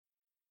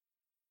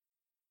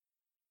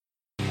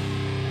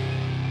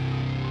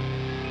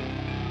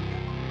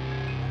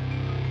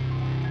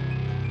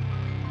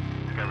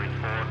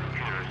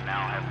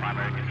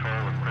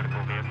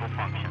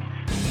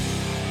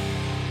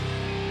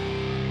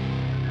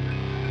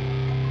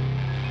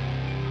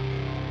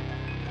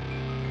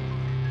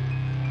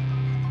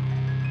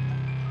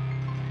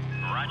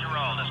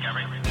roll,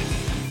 Discovery.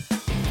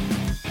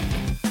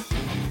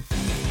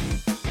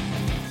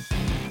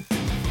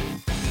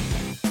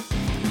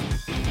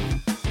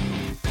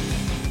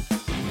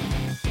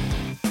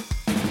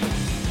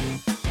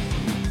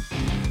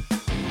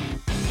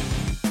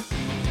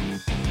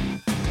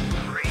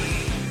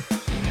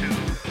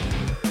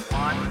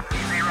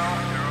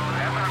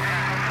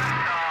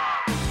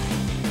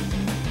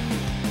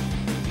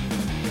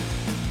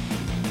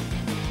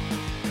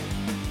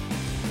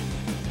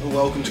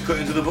 Welcome to Cut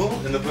Into the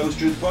Bull in the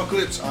Post-Truth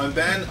Apocalypse. I'm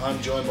Ben, I'm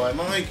joined by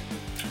Mike.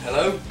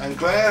 Hello. And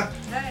Claire.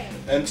 Hey.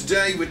 And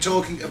today we're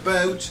talking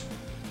about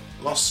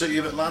Lost City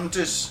of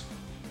Atlantis.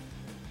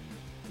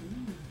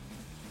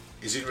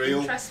 Is it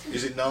real? Interesting.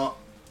 Is it not?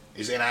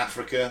 Is it in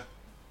Africa?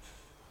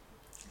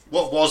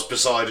 What was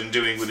Poseidon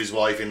doing with his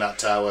wife in that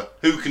tower?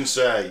 Who can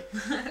say?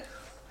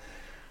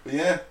 But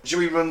yeah, shall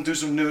we run through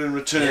some new and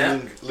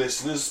returning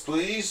listeners,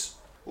 please?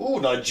 Oh,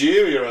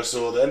 Nigeria I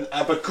saw then.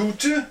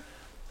 Abakuta.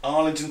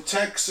 Arlington,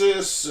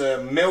 Texas,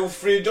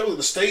 Milford,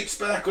 the States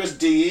back, where's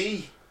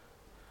DE?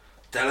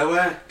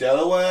 Delaware.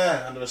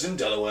 I've never seen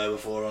Delaware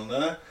before on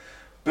there.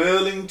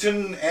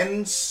 Burlington,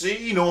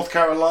 NC, North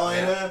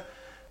Carolina,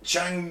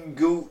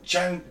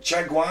 Chaguanas,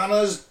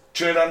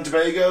 Trinidad and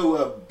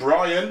Tobago,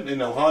 Bryan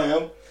in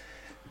Ohio,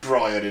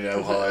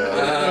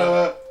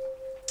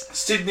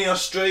 Sydney,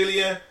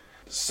 Australia,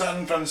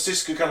 San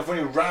Francisco,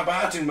 California,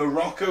 Rabat in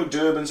Morocco,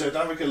 Durban, South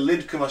Africa,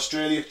 Lidcombe,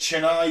 Australia,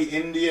 Chennai,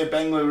 India,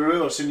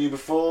 Bengaluru, I've seen you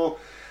before,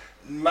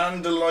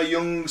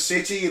 Mandaluyong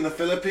City in the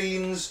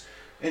Philippines,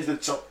 into the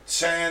top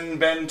 10,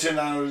 Benton,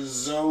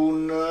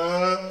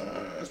 Arizona,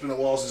 it's been a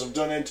while since I've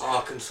done it,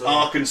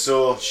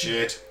 Arkansas,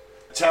 shit,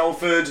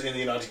 Telford in the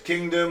United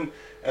Kingdom,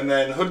 and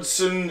then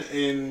Hudson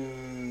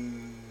in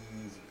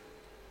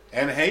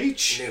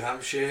NH? New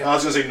Hampshire. I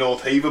was going to say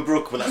North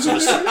Haverbrook, but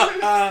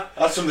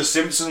that's from the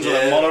Simpsons with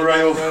a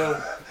monorail.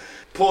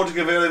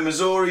 Porterville in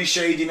Missouri,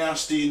 Shady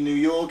Nasty in New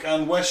York,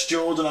 and West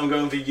Jordan, I'm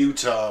going for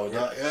Utah.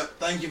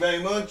 Thank you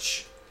very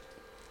much.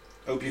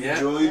 Hope you've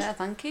enjoyed. Yeah,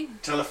 thank you.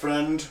 Tell a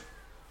friend.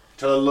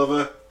 Tell a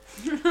lover.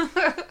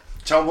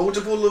 Tell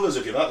multiple lovers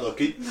if you're that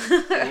lucky.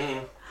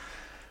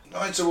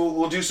 Right, so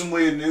we'll do some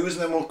weird news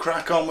and then we'll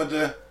crack on with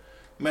the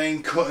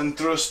main cut and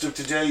thrust of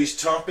today's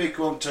topic.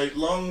 Won't take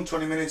long,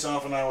 20 minutes,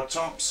 half an hour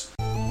tops.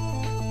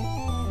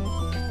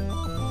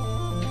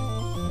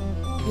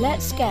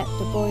 Let's get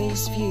the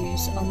boys'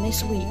 views on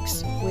this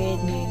week's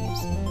weird news.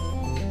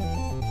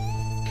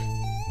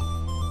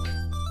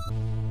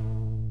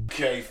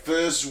 Okay,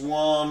 first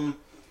one.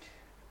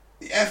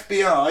 The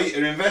FBI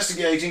are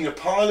investigating a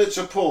pilot's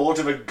report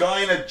of a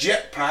guy in a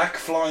jetpack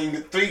flying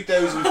at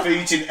 3,000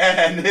 feet in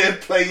air near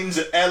planes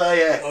at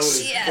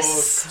LAX.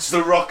 Yes! It's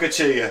the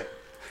Rocketeer.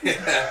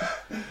 Yeah.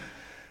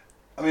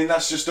 I mean,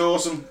 that's just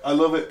awesome. I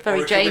love it. Very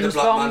Or it could be James the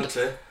Black Bond.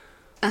 Manta.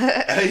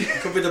 Hey,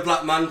 It could be the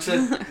Black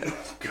Manta.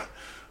 God.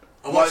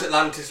 I watched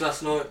Atlantis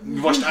last night.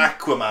 You watched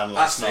Aquaman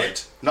last That's night,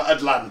 it. not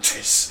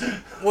Atlantis.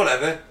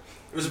 Whatever.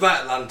 It was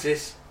about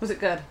Atlantis. Was it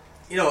good?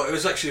 You know what, it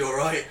was actually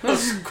alright. I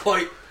was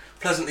quite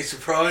pleasantly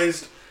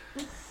surprised.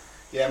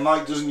 Yeah,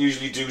 Mike doesn't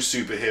usually do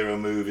superhero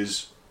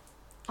movies.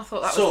 I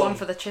thought that was Some. one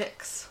for the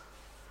chicks.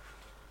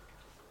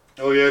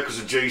 Oh yeah, because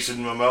of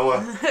Jason Momoa.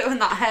 And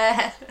that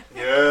hair.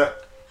 Yeah.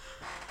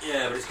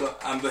 Yeah, but it's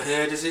got Amber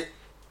Heard, is it?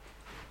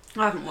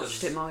 I haven't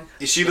watched it, Mike.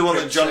 Is she the one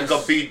that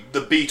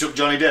beat up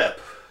Johnny Depp?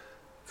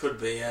 Could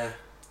be, yeah.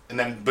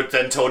 But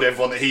then told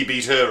everyone that he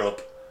beat her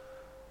up.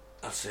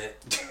 That's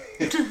it.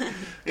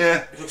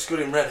 Yeah. It looks good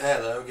in red hair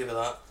though, I'll give it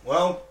that.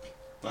 Well,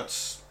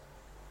 that's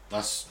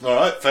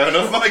alright, fair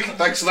enough, Mike.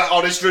 Thanks for that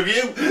honest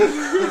review.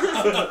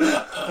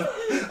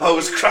 I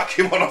was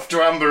cracking one off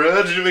to Amber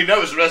Heard, didn't even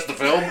notice the rest of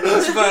the film.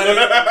 That's about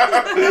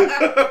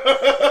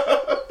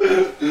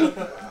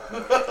it.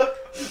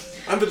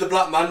 I'm with the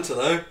Black Manta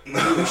though.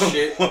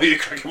 Shit. Well, you're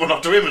cracking one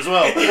off to him as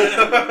well.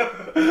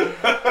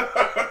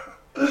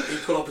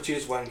 Equal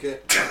opportunist wanker.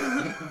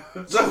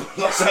 So,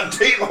 Los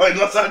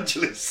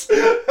Angeles.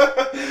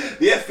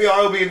 The FBI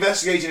will be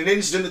investigating an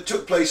incident that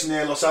took place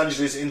near Los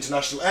Angeles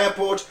International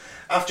Airport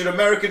after an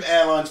American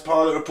Airlines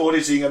pilot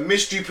reported seeing a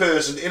mystery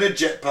person in a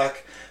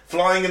jetpack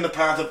flying in the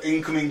path of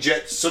incoming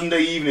jets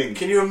Sunday evening.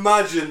 Can you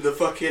imagine the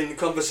fucking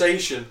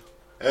conversation?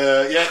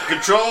 Yeah,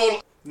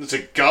 control. There's a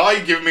guy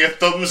giving me a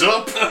thumbs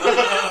up,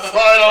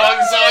 flying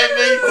alongside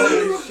me.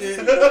 Holy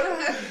shit.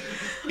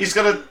 He's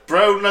got a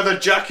brown leather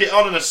jacket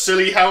on and a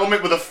silly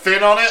helmet with a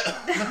fin on it.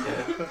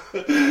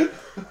 Yeah.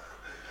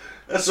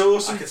 That's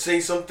awesome. I could see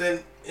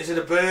something. Is it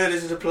a bird?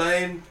 Is it a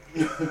plane?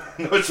 No,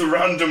 it's a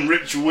random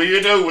rich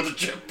weirdo with a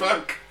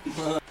jetpack.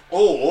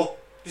 Or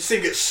This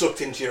thing gets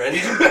sucked into your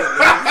engine. yeah,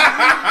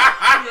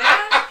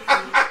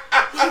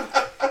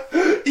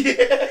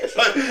 it's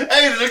like,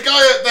 hey, there's a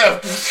guy up there.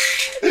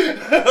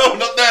 Oh,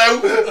 not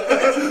now.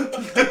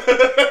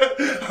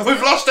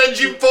 We've lost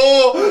engine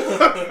 4.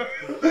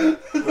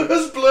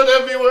 There's blood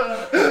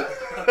everywhere.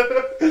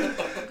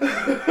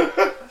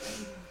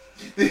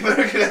 The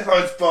American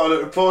Airlines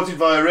pilot reported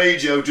via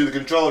radio to the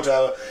control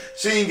tower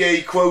seeing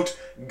a, quote,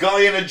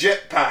 guy in a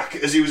jetpack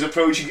as he was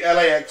approaching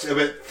LAX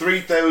about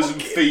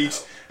 3,000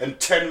 feet and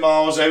 10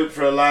 miles out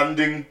for a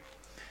landing.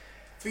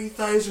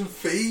 3,000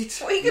 feet?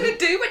 What are you going to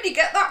do when you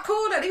get that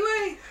call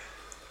anyway?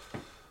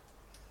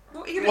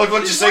 What are you going to do?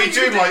 What'd you say to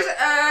him? Like,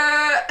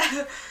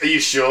 are you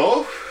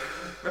sure?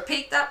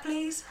 Repeat that,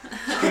 please.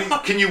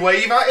 Can you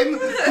wave at him?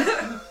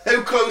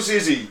 How close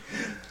is he?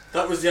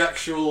 That was the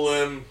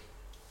actual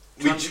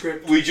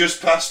transcript. We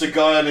just passed a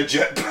guy on a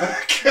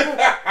jetpack.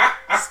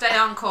 Stay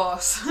on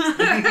course.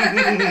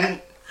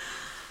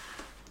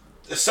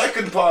 The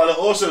second pilot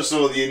also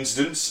saw the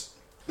incidents.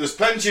 There's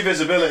plenty of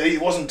visibility.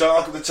 It wasn't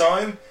dark at the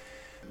time.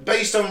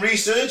 Based on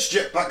research,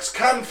 jetpacks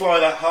can fly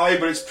that high,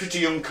 but it's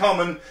pretty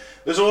uncommon.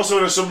 There's also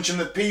an assumption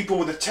that people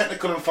with the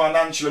technical and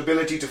financial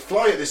ability to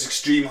fly at this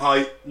extreme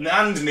height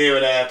and near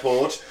an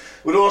airport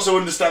would also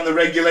understand the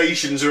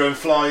regulations around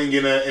flying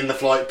in the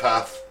flight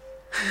path.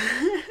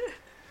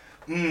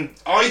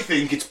 I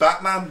think it's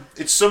Batman.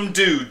 It's some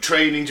dude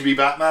training to be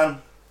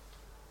Batman.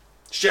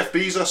 Jeff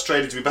Bezos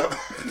training to be Batman.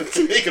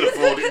 He can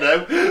afford it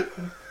now.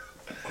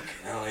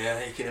 Oh yeah,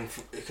 he can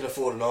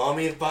afford an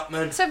army of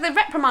Batmen. So have they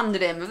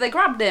reprimanded him? Have they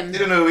grabbed him? You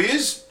don't know who he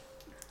is?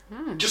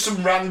 Just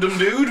some random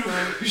dude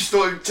who just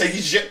thought he'd take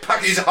his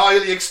jetpack, his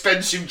highly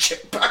expensive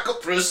jetpack,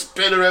 up for a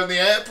spin around the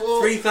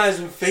airport.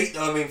 3,000 feet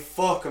though, I mean,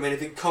 fuck. I mean,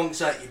 if it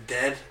conks out, you're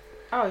dead.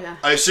 Oh yeah.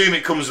 I assume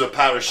it comes with a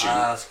parachute.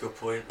 That's a good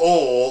point.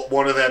 Or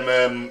one of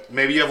them,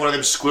 maybe you have one of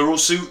them squirrel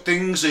suit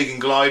things so you can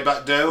glide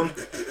back down.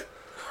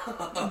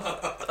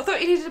 I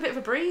thought you needed a bit of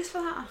a breeze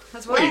for that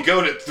as well. Well, you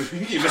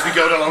must be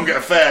going along at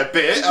a fair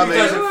bit. I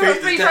mean, 3,000 feet is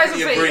 3,000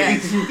 definitely a feet,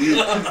 breeze.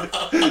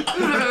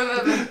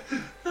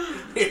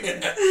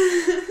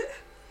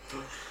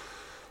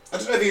 I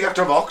don't know if you'd have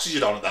to have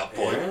oxygen on at that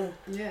point.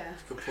 Yeah.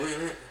 Good point,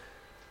 isn't it?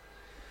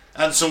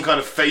 And some kind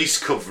of face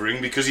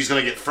covering because he's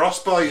going to get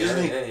frostbite,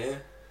 isn't he? Yeah.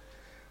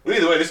 Well,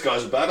 either way, this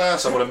guy's a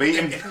badass. I want to meet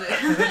him.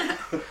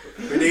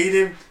 We need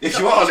him. If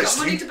you are Got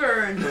money listening, to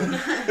burn.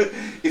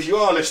 if you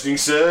are listening,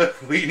 sir,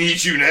 we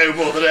need you now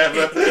more than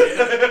ever.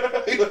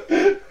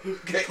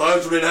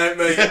 Time's running out,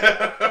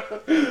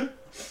 mate.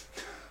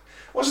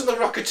 Wasn't the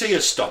Rocketeer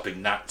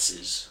stopping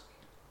Nazis?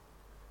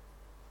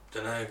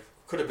 Don't know.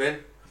 Could have been.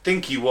 I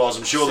think he was.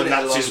 I'm sure the Seen it a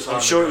long Nazis. time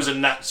I'm sure ago. it was a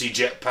Nazi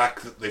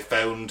jetpack that they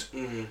found.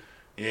 Mm.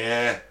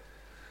 Yeah.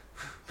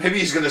 Maybe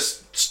he's going to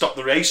stop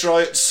the race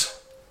riots.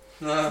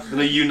 No. Going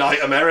to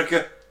unite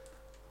America.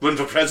 Run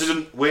for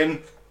president.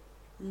 Win.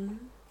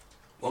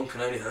 One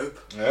can only hope.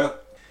 Yeah.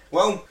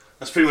 Well,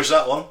 that's pretty much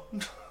that one.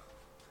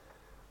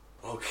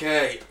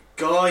 Okay.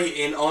 Guy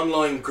in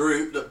online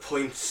group that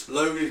points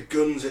loaded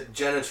guns at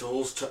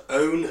genitals to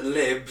own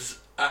libs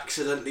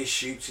accidentally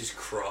shoots his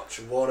crotch.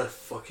 What a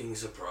fucking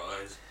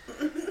surprise.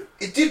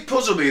 It did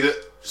puzzle me that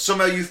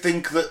somehow you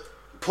think that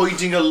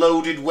pointing a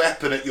loaded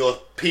weapon at your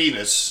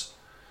penis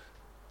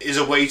is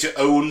a way to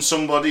own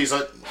somebody. It's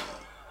like,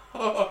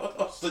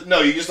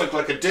 no, you just look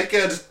like a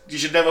dickhead. You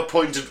should never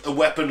point a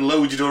weapon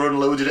loaded or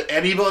unloaded at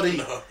anybody.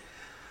 No.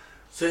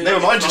 So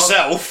Never mind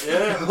yourself.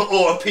 Yeah.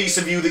 Or a piece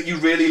of you that you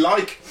really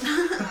like.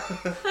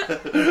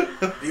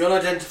 The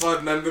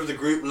unidentified member of the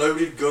group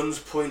loaded guns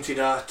pointed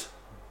at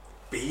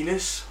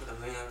Venus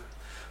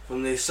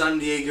from the San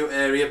Diego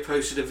area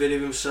posted a video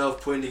of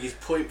himself pointing his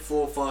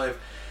 .45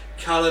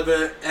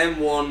 caliber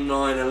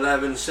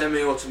M1911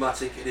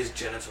 semi-automatic at his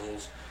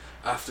genitals.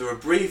 After a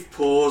brief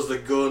pause, the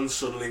gun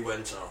suddenly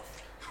went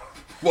off.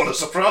 What a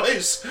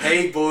surprise.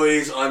 Hey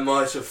boys, I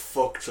might have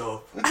fucked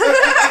up.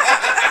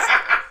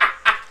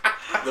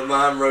 The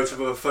man wrote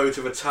above a photo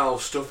of a towel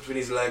stuffed between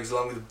his legs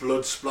along with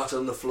blood splattered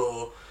on the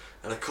floor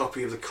and a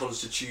copy of the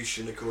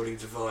Constitution according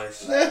to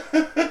Vice.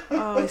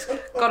 Oh, he's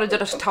got to do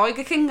a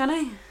Tiger King, hasn't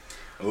he?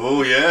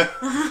 Oh, yeah.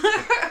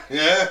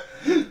 Yeah.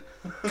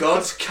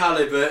 God's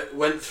caliber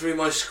went through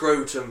my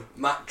scrotum,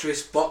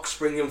 mattress, box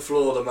spring and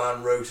floor, the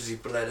man wrote as he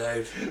bled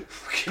out.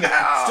 Fucking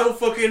hell. Still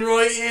fucking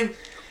writing.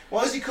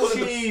 Why is he calling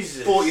the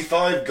Jesus.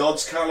 45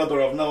 God's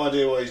caliber? I've no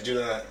idea why he's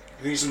doing that.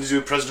 You think it's something to do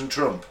with President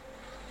Trump?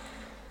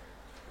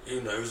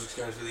 Who knows what's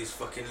going through these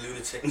fucking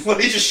lunatics. Well,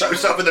 he just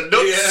shouts up in the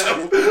nuts.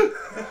 Yeah. So.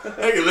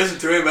 I can listen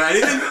to him about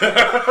anything.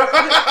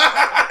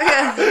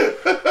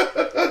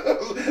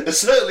 It's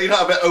certainly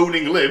not about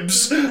owning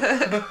libs.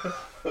 Not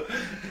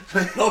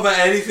about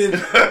anything.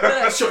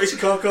 Shut his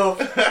cock off.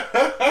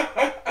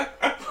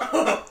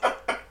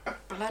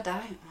 Bled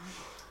out.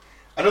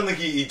 I don't think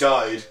he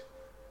died.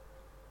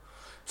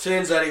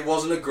 Turns out it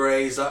wasn't a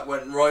graze, that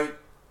went right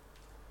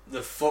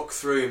the fuck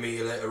through me,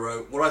 he later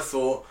wrote. What I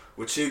thought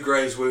were two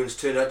graze wounds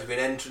turned out to be an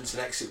entrance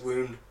and exit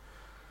wound.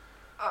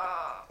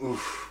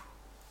 Oof.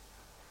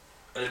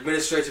 An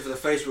administrator for the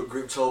Facebook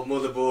group told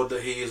Motherboard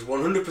that he is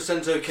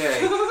 100%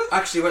 okay.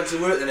 Actually went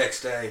to work the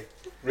next day.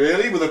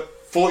 Really? With a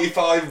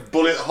 45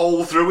 bullet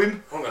hole through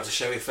him? I won't have to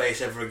show my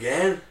face ever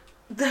again.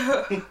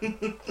 That's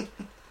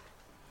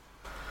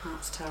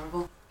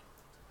terrible.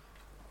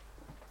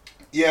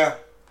 Yeah.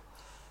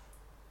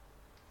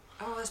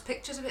 Oh, there's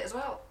pictures of it as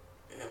well.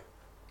 Yeah.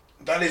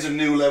 That is a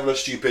new level of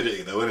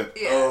stupidity, though, isn't it?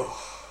 Yeah.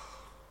 Oh.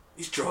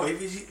 He's driving.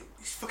 He's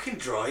fucking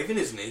driving,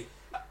 isn't he?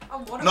 Oh,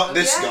 one of Not them,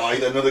 this yeah. guy,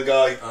 another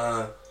guy.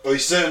 Uh. Well,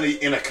 he's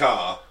certainly in a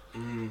car.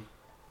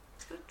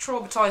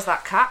 Traumatised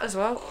that cat as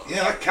well.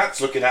 Yeah, that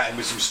cat's looking at him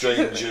with some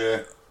strange,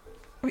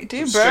 What you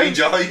doing, bro?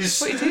 strange eyes.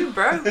 What you doing,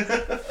 bro?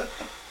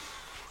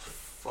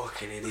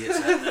 Fucking idiots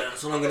out there,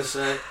 that's all I'm going to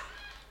say.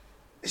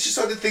 It's just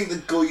like they think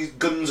that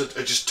guns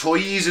are just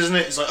toys, isn't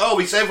it? It's like, oh,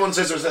 everyone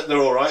says they're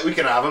alright, we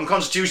can have them.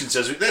 Constitution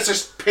says, let's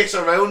just piss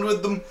around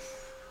with them.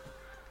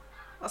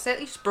 That's it,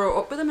 you just brought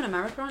up with them in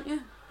America, aren't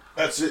you?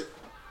 That's it.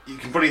 You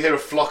can probably hear a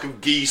flock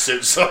of geese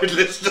outside,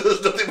 listener.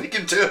 There's nothing we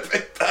can do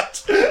about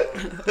that.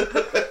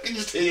 You can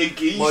just hear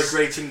geese.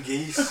 Migrating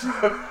geese.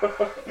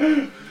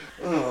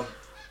 Oh.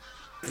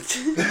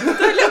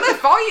 They're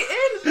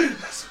fighting!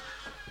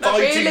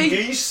 Fighting really.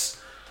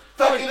 geese.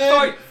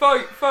 Fight,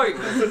 fight, fight.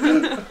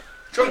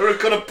 Trying to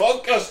record a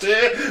podcast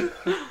here.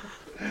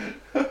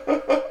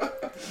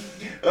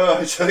 Oh,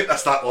 I think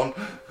that's that one.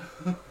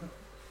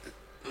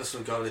 That's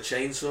some guy with a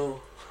chainsaw.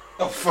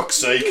 Oh, fuck's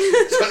sake.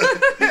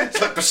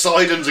 It's like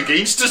Poseidon's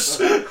against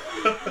us.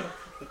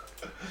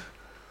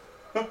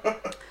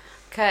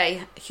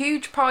 Okay,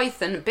 huge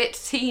python bit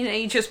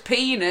teenager's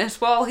penis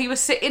while he was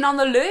sitting on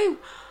the loo.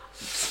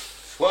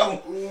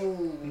 Well,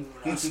 Ooh,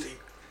 nasty.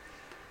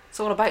 It's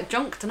all about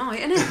junk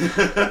tonight, isn't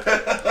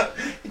it?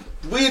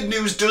 weird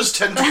news does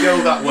tend to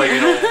go that way,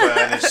 in all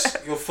fairness.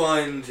 You'll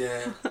find,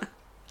 yeah.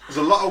 There's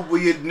a lot of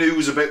weird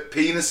news about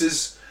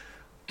penises.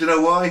 Do you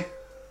know why?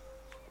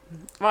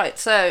 Right,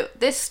 so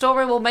this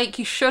story will make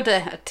you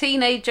shudder. A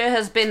teenager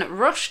has been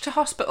rushed to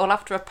hospital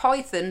after a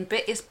python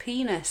bit his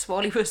penis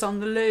while he was on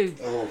the loo.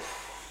 Oh.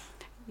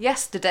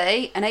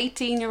 Yesterday, an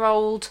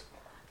 18-year-old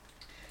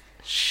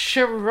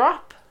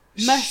Shirop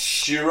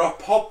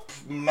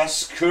Shiropop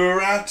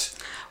masquerade.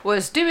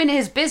 was doing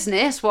his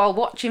business while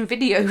watching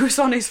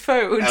videos on his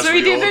phone. As so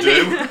we he all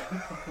didn't. do.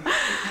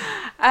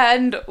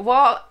 And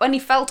when he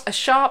felt a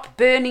sharp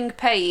burning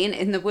pain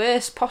in the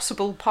worst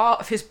possible part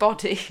of his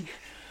body.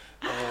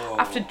 Oh.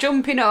 After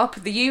jumping up,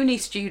 the uni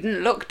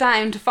student looked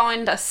down to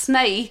find a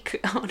snake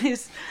on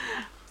his...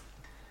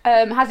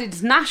 had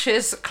his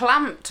gnashers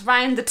clamped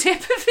round the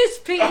tip of his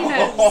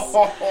penis.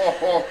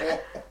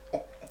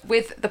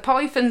 With the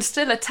python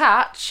still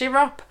attached,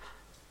 Shirop,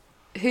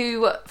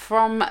 who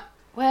from...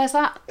 Where's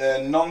that?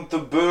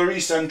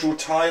 Nonthaburi, Central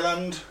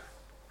Thailand.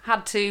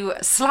 Had to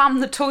slam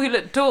the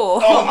toilet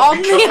door Oh my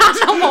on God. the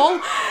animal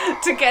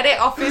to get it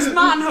off his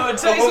manhood.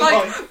 So he's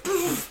like...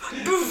 Poof,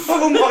 poof.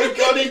 Oh my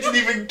god, he didn't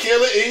even kill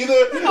it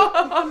either.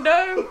 Oh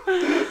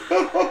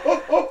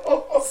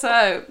no.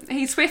 So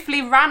he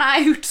swiftly ran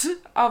out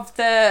of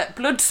the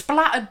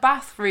blood-splattered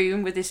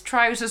bathroom with his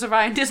trousers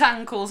around his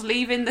ankles,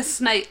 leaving the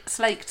snake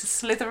to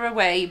slither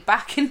away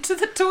back into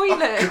the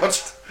toilet. God.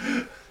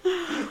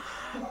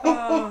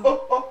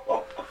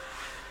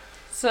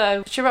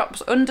 So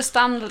Shirop's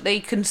understandably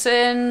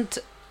concerned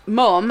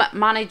mum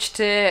managed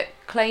to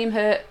calm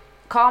her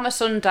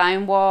son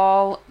down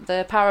while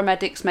the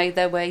paramedics made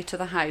their way to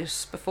the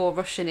house before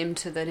rushing him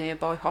to the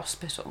nearby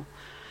hospital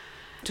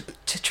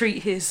to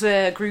treat his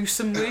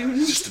gruesome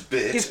wounds. Just a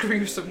bit. His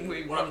gruesome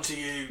wound. What happened to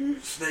you,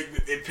 snake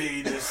with your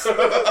penis?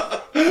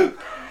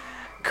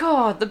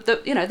 God,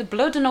 the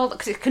blood and all that,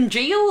 because it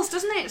congeals,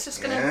 doesn't it? It's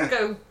just going to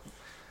go...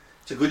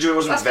 It's a good job it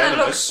wasn't That's gonna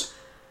venomous.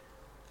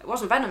 It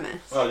wasn't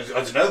venomous. Well, I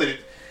don't know.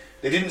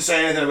 They didn't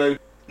say anything about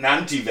an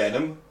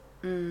anti-venom.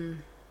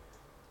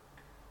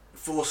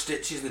 4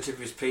 stitches in the tip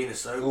of his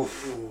penis, though.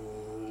 Oof.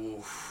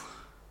 Oof.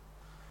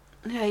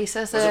 Yeah, he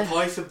says... There's a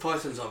python.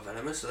 Pythons aren't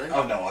venomous, are they?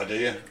 I've no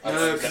idea.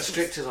 No,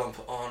 constrictors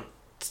aren't.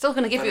 Still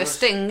going to give you a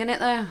sting, innit,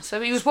 though?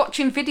 So he was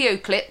watching video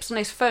clips on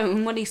his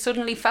phone when he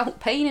suddenly felt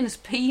pain in his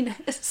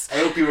penis. I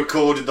hope he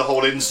recorded the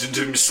whole incident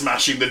of him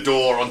smashing the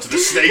door onto the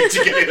snake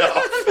to get it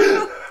off.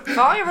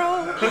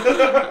 Viral!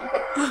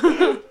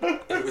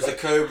 If it was a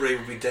cobra, he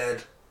would be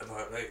dead.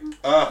 Apparently.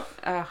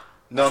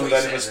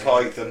 Non-venomous That's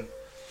what he python.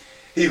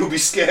 He will be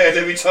scared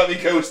every time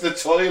he goes to the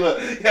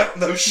toilet. Yeah,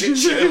 no shit,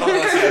 Sherlock.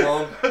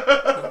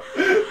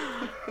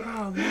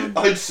 Oh, man.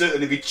 I'd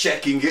certainly be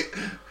checking it.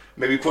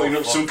 Maybe putting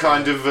up some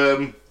kind of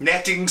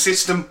netting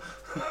system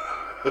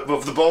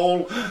above the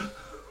bowl.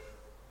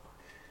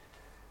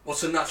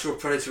 What's a natural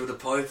predator with a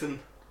python?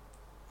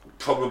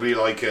 Probably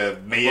like a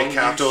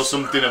meerkat or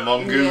something, a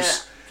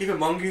mongoose. Keep a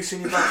mongoose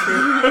in your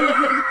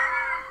bathroom.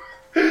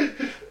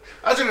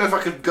 I don't know if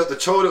I could get the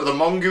toilet with a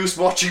mongoose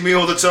watching me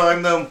all the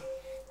time, though.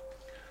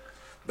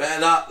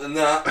 Better that than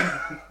that.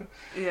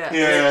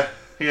 Yeah.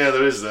 Yeah,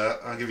 there is that.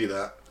 I'll give you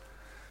that.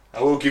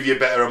 I will give you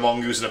better a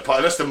mongoose than a python,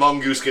 unless the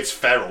mongoose gets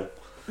feral.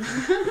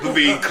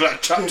 Being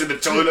trapped in the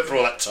toilet for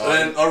all that time.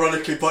 And then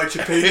ironically bite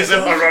your penis Yes,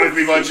 off.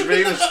 ironically bites your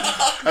penis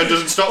and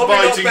doesn't stop Probably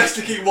biting. not best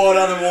to keep wild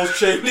animals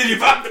chained in your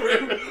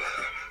bathroom.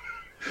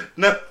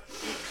 No.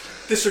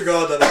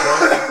 Disregard that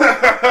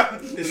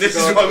advice. This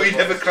is why we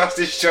never class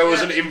this show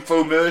as an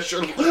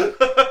infomercial.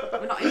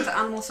 We're not into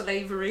animal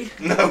slavery.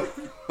 No.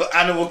 But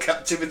animal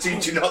captivity,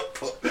 do not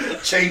put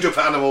chained up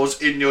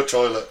animals in your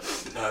toilet.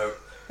 No.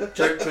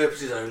 Joke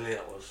purposes only,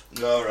 that was.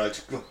 Alright.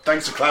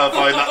 Thanks for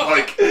clarifying that,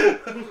 Mike.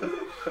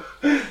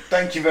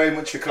 Thank you very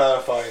much for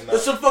clarifying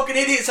There's that. some fucking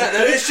idiots out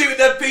there, they're shooting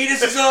their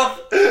penises off.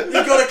 You've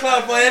got to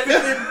clarify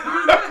everything.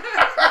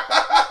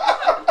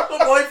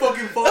 Not my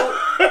fucking fault.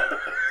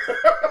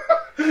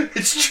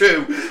 It's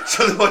true.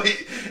 So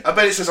I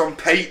bet it says on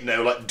paint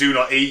now, like, do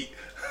not eat.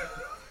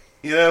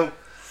 You know?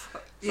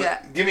 Yeah.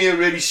 Like, give me a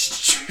really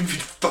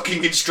stupid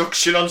fucking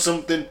instruction on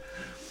something.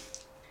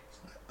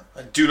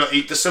 I do not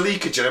eat the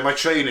silica gel in my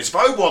trainers. If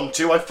I want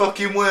to, I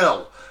fucking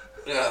will.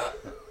 Yeah.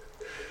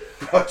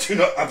 I do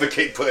not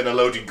advocate putting a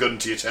loaded gun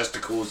to your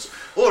testicles.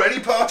 Or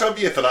any part of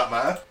you, for that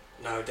matter.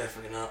 No,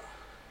 definitely not.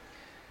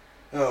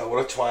 Oh, what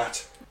a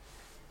twat.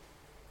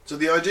 So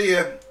the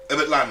idea of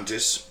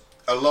Atlantis,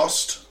 a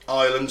lost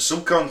island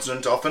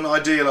subcontinent often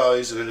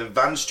idealised as an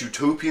advanced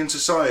utopian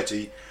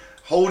society,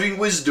 holding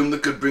wisdom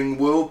that could bring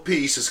world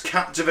peace, has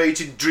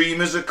captivated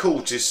dreamers,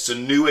 occultists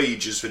and new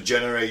agers for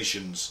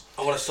generations.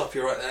 I want to stop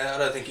you right there. I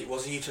don't think it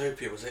was a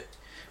utopia, was it?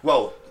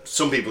 Well,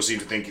 some people seem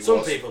to think it was.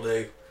 Some people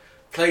do.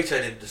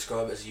 Plato didn't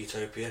describe it as a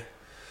utopia.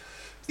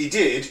 He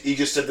did, he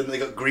just said that they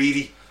got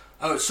greedy.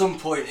 Oh, at some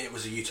point it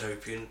was a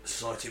utopian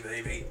society,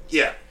 maybe.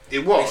 Yeah,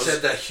 it was. He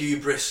said that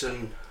hubris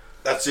and...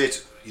 That's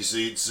it. You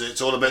see,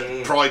 it's all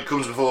about pride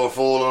comes before a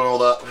fall and all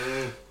that,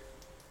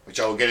 which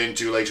I will get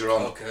into later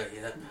on. Okay,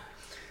 yeah.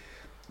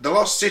 The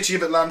lost city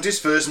of Atlantis,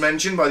 first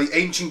mentioned by the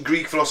ancient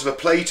Greek philosopher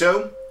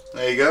Plato.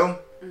 There you go.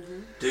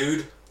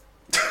 Dude.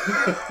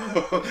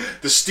 The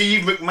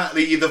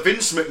the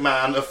Vince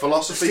McMahon of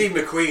philosophy. Steve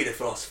McQueen of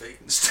philosophy.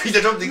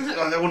 I don't think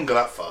I wouldn't go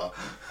that far.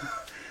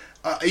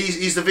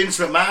 He's the Vince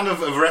McMahon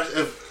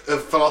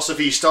of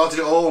philosophy. He started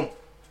it all.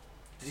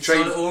 Did he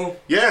start it all?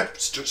 Yeah,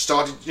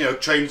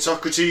 started. Trained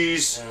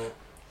Socrates.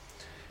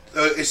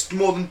 It's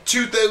more than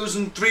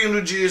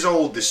 2,300 years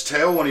old, this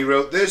tale, when he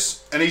wrote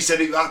this, and he said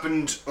it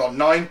happened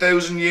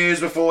 9,000 years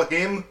before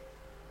him.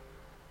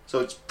 So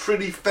it's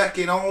pretty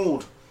feckin'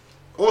 old.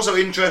 Also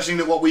interesting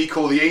that what we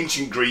call the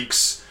ancient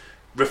Greeks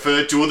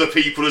referred to other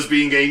people as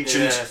being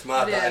ancient. Yeah, it's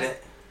mad, that, innit?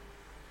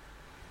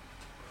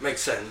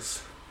 Makes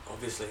sense,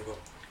 obviously, but...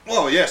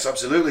 Well, yes,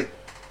 absolutely.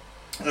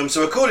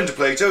 So according to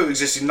Plato, it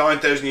existed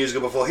 9,000 years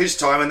ago before his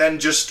time, and then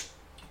just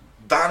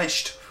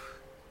vanished.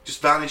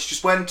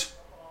 Just went.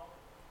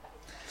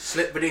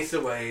 Slipped beneath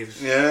the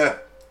waves. Yeah.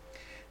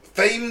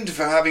 Famed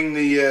for having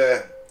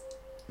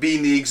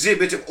being the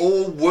exhibit of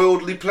all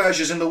worldly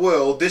pleasures in the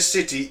world, this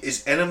city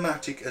is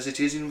enigmatic as it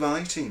is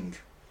inviting.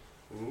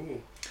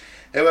 Ooh.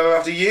 However,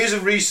 after years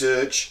of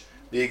research,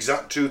 the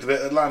exact truth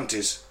about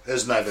Atlantis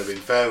has never been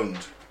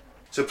found.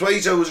 So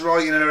Plato was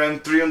writing in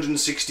around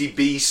 360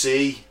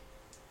 BC.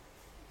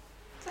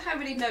 So how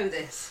would he know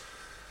this?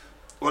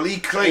 Well, he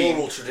claimed...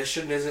 Oral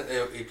tradition, isn't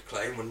it? He'd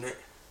claim, wouldn't it?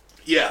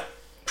 Yeah.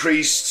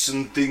 Priests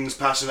and things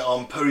passing it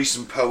on, priests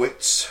and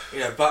poets.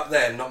 Back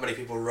then, not many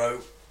people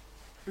wrote.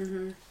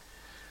 Mm-hmm.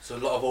 So a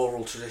lot of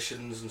oral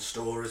traditions and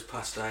stories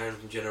passed down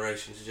from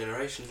generation to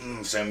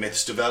generation. So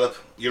myths develop.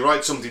 You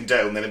write something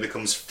down, then it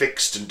becomes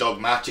fixed and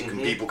dogmatic, and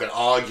people can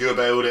argue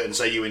about it and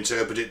say you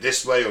interpret it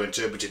this way or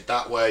interpret it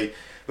that way.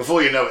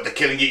 Before you know it, they're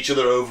killing each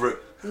other over it.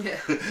 Yeah.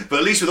 But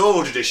at least with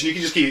oral tradition, you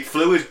can just keep it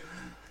fluid.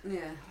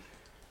 Yeah.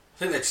 I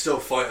think they'd still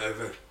fight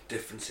over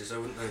differences,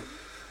 though, wouldn't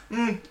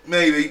they?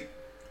 Maybe.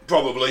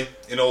 Probably,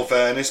 in all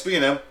fairness,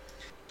 but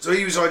So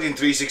he was writing in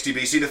 360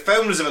 BC. The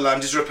founders of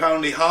Atlantis were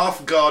apparently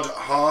half god,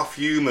 half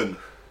human.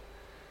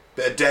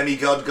 Bit of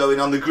demigod going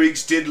on. The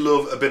Greeks did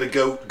love a bit of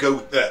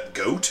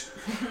goat?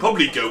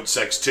 Probably goat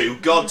sex too.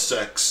 God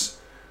sex.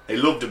 They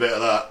loved a bit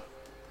of that.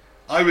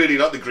 I really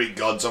like the Greek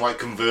gods. I might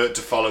convert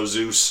to follow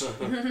Zeus.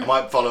 I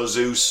might follow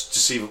Zeus to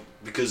see,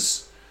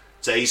 because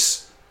it's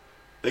ace.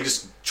 They're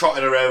just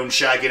trotting around,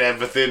 shagging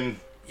everything.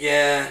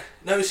 Yeah.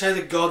 Notice how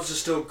the gods are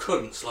still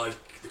cunts, like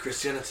the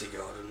Christianity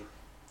god.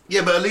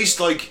 Yeah, but at least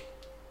like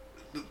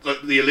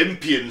the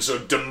Olympians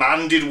sort of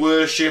demanded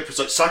worship. It's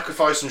like,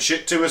 sacrifice some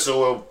shit to us or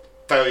we'll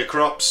fail your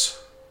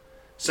crops.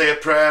 Say a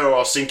prayer or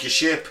I'll sink your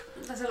ship.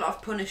 There's a lot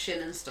of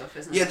punishing and stuff,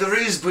 isn't Yeah, there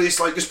is, but it's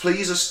like, just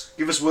please us,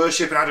 give us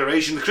worship and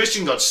adoration. The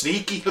Christian God's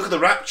sneaky. Look at the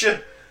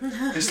rapture.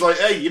 It's like,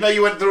 hey,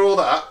 you went through all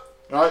that,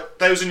 right?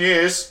 1,000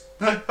 years.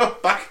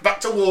 back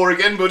to war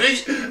again, buddy.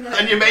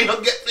 And you may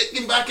not get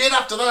flicking back in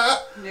after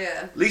that.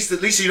 Yeah. At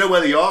least you know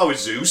where you are with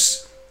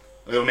Zeus.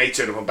 Or he may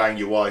turn up and bang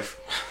your wife.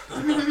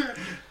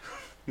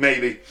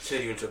 Maybe.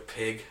 Turn you into a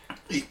pig.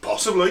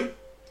 Possibly.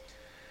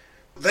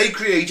 They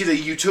created a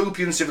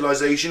utopian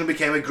civilization and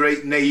became a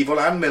great naval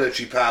and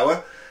military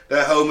power.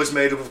 Their home was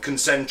made up of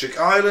concentric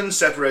islands,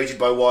 separated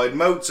by wide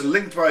moats and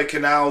linked by a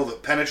canal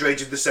that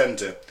penetrated the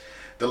centre.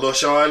 The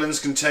lush islands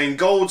contained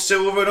gold,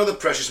 silver and other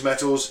precious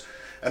metals,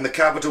 and the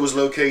capital was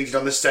located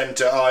on the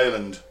centre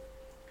island.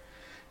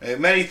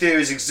 Many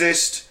theories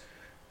exist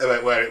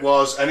about where it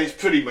was, and it's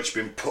pretty much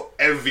been put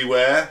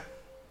everywhere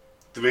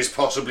there is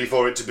possibly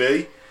for it to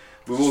be.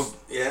 We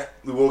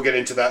will get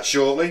into that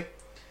shortly.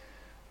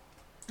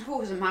 I've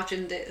always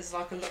imagined it as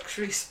like a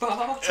luxury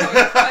spa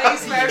type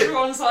place where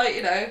everyone's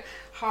like,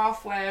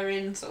 half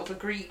wearing sort of a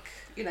Greek,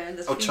 and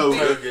there's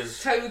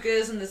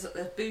togas and there's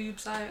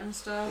boobs out and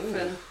stuff.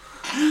 And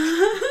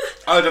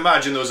I would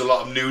imagine there was a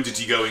lot of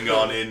nudity going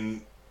on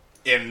in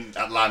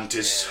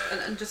Atlantis.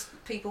 And just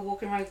people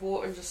walking around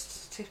water and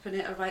just tipping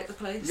it about the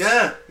place.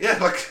 Yeah,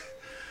 like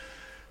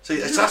See,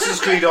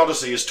 Assassin's Creed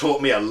Odyssey has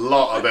taught me a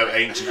lot about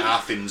ancient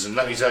Athens, and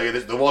let me tell you,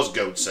 there was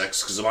goat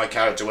sex, because my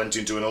character went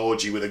into an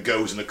orgy with a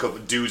goat and a couple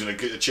of dudes and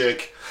a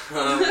chick,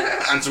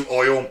 and some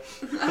oil.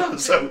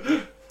 So,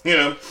 you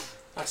know.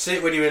 That's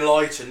it when you're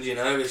enlightened,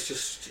 it's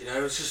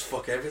just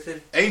fuck everything.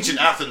 Ancient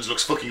Athens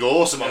looks fucking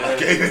awesome on that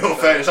game, in all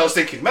fairness. I was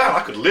thinking, man, I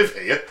could live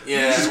here.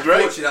 Yeah, this is great.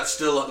 Unfortunately, that's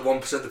still like the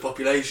 1% of the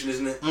population,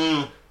 isn't it?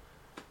 Mm.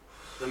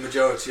 The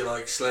majority are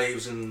like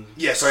slaves and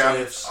yes,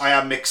 serfs. I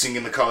am mixing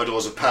in the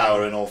corridors of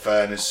power, in all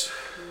fairness.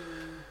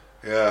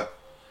 Yeah.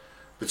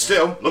 But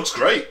still, looks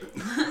great.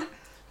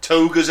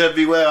 Togas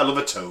everywhere. I love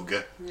a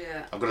toga.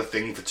 Yeah. I've got a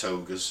thing for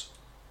togas.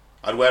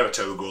 I'd wear a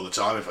toga all the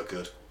time if I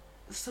could.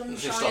 The sun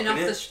shining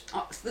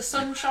off the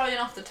sun shining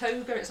off the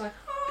toga. It's like,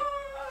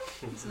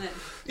 isn't it?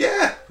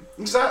 Yeah,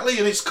 exactly,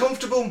 and it's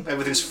comfortable.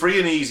 Everything's free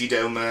and easy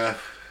down there.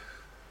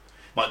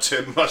 Might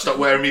start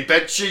wearing me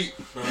bed sheet.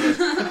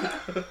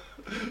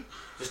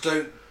 Just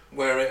don't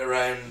wear it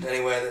around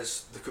anywhere there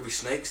could be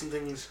snakes and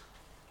things.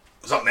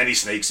 There's not many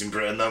snakes in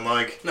Britain though,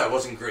 Mike. No, it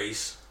was in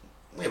Greece.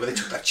 Yeah, but they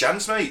took that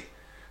chance, mate.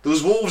 There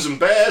was wolves and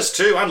bears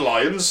too, and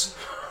lions.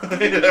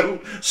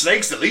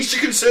 Snakes the least of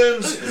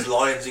concerns. There's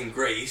lions in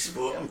Greece,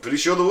 but I'm pretty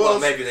sure there was. Well,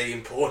 maybe they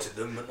imported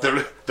them.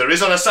 But there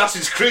is on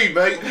Assassin's Creed,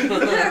 mate.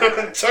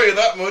 I'll tell you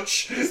that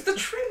much. It's the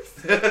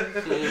truth.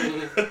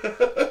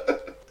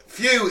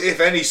 Few, if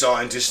any,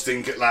 scientists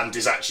think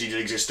Atlantis actually did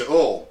exist at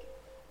all.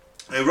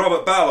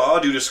 Robert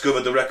Ballard, who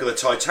discovered the wreck of the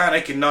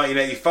Titanic in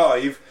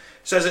 1985,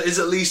 says it is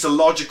at least a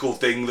logical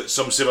thing that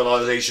some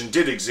civilization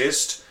did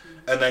exist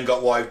and then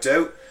got wiped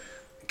out.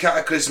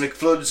 Cataclysmic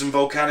floods and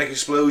volcanic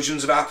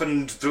explosions have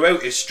happened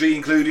throughout history,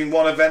 including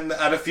one event that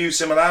had a few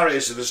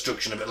similarities to the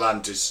destruction of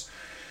Atlantis.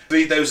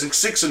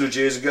 3,600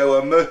 years ago,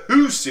 a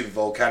massive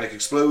volcanic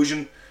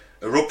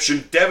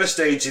eruption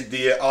devastated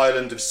the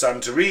island of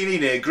Santorini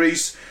near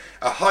Greece.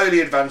 A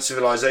highly advanced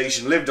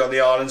civilization lived on the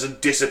islands and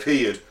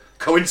disappeared,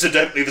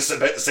 coincidentally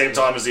about the same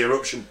time as the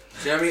eruption.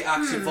 Do you know how many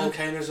active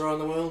volcanoes are on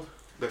the world?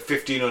 About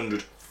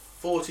 1,500.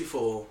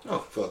 44. Oh,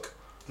 fuck.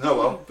 Oh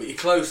well. But you're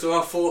close. There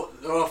are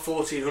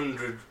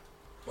 1,400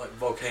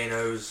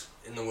 volcanoes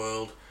in the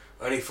world.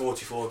 Only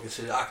 44 are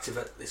considered active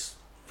at this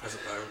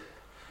present moment.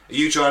 Are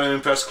you trying to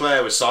impress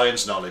Claire with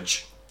science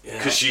knowledge? Yeah.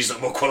 Because she's not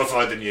more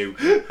qualified than you.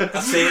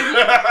 That's it.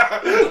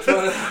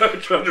 I'm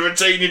trying to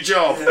retain your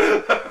job.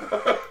 Yeah.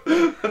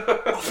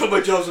 I put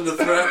my job's under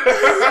threat.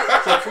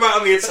 So I come out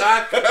on the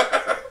attack.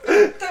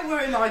 Don't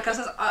worry, Mike.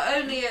 I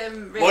only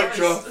Mic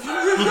drop.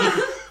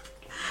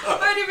 I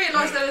only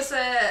realised there was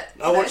a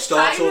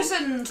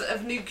 1,000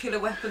 of nuclear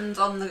weapons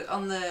on the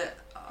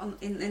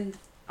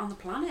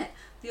planet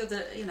the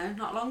other,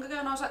 not long ago,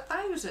 and I was like,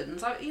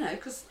 thousands,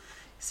 because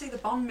you see the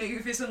Bond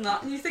movies and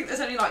that, and you think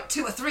there's only like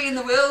 2 or 3 in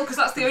the world because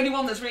that's the only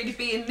one that's really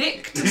being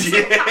nicked and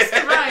sort of passed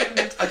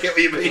around. I get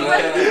what you mean.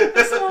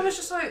 And someone was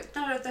just like,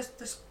 no,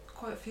 there's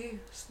quite a few,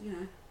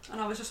 and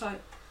I was just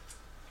like,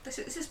 this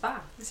is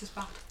bad. This is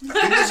bad. I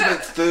think there's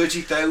about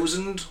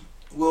 30,000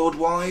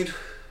 worldwide.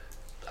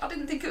 I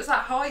didn't think it was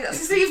that high.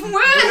 That's even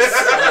worse.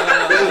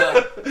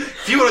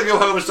 If you want to go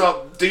home and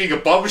start digging a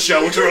bomb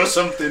shelter or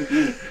something,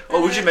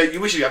 or we should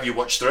have you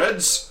watch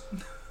Threads.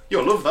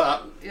 You'll love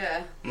that.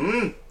 Yeah.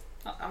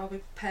 I'll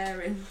be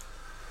pairing.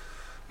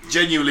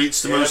 Genuinely,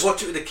 it's the most.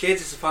 Watch it with the kids.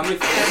 It's a family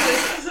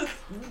film.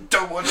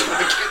 Don't watch it with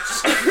the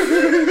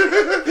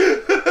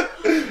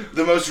kids.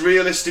 The most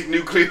realistic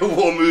nuclear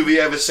war movie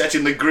ever, set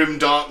in the grim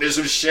darkness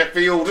of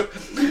Sheffield.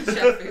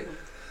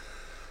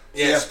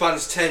 Yeah, it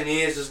spans 10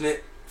 years, doesn't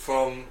it?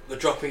 From the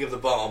dropping of the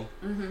bomb,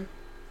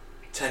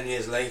 10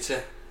 years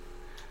later.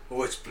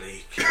 Oh, it's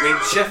bleak. I mean,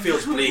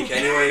 Sheffield's bleak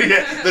anyway.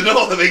 Yeah, the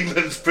north of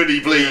England's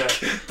pretty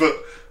bleak, but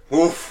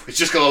oof, it's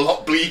just got a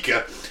lot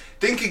bleaker.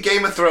 Think of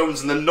Game of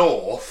Thrones in the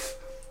north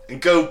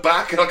and go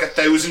back like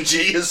 1,000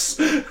 years.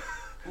 Right.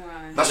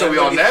 That's where we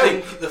are now.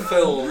 I think the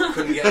film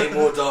couldn't get any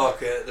more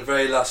darker. The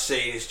very last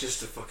scene is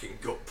just a fucking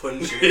gut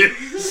punch.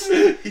 Yes,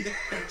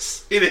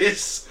 it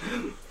is.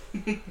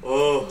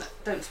 Oh. No,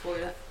 don't spoil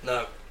it.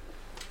 No.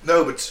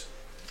 No, but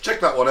check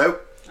that one out.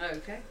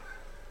 Okay.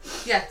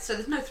 Yeah, so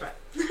there's no threat.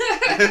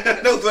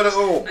 No threat at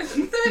all.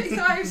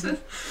 30,000.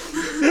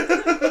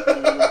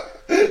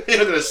 You're not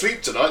going to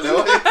sleep tonight,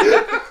 now, are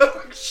you?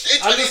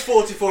 Shit. And there's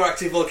 44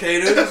 active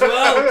volcanoes as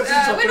well.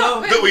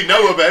 That we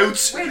know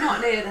about. We're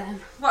not near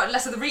them. What,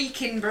 unless the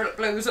Wrekin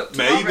blows up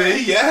tomorrow.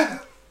 Maybe, yeah.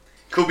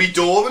 Could be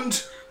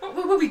dormant. What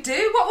will we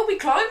do? What will we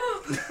climb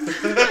up?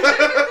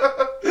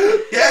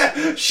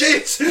 Yeah,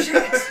 shit.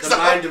 The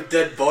mound of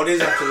dead bodies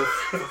after the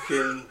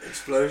fucking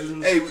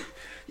explosions. Hey,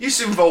 you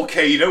seen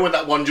Volcano when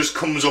that one just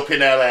comes up in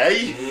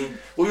LA?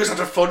 We just have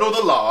to funnel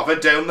the lava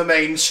down the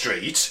main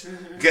street,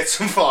 get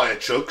some fire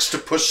trucks to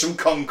push some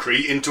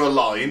concrete into a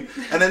line,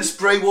 and then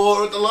spray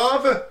water at the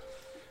lava.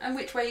 And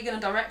which way are you going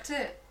to direct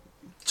it?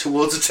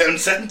 Towards the town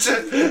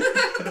centre.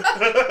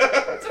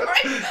 That's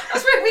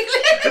where we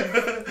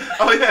live.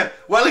 Oh yeah,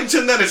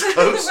 Wellington then, it's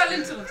close.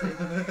 Wellington.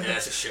 Yeah,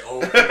 it's a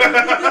shithole.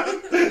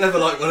 Never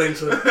liked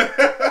Wellington.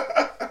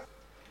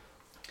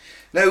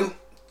 Now,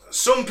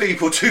 some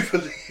people do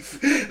believe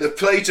that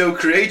Plato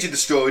created the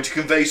story to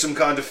convey some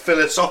kind of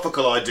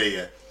philosophical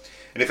idea.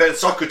 And if had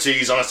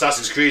Socrates on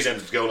Assassin's Creed, then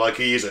to go like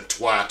he is a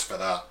twat for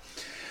that.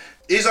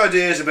 His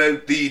ideas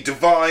about the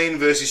divine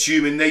versus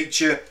human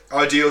nature,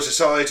 ideal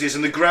societies,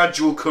 and the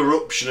gradual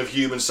corruption of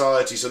human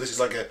society. So this is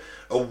like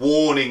a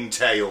warning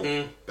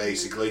tale,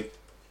 basically.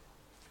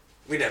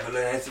 We never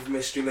learn anything from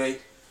history,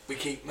 mate. We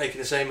keep making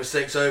the same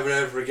mistakes over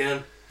and over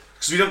again.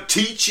 Because we don't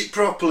teach it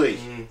properly.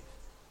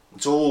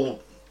 It's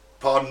all,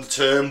 pardon the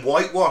term,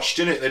 whitewashed,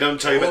 isn't it? They don't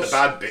tell you about the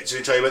bad bits,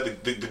 they tell you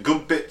about the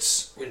good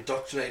bits. We're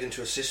indoctrinated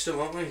into a system,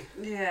 aren't we?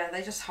 Yeah,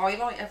 they just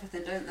highlight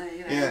everything, don't they?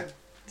 You know? Yeah.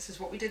 This is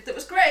what we did that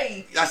was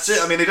great. That's it.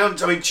 I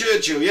mean,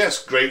 Churchill,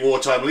 yes, great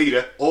wartime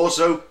leader.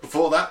 Also,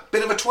 before that,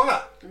 bit of a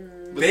twat.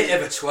 Bit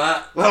of a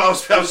twat. Well, I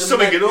was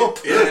summing it up.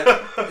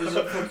 Yeah, it was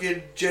a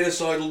fucking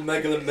genocidal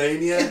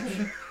megalomania.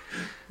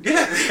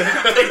 Yeah,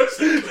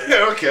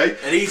 okay.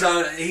 And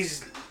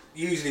he's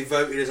usually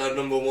voted as our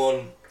number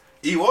one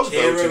He was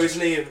hero, voted.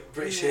 isn't he? A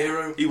British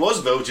hero. He was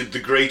voted the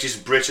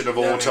greatest Briton of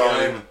all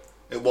time.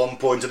 At one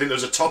point, I think there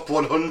was a top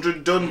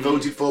 100 done,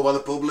 voted for by the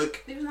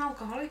public. He was an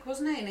alcoholic,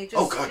 wasn't he? And he just,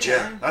 Oh God,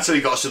 yeah. That's how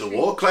he got us to the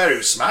war. Claire, he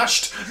was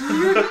smashed.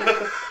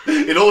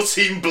 It all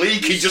seemed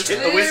bleak. He just hit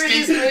the Slurring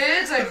his whiskey.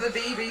 words over the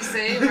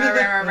BBC. He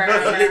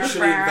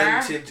literally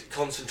invented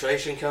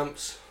concentration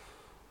camps.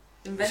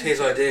 It was his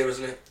idea,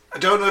 wasn't it? I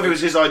don't know if it was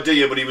his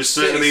idea, but he was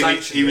certainly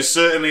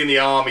in the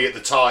army at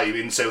the time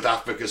in South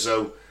Africa,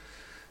 so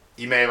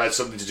he may have had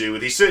something to do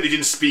with it. He certainly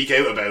didn't speak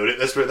out about it.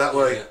 Let's put it that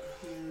way. Yeah.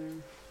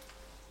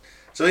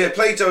 So yeah,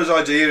 Plato's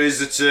idea is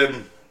that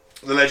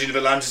the legend of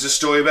Atlantis is a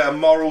story about a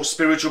moral,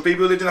 spiritual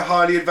people who lived in a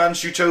highly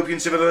advanced utopian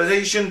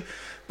civilization,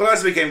 but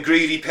as they became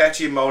greedy,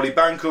 petty and morally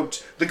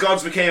bankrupt, the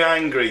gods became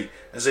angry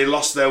as they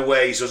lost their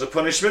way. So as a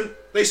punishment,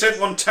 they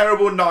sent one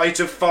terrible night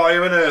of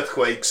fire and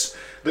earthquakes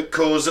that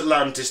caused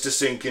Atlantis to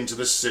sink into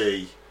the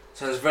sea.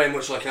 Sounds very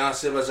much like our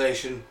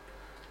civilization,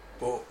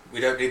 but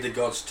we don't need the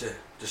gods to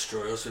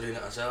destroy us, we're doing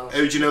it ourselves. How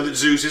do you know that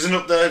Zeus isn't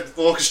up there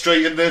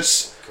orchestrating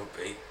this? Could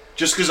be.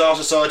 Just because our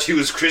society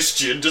was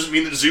Christian doesn't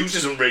mean that Zeus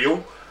isn't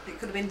real. It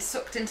could have been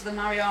sucked into the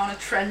Mariana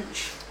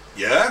Trench.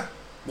 Yeah?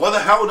 Why the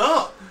hell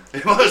not?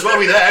 It might as well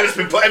be there, it's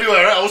been put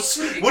everywhere else.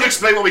 Would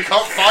explain why we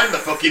can't find the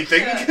fucking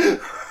thing.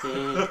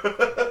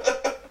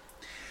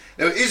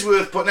 Now it is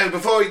worth putting out,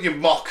 before you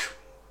mock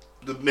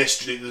the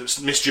mystery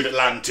of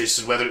Atlantis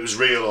and whether it was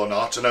real or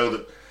not, I know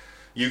that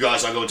you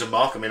guys are going to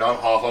mock. I mean, I'm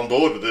half on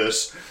board with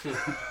this.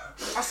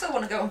 I still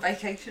want to go on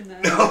vacation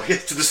now. Oh yeah,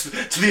 to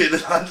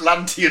the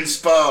Atlantean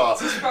spa.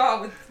 To spa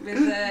with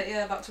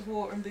lots of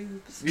water and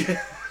boobs.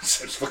 Yeah,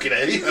 sounds fucking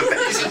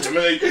amazing to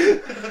me.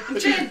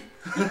 Gin.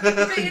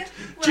 Beer.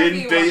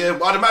 Gin, beer.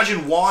 I'd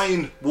imagine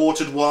wine,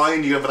 watered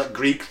wine. You have that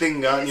Greek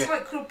thing, aren't you? It's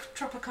like Club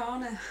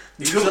Tropicana.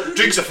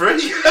 Drinks are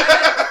free.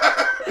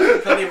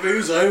 Plenty of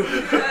ouzo.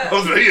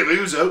 Oh, plenty of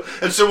ouzo.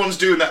 And someone's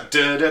doing that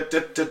Zorba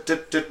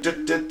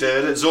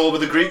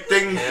the Greek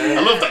thing. Yeah.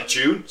 I love that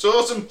tune. It's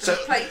awesome. So,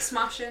 Plate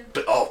smashing.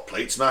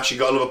 plate smashing.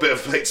 Gotta love a bit of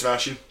plate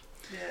smashing.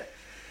 Yeah.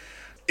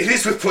 It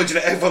is worth pointing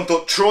out, everyone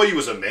thought Troy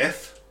was a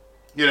myth.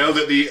 You know,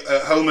 that the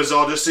Homer's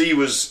Odyssey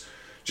was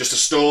just a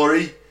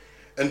story.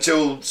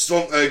 Until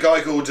a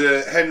guy called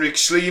Henrik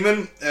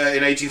Schliemann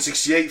in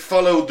 1868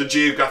 followed the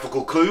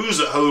geographical clues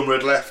that Homer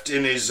had left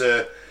in his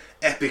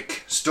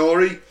epic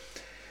story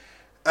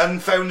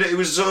and found that it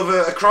was sort of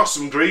across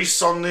from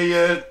Greece on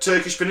the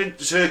Turkish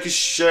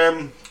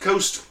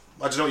coast.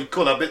 I don't know what you'd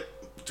call that bit.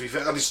 To be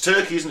fair, it's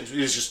Turkey, isn't it?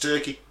 It's just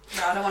Turkey.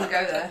 No, I don't want to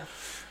go there.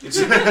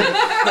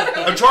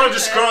 I'm trying to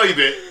describe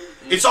it.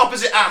 It's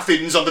opposite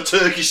Athens on the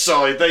Turkish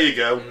side. There you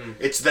go.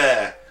 It's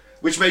there.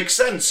 Which makes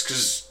sense,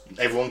 because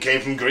everyone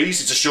came from Greece.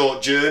 It's a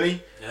short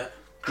journey. Yeah.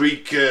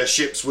 Greek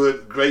ships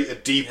weren't great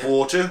at deep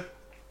water.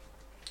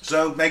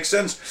 So, makes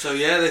sense. So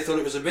yeah, they thought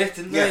it was a myth,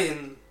 didn't they?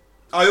 And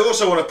I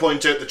also want to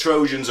point out the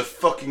Trojans are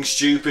fucking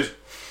stupid.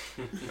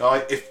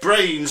 Right? If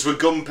brains were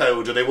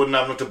gunpowder, they wouldn't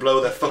have enough to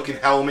blow their fucking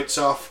helmets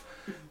off.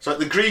 It's like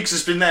the Greeks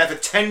has been there for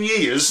 10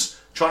 years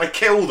trying to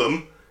kill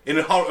them in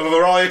a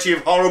variety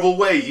of horrible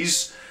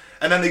ways,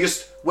 and then they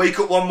just wake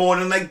up one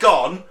morning and they're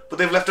gone, but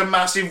they've left a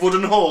massive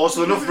wooden horse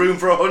with enough room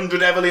for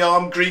 100 heavily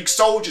armed Greek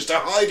soldiers to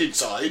hide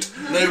inside.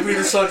 nobody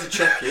decided to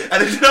check it.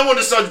 And if no one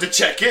decided to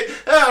check it,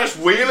 just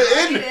wheel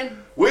it in.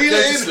 Wheel Go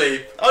it to in.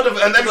 sleep. And then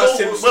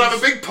That's we'll have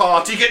a big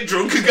party, get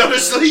drunk and go to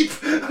sleep.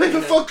 I mean,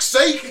 for fuck's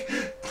sake,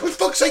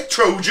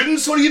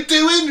 Trojans, what are you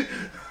doing?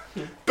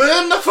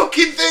 Burn the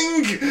fucking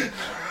thing.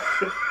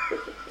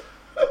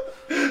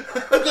 I'm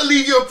gonna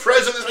leave you a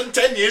present that's been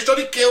 10 years trying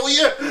to kill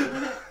you.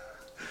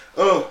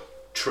 Oh,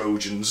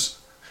 Trojans.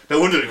 No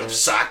wonder they got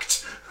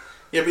sacked.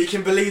 Yeah, but you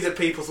can believe that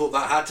people thought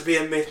that had to be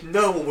a myth.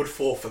 No one would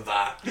fall for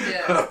that.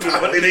 Yeah.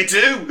 Apparently they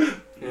do.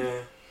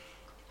 Yeah.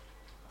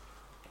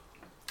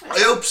 I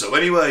hope so,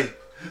 anyway.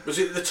 Was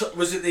it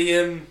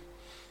the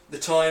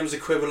Times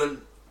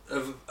equivalent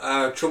of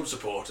Trump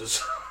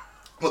supporters?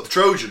 What, the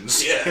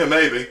Trojans? Yeah.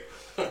 Maybe.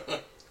 Well,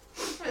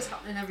 it's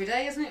happening every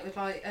day, isn't it? With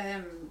like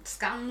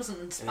scams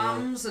and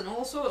spams and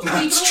all sorts. People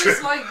That's always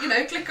true. like,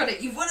 click on it.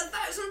 You've won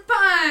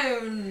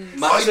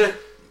 £1,000.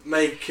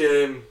 make...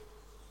 No,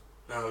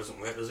 it doesn't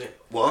work, does it?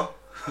 What?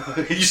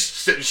 You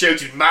just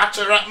shouted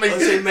matter at me? I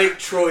was saying make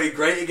Troy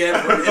great again,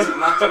 but it doesn't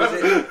matter, is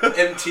it?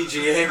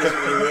 MTGA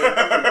doesn't really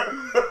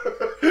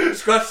work.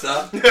 Scratch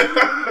that.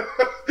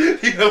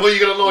 You know when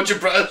you're going to launch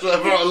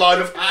a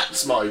line of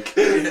hats, Mike?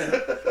 Yeah.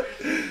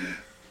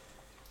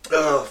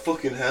 Oh,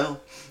 fucking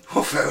hell.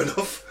 Well, fair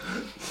enough.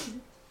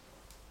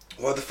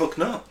 Why the fuck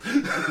not?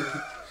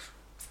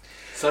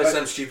 So like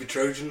some stupid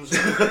Trojans.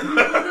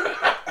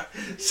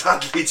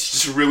 Sadly, it's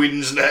just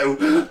ruins now.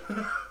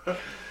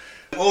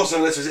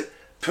 Also, let's visit.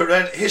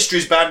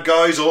 History's bad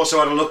guys also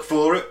had a look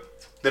for it.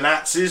 The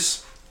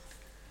Nazis.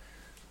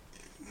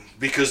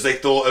 Because they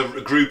thought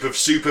a group of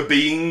super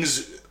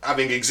beings,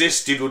 having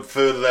existed, would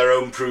further their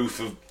own proof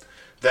of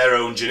their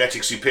own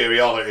genetic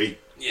superiority.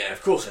 Yeah,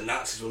 of course the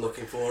Nazis were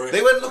looking for it.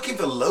 They went looking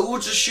for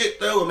loads of shit,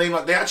 though. I mean,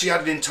 like, they actually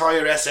had an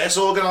entire SS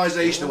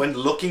organisation that went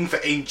looking for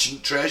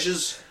ancient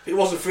treasures. If it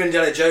wasn't for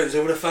Indiana Jones, they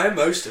would have found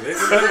most of it.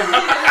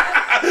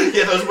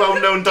 Yeah, those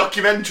well-known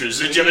documentaries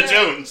of Indiana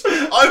Jones.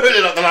 I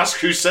really like The Last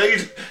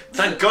Crusade.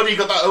 Thank God he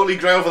got that holy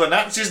grail for the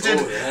Nazis did.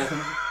 Oh,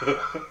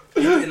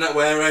 yeah. In that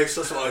warehouse,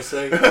 that's what I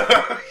say.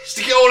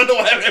 Stick it all in the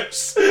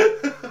warehouse.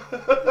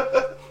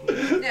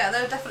 Yeah,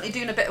 they were definitely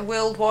doing a bit of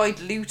worldwide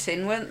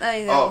looting, weren't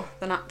they?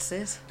 The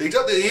Nazis. They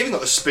even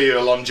got the Spear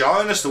of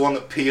Longinus, the one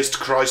that pierced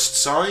Christ's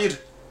side.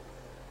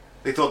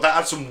 They thought that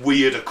had some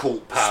weird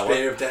occult power.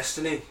 Spear of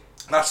Destiny.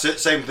 That's it,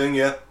 same thing,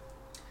 yeah.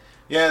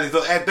 Yeah, they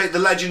thought the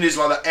legend is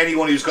like that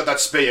anyone who's got that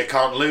spear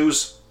can't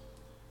lose.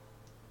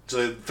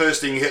 So the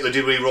first thing Hitler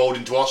did when he rolled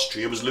into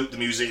Austria was loot the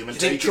museum and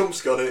Do you think take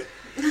Trump's got it?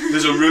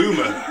 There's a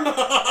rumour.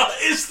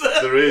 Is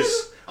there? There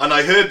is. And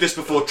I heard this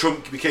before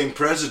Trump became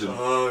president.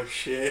 Oh,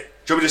 shit.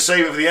 Do you want me to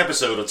save it for the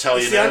episode or tell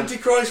It's you the now?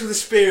 Antichrist with the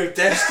Spear of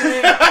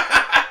Destiny.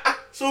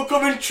 It's all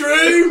coming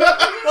true.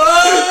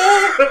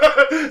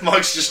 Ah!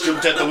 Mike's just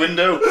jumped out the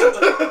window.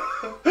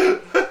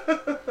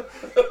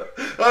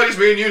 Oh, it's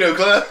me and you now,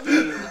 Claire.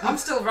 I'm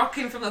still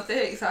rocking from the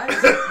 30,000.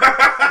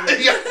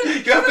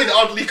 You have been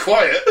oddly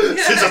quiet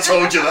since I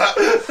told you that.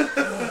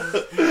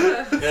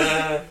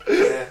 Yeah.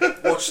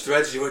 Watch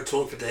Threads, you won't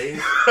talk for days.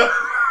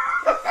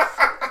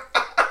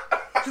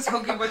 Just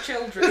hugging my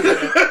children.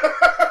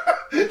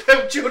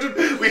 No,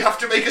 children, we have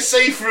to make a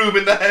safe room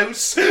in the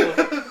house.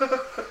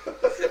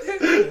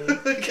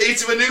 In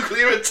case of a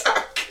nuclear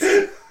attack.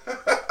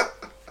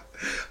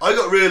 I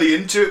got really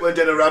into it, went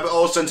down a rabbit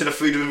hole, sent in a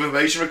Freedom of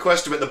Information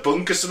request about the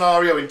bunker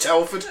scenario in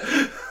Telford.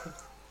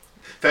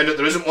 Found out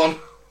there isn't one.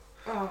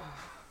 Oh.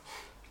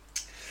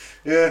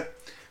 Yeah.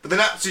 But the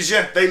Nazis,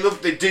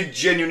 they did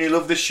genuinely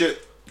love this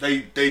shit.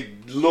 They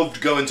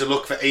loved going to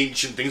look for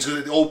ancient things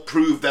because it all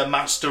proved their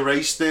master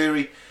race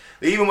theory.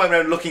 They even went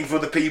around looking for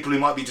the people who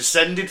might be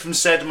descended from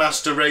said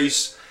master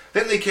race.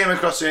 Then they came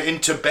across it in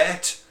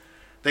Tibet.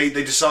 They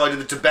decided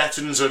the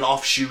Tibetans are an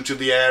offshoot of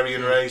the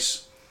Aryan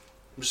race.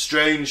 It was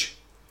strange.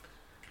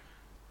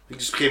 They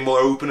just became more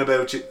open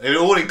about it. They were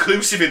all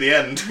inclusive in the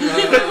end.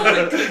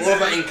 What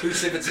about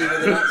inclusivity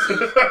with the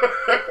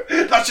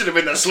Nazis? That should have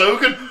been their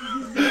slogan.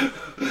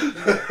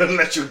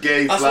 Unless you're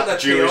gay, black,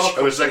 Jewish,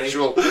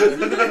 homosexual.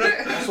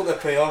 That's what their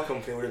PR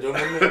company would have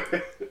done, wouldn't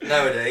it?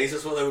 Nowadays,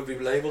 that's what they would be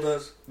labelled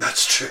as.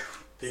 That's true.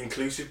 The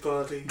inclusive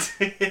party.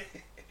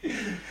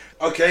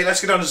 Okay,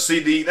 let's get on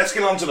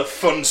to the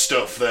fun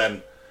stuff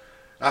then.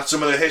 That's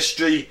some of the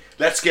history.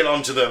 Let's get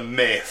on to the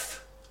myth.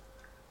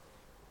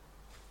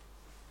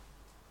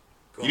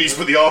 You need to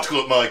put the article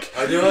up, Mike.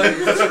 I do. I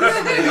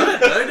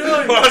do.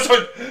 Well, that's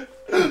what...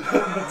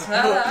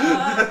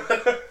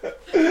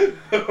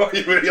 Are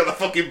you really on the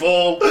fucking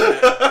ball?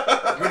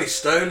 I'm really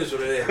stoned is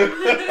what it is.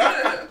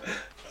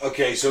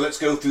 Okay, so let's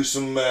go through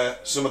some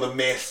of the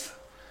myth,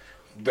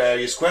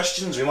 various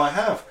questions we might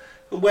have.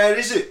 Where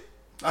is it?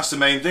 That's the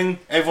main thing.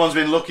 Everyone's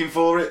been looking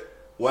for it.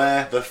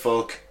 Where the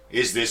fuck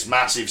is this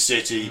massive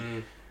city?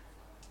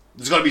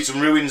 There's got to be some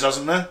ruins,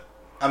 hasn't there?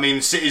 I mean,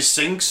 cities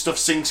sink, stuff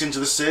sinks into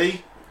the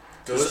sea.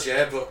 Does,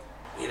 yeah, but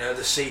you know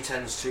the sea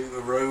tends to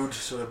erode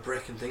sort of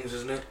brick and things,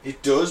 doesn't it?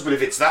 It does, but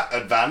if it's that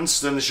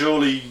advanced, then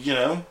surely, you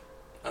know.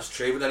 That's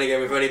true, but then again,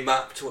 we've only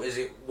mapped,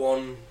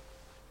 4%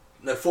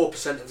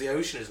 of the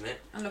ocean, isn't it?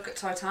 And look at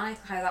Titanic,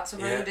 how that's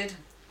eroded.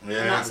 Yeah.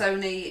 And that's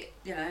only,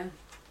 how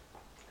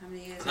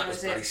many years That ago was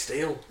is bloody it?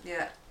 steel.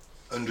 Yeah.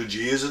 100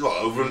 years,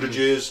 over 100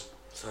 years.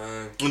 So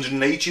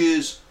 108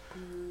 years.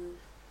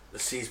 the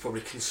sea's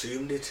probably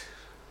consumed it.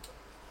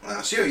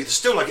 See, there's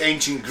still like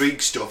ancient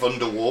Greek stuff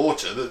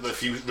underwater, the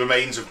few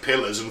remains of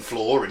pillars and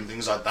flooring,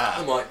 things like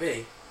that. It might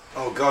be.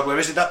 Oh God, where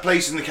is it? That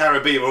place in the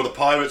Caribbean where all the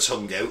pirates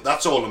hung out,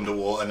 that's all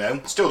underwater now.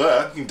 It's still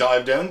there, you can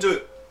dive down to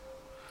it.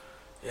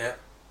 Yeah.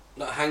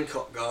 That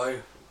Hancock guy,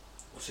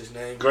 what's his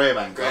name? Graham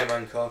Hancock. Graham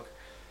Hancock.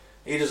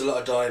 He does a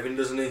lot of diving,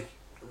 doesn't he?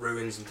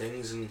 Ruins and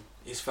things, and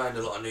he's found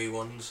a lot of new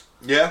ones.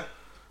 Yeah.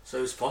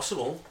 So it's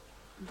possible.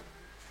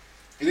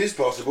 It is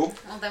possible.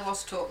 Well, there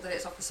was talk that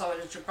it's off the side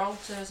of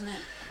Gibraltar, isn't it?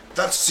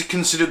 That's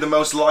considered the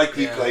most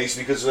likely Yeah. place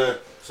because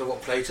So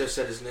what Plato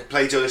said, isn't it?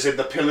 Plato, they said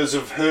the pillars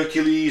of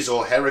Hercules,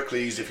 or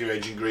Heracles if you're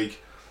ancient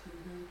Greek.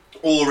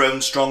 All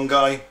round strong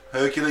guy,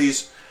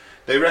 Hercules.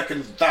 They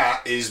reckon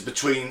that is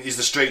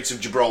the Straits of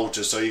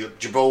Gibraltar. So you got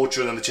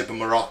Gibraltar and then the tip of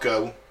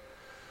Morocco,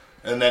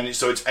 and then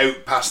it's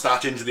out past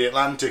that into the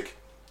Atlantic.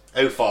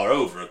 How far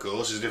over, of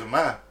course, is a different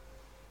matter.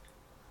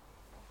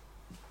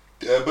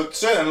 But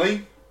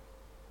certainly,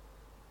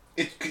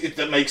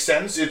 that makes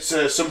sense. It's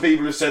some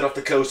people have said off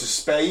the coast of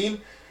Spain.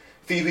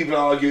 A few people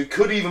argue it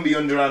could even be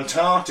under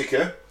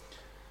Antarctica.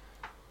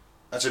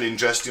 That's an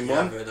interesting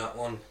one. I've heard that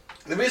one.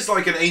 There is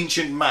like an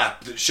ancient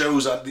map that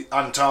shows the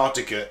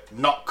Antarctica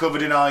not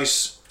covered in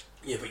ice.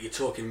 Yeah, but you're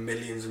talking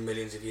millions and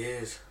millions of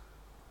years.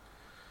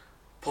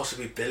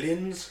 Possibly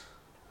billions.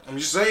 I'm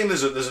just saying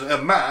there's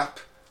a map.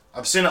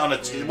 I've seen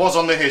it it was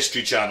on the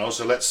History Channel,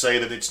 so let's say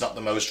that it's not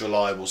the most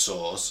reliable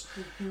source.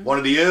 Mm-hmm. One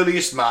of the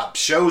earliest maps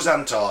shows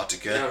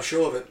Antarctica. Yeah, I'm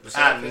sure of it.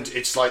 And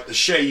it's like the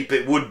shape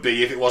it would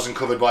be if it wasn't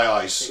covered by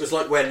ice. It was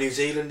like where New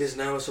Zealand is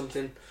now or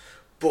something.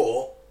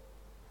 But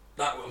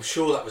I'm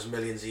sure that was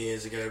millions of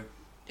years ago.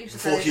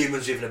 Before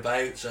humans were even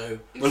about, so...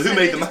 Well, who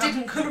made the map?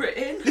 Didn't colour it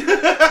in.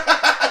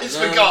 I just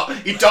forgot.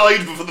 He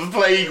died before the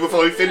plague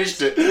before he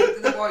finished it.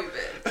 The white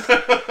bit.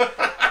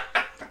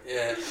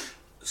 Yeah.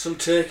 Some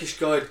Turkish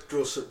guy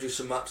do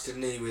some maps,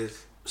 didn't he,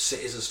 with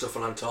cities and stuff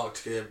on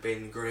Antarctica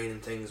being green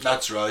and things.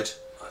 That's right.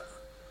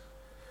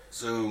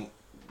 So,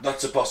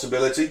 that's a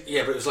possibility.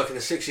 Yeah, but it was like in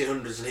the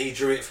 1600s and he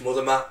drew it from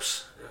other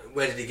maps.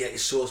 Where did he get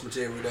his source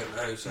material? We don't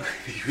know. So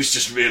he was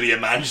just really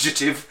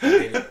imaginative.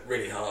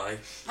 really high.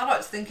 I like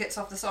to think it's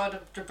off the side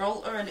of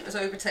Gibraltar and it was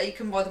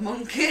overtaken by the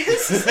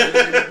monkeys.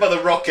 By the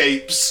rock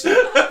apes.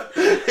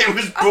 It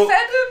was I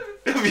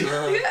fed them.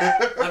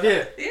 Yeah. Have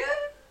you? Yeah.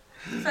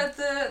 Fed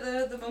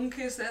the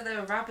monkeys. They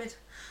were rabid.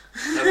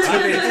 A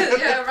rabbit?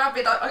 Yeah,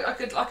 rabid. I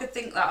could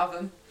think that of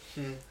them.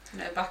 You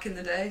know, back in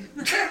the day.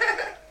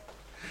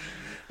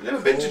 I've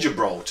never been to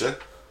Gibraltar.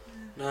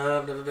 No,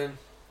 I've never been.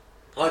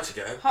 I'd like to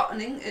go. Hot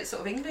and it's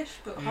sort of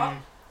English, but hot.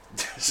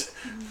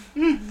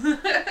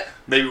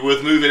 Maybe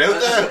worth moving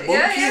out there.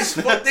 Monkeys,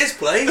 yeah. What this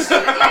place?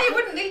 Yeah, you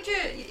wouldn't need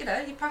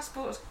your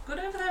passport's good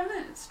over there, isn't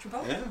it? It's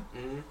Gibraltar.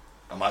 Yeah.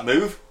 I might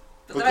move.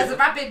 But the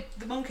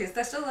monkeys,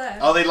 they're still there.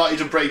 Are they likely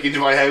to break into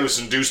my house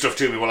and do stuff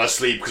to me while I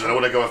sleep? Because I don't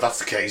want to go if that's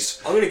the case.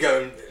 I'm going to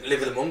go and live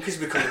with the monkeys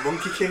and become the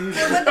monkey king.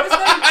 Well,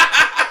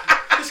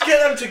 Just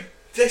get them to...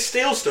 They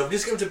steal stuff,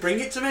 just get them to bring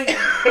it to me. And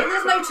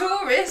there's no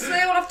tourists,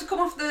 they all have to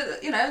come off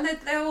and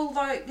they all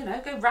go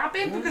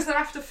rabid because they're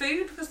after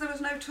food because there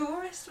was no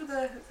tourists with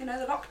the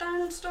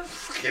lockdown and stuff.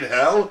 Fucking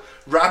hell.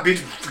 Rabid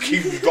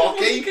fucking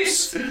rock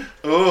apes.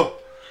 Oh.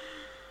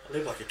 I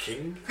live like a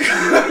king.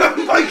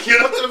 Mike, you're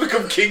not going to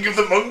become king of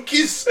the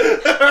monkeys.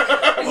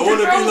 I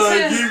want to be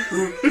like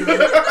you.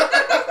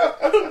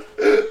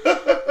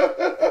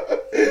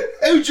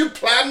 How'd you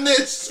plan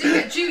this? You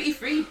get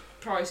duty-free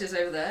prices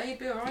over there, you'd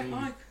be alright,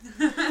 Mike.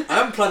 I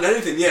haven't planned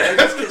anything yet, it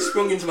just gets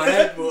sprung into my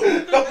head. But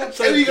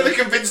how are you going to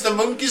convince the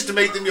monkeys to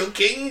make them your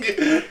king?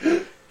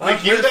 I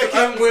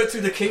haven't worked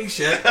through the kinks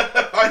yet.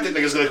 I think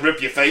they're just going to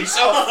rip your face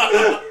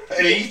off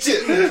and eat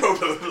it.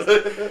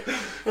 Probably.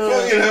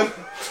 Well,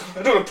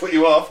 I don't want to put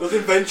you off.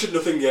 Nothing ventured,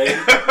 nothing gained.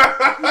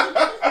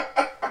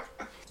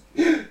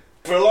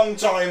 For a long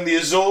time, the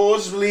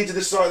Azores lead to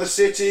the side of the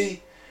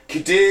city.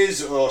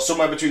 Cadiz, or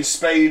somewhere between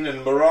Spain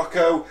and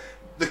Morocco.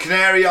 The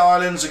Canary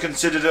Islands are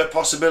considered a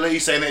possibility,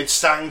 saying that it's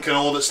sank and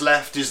all that's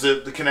left is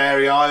the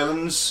Canary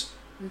Islands.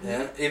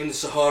 Yeah, even the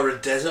Sahara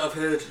Desert, I've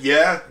heard.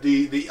 Yeah,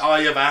 the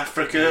Eye of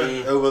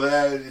Africa over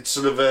there. It's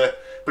sort of a...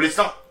 But it's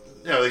not...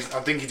 I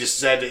think he just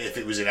said it if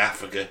it was in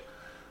Africa.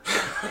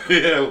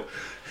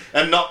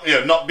 And not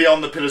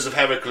beyond the Pillars of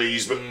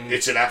Heracles, but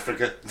it's in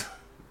Africa.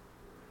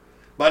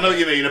 But I know what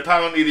you mean.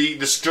 Apparently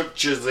the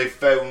structures they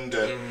found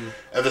are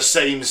the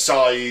same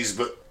size,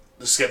 but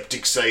the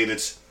skeptics say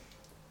that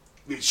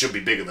it should be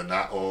bigger than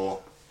that,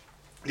 or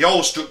the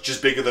whole structure's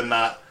bigger than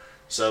that,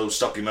 so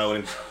stop your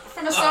moaning.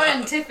 From a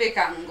scientific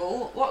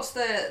angle, what's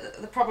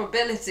the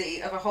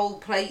probability of a whole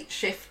plate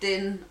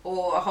shifting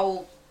or a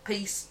whole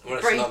piece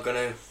It's not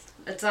going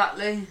to...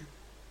 Exactly.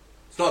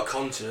 It's not a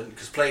continent,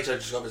 because Plato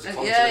just got as a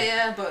continent.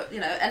 Yeah, but,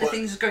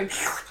 anything's just going...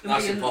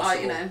 That's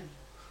impossible.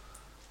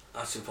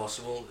 That's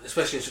impossible,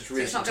 especially in such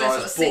recent times. It's not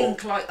going to sort of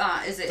sink like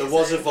that, is it? There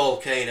was a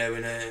volcano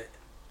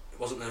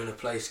wasn't there in a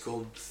place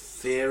called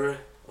Thera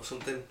or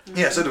something?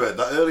 Yeah, I said about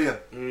that earlier.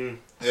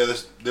 Yeah,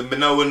 the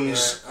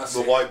Minoans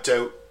were wiped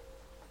out.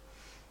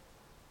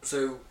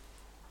 So,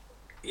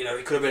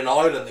 it could have been an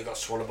island that got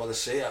swallowed by the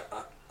sea.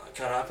 That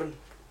can't happen.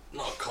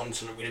 Not a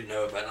continent we didn't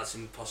know about. That's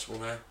impossible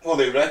now. Well,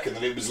 they reckon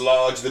that it was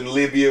larger than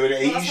Libya and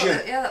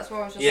Asia. That's why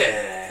I was just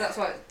saying. That's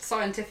why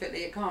scientifically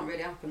it can't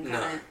really happen,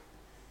 can it?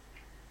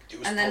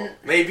 And then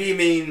maybe he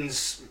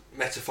means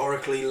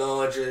metaphorically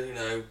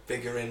larger,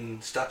 bigger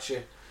in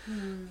stature.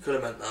 Could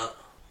have meant that.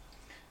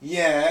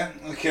 Yeah,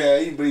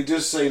 okay, but he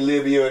does say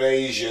Libya and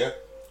Asia.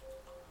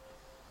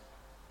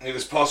 It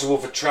was possible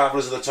for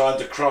travellers at the time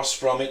to cross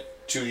from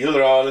it to the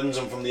other islands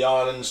and from the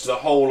islands to the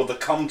whole of the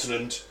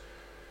continent.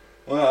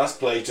 Well, that's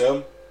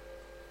Plato.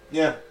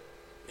 Yeah.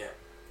 Yeah.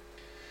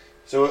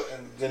 So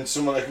then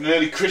someone like an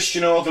early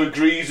Christian author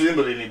agrees with him,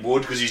 but he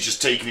would because he's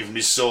just taking it from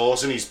his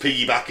source and he's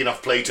piggybacking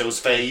off Plato's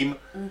fame.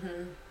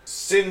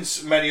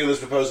 Since many others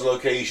propose a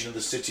location of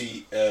the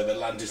city of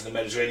Atlantis in the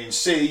Mediterranean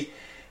Sea,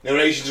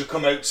 narrations have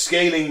come out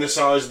scaling the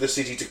size of the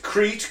city to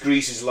Crete,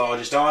 Greece's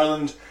largest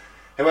island.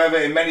 However,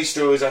 in many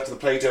stories after the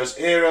Plato's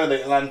era,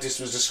 the Atlantis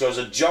was described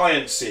as a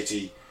giant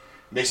city,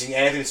 missing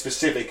anything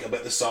specific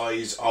about the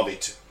size of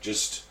it.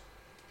 Just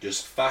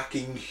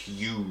fucking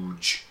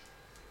huge.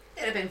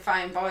 It'd have been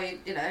fine by,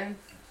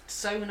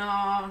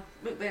 sonar.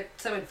 We're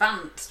so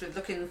advanced with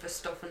looking for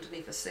stuff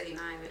underneath the sea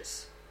now.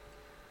 It's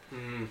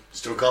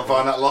Still can't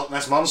find that Loch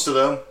Ness monster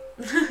though.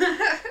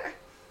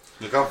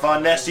 They can't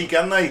find Nessie,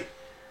 can they?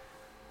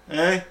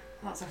 Eh?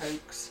 That's a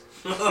hoax.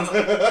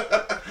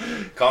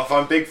 Can't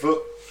find Bigfoot.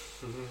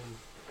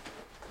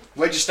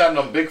 Where'd you stand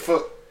on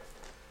Bigfoot?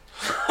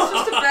 It's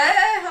just a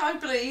bear, I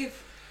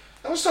believe.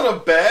 That was not a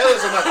bear, that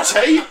was on that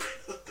tape.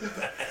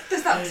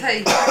 Does that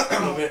tape?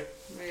 Could be.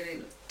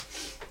 Really?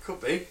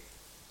 Could be.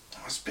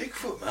 That's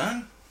Bigfoot,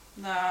 man.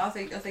 No, I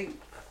think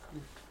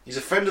He's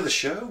a friend of the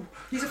show.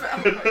 he's a.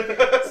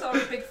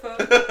 Sorry,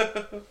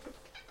 Bigfoot.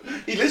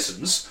 He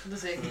listens.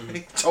 Does he?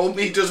 He told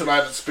me he does when I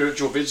had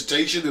spiritual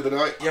visitation the other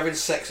night. You're having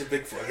sex with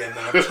Bigfoot again,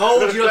 man. I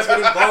told you not to get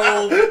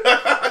involved.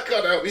 I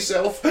can't help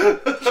myself.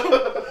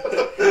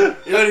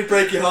 You'll only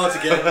break your heart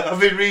again.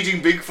 I've been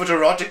reading Bigfoot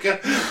erotica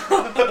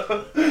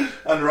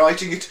and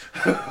writing it.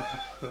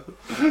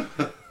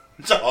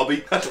 It's a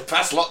hobby. I had to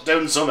pass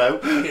lockdown somehow.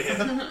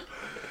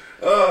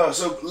 Yeah.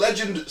 So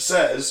legend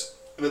says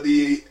that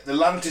the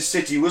Atlantis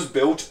city was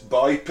built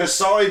by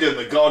Poseidon,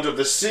 the god of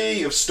the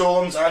sea, of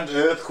storms and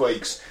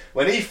earthquakes,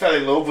 when he fell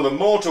in love with a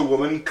mortal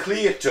woman,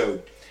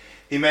 Cleito.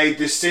 He made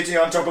this city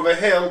on top of a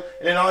hill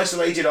in an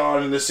isolated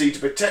island in the sea to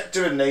protect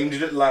her and named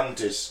it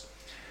Atlantis.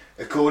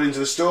 According to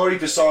the story,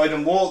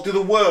 Poseidon walked through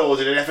the world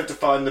in an effort to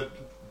find the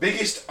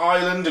biggest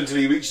island until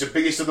he reached the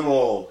biggest of them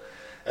all,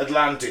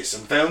 Atlantis,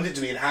 and found it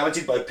to be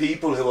inhabited by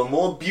people who were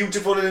more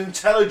beautiful and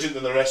intelligent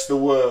than the rest of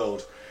the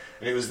world.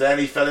 And it was then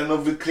he fell in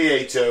love with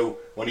Cleito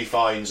when he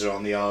finds her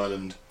on the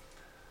island.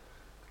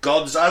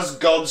 Gods, as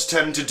gods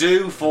tend to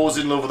do, falls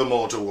in love with a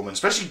mortal woman,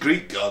 especially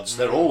Greek gods.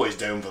 They're always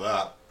down for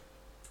that.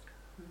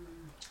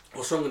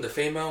 What's wrong with the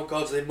female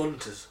gods? They're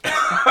munters.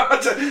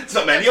 It's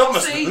not many of them.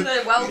 Bossy,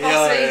 they're well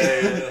bossy.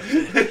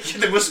 Yeah.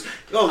 There was,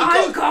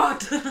 I'm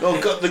God.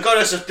 the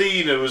goddess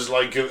Athena was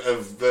like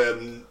of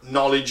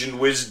knowledge and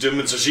wisdom,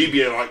 and so she'd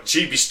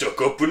be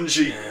stuck up, wouldn't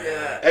she?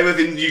 Yeah.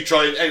 Everything you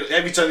try,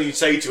 every time you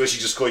say to her,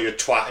 she'd just call you a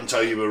twat and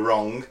tell you were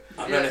wrong.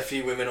 I've known a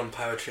few women on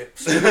power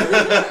trips.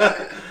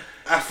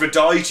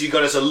 Aphrodite,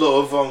 goddess of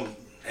love.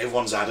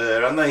 Everyone's had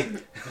her, haven't they?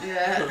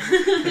 Yeah.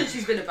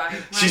 She's been about.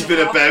 She's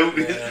been about.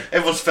 Yeah.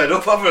 Everyone's fed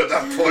up of her at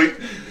that point.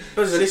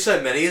 But there's only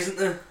so many, isn't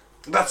there?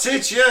 That's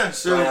it, yeah.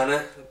 So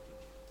Diana.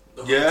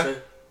 The Yeah.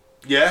 hunter.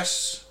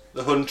 yes,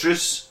 the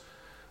huntress.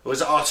 Or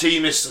is it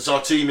Artemis? It's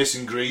Artemis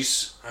in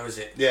Greece. How is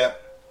it? Yeah.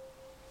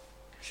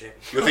 Shit.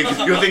 You're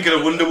thinking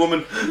of Wonder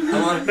Woman.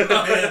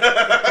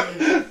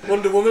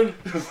 Wonder Woman.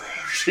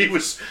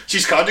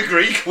 She's kind of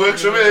Greek.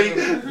 Works for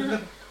me.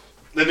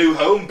 The new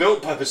home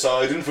built by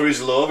Poseidon for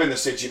his love in the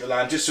city of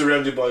Atlantis,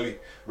 surrounded by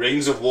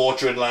rings of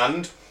water and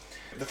land.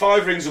 The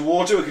 5 rings of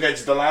water were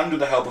connected to the land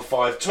with the help of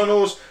 5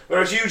 tunnels,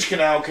 where a huge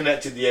canal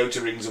connected the outer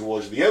rings of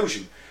water to the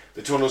ocean.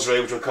 The tunnels were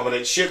able to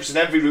accommodate ships, and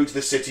every route to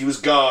the city was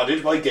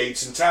guarded by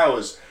gates and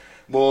towers.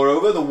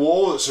 Moreover, the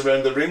wall that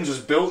surrounded the rings was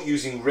built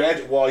using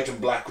red, white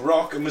and black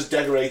rock and was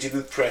decorated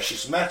with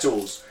precious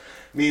metals.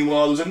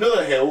 Meanwhile, there was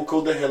another hill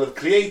called the Hill of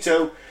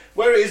Cleito,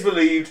 where it is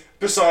believed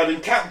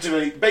Poseidon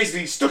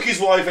basically stuck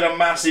his wife in a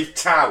massive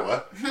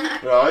tower,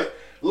 right?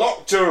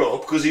 Locked her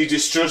up because he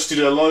distrusted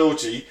her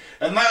loyalty,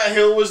 and that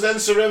hill was then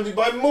surrounded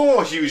by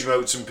more huge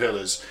moats and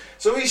pillars.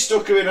 So he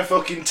stuck her in a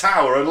fucking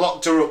tower and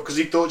locked her up because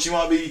he thought she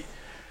might be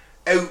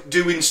out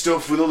doing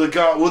stuff with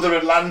other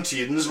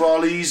Atlanteans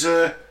while he's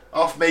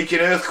off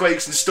making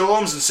earthquakes and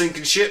storms and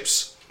sinking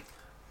ships.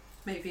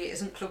 Maybe it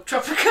isn't Club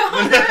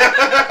Tropicana.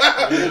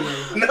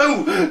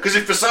 No, because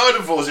if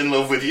Poseidon falls in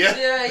love with you,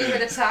 Yeah, you're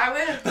in a tower.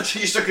 you're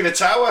stuck in a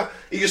tower.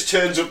 He just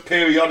turns up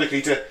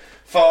periodically to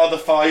father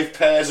 5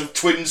 pairs of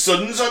twin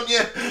sons on you.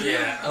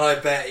 Yeah, and I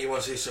bet you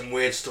want to see some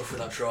weird stuff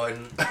with that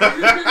trident.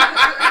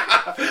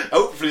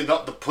 Hopefully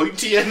not the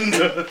pointy end.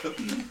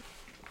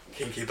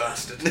 Kinky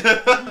bastard.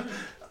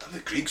 The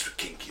Greeks were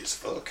kinky as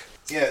fuck.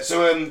 Yeah,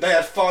 so they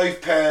had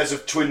 5 pairs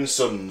of twin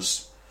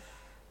sons.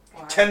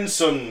 Wow. 10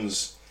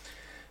 sons,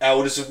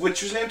 eldest of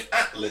which was named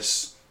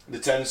Atlas. The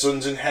 10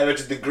 sons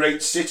inherited the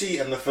great city,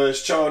 and the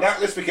first child,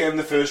 Atlas, became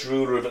the first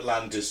ruler of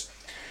Atlantis.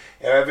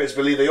 However, it's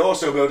believed they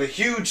also built a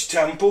huge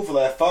temple for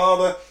their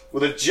father,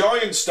 with a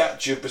giant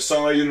statue of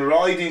Poseidon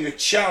riding a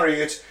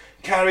chariot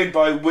carried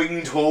by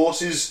winged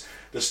horses.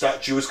 The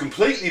statue was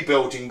completely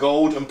built in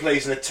gold and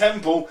placed in a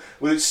temple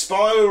with its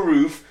spiral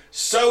roof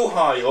so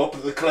high up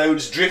that the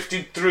clouds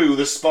drifted through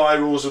the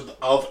spirals of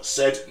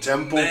said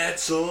temple.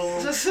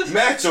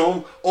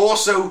 Metal,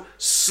 also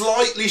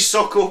slightly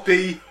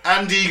suck-uppy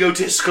and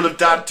egotistical of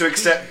Dad to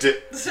accept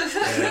it.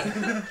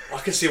 Yeah. I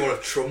can see one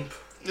of Trump.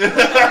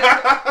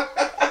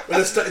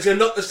 He's going to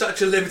knock the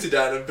Statue of Liberty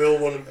down and build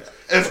one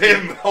Of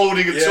him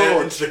holding a yeah,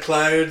 torch. into the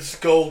clouds,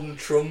 golden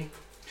Trump.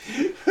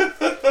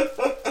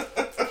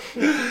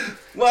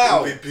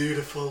 Wow. It'll be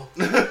beautiful.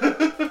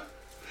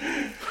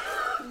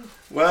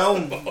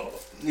 Well,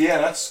 yeah,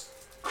 that's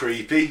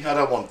creepy. I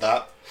don't want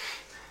that.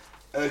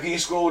 Can you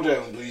scroll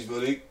down, please,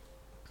 buddy?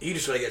 You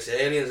just want to get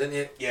to aliens, didn't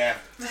you? Yeah.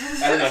 I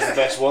think that's the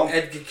best one.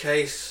 Edgar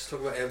Cayce,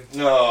 talk about him.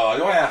 No,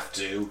 do I have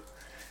to?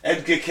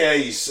 Edgar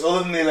Cayce.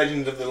 Other than the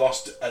legend of the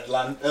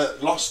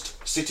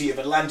lost city of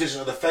Atlantis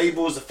and other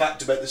fables, the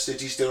fact about the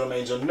city still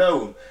remains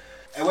unknown.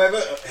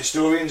 However,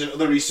 historians and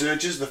other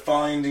researchers, the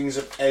findings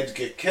of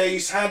Edgar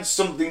Cayce had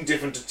something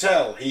different to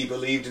tell. He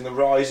believed in the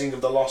rising of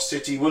the lost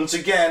city once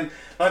again,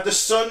 like the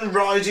sun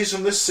rises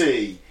from the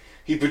sea.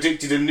 He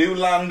predicted a new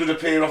land would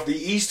appear off the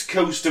east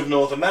coast of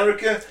North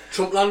America.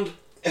 Trumpland.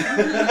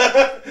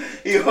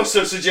 He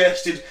also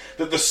suggested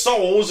that the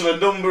souls of a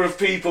number of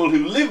people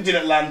who lived in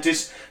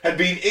Atlantis had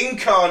been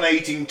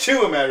incarnating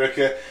to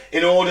America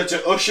in order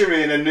to usher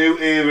in a new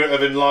era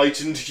of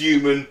enlightened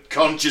human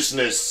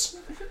consciousness.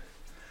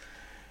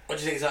 What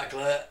do you think, Zach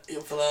Clare? You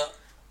up for that?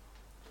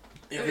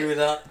 You agree with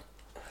that?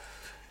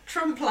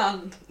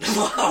 Trumpland.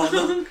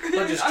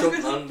 Not just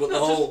Trumpland, but the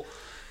whole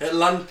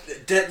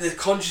the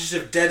conscious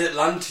of dead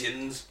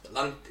Atlanteans.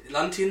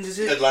 Atlanteans, is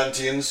it?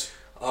 Atlanteans.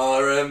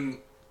 Are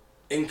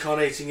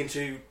incarnating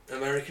into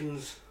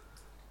Americans.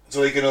 So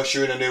they can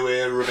usher in a new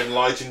era of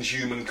enlightened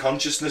human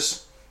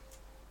consciousness.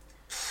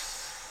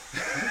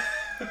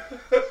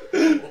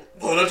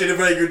 Well, I did a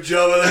very good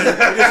job of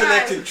that. We just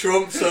elected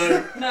Trump,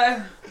 so...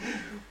 No.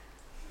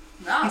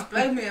 No, it's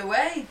blown me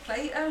away.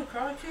 Plato,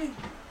 crikey.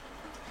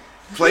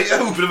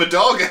 Plato, bit of a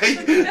dog,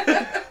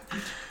 eh?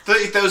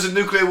 30,000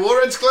 nuclear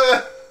warheads,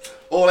 Claire.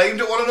 All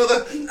aimed at one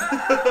another.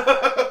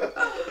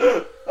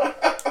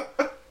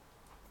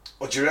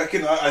 What do you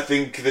reckon? I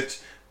think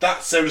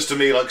that sounds to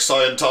me like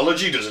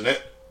Scientology, doesn't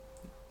it?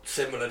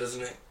 Similar,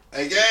 doesn't it?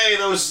 Hey,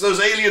 those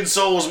alien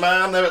souls,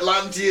 man. They're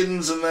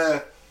Atlanteans, and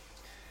they're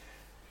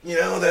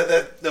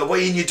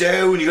weighing you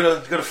down. You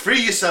gotta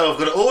free yourself.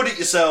 Gotta audit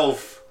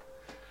yourself.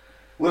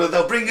 Well,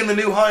 they'll bring in the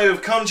new high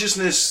of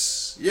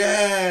consciousness.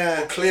 Yeah.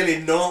 Well, clearly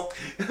not.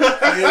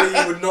 Clearly,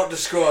 you would not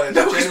describe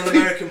the general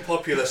American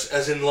populace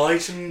as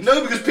enlightened.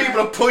 No, because people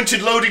are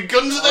pointed, loaded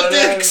guns at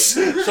their dicks.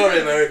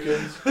 Sorry,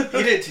 Americans. You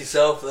did it to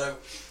yourself, though.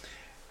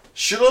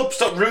 Shut up!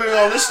 Stop ruining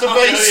our listener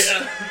base.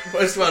 Yeah.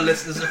 Most of our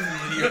listeners are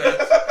from the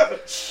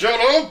US. Shut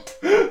up!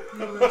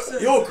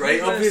 You're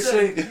great,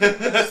 obviously.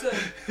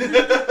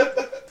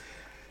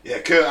 Yeah,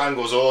 Kurt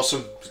Angle's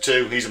awesome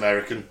too. He's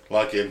American,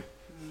 like him.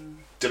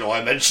 Don't know why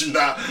I mentioned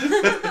that.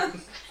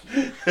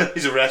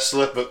 He's a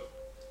wrestler, but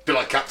a bit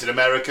like Captain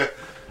America.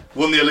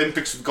 Won the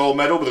Olympics with gold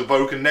medal with a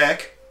broken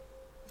neck.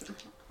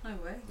 No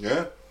way.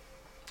 Yeah.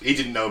 He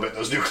didn't know about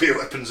those nuclear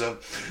weapons though.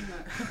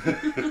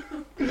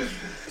 No.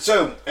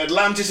 So,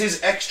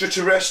 Atlantis'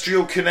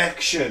 extraterrestrial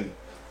connection.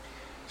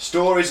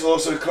 Stories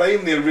also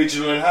claim the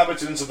original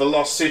inhabitants of the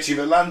lost city of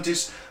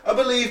Atlantis are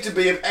believed to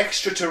be of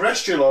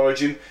extraterrestrial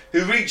origin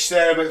who reached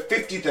there about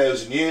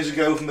 50,000 years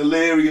ago from the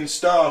Lyrian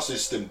star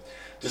system.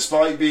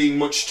 Despite being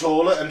much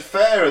taller and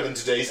fairer than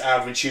today's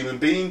average human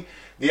being,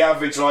 the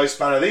average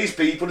lifespan of these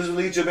people is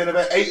believed to have been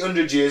about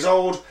 800 years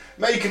old,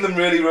 making them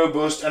really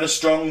robust and a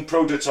strong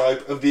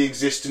prototype of the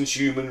existent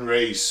human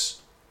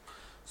race.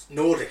 It's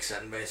Nordics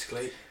then,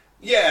 basically.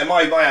 Yeah,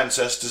 my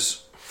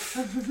ancestors.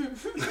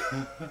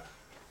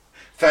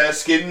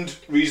 Fair-skinned,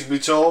 reasonably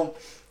tall.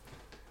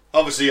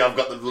 Obviously, I've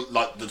got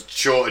the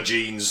shorter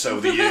genes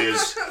over the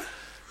years.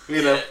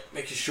 You know,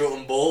 make you short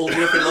and bald.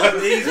 You're looking like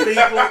these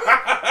people.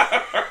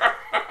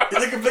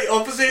 You're the complete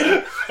opposite.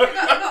 You've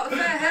got the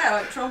fair hair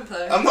like Trump,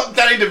 though. I'm not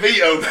Danny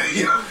DeVito, mate.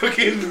 You're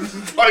fucking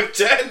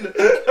 5'10".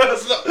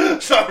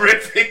 That's not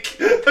horrific.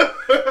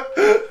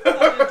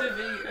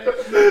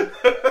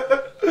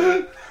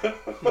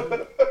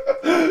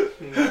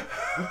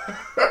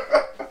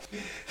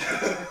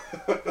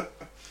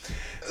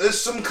 There's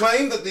some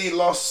claim that the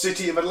lost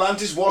city of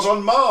Atlantis was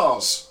on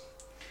Mars,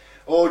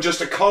 or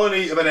just a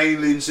colony of an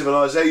alien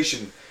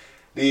civilization.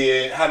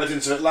 The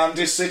inhabitants of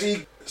Atlantis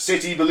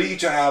city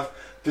believed to have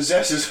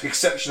possessors of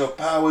exceptional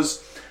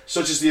powers,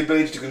 such as the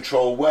ability to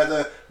control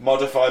weather,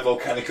 modify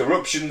volcanic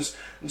eruptions,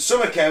 and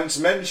some accounts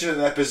mention in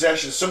their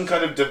possession some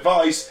kind of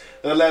device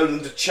that allowed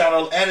them to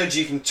channel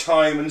energy from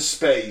time and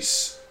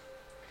space.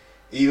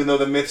 Even though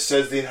the myth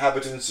says the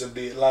inhabitants of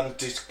the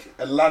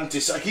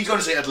Atlantis, I keep going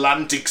to say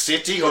Atlantic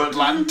City or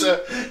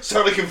Atlanta, it's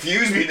totally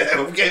confused me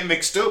now, I'm getting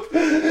mixed up.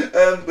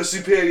 The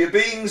superior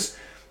beings,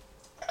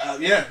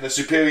 they're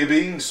superior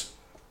beings.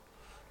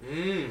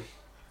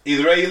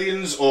 Either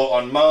aliens or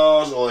on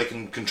Mars, or they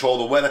can control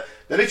the weather.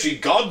 They're literally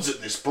gods at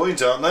this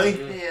point, aren't they?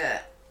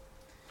 Yeah.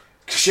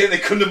 Shit, they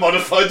couldn't have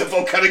modified the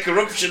volcanic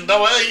eruption,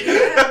 no way!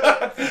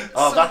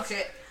 Yeah.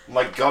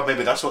 My God,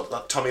 maybe that's what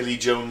that Tommy Lee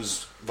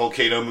Jones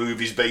volcano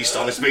movie's based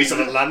on. It's based on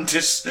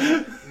Atlantis.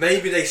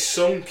 Maybe they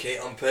sunk it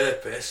on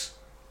purpose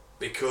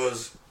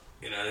because,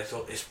 they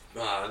thought this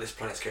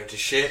planet's going to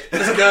shit.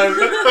 Let's go.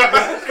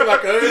 Let's go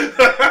back home.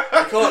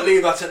 We can't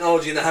leave our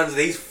technology in the hands of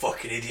these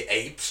fucking idiot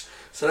apes.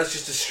 So let's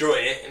just destroy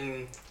it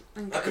and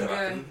that could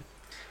happen.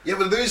 Yeah,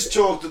 but there is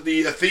talk that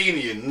the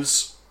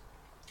Athenians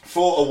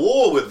fought a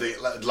war with the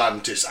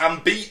Atlantis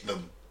and beat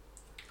them.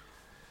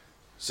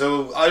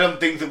 So I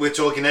don't think that we're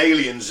talking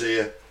aliens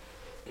here.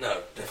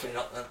 No, definitely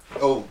not then.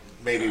 Oh,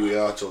 maybe we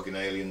are talking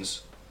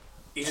aliens.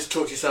 You just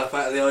talked yourself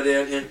out of the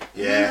idea, haven't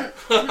you? Yeah.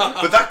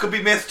 But that could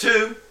be myth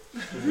too.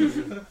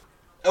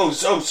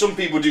 So some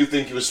people do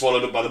think he was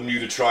swallowed up by the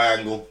Bermuda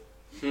Triangle.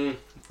 There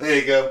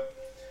you go.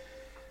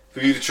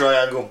 Bermuda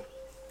Triangle.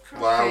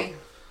 Wow. Okay.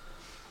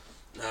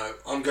 No,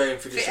 I'm going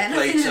for just Fit a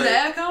anything in Plato.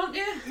 there, can't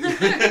you?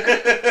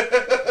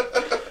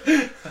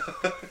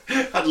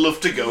 I'd love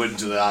to go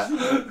into that.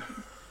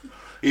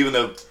 Even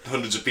though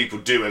hundreds of people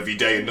do every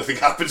day and nothing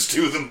happens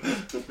to them.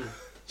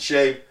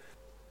 Shame.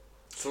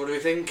 So what do we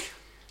think?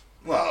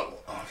 Well,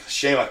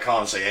 shame I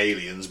can't say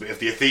aliens, but if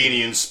the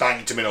Athenians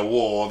spanked him in a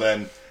war,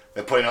 then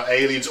they're putting out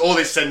aliens, or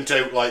they sent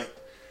out like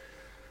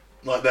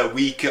their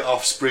weaker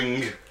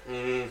offspring.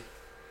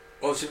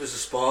 What if it was the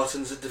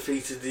Spartans that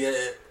defeated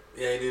the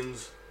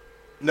aliens?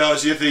 No,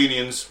 it's the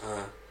Athenians.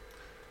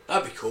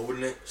 That'd be cool,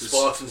 wouldn't it?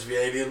 Spartans v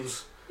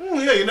aliens. Oh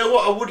yeah, you know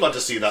what? I would like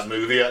to see that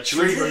movie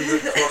actually.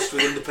 300 crossed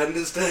with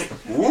Independence Day.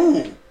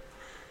 Ooh,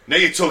 now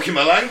you're talking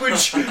my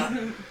language. Come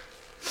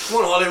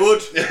on,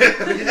 Hollywood.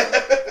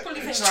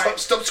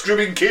 Stop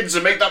screwing kids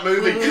and make that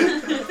movie.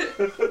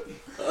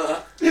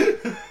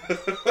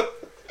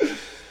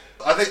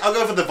 I think I'll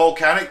go for the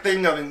volcanic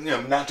thing. I mean,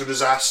 natural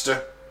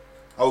disaster.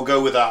 I'll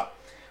go with that.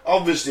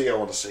 Obviously, I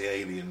want to see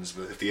aliens,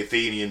 but if the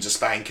Athenians are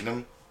spanking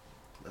them,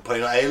 they're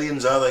probably not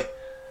aliens, are they?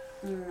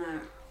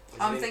 No.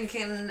 I'm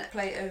thinking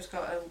Plato's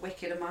got a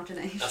wicked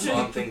imagination. That's what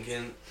I'm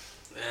thinking.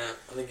 Yeah,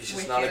 I think it's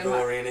just an Wicked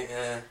allegory in it.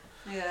 Yeah.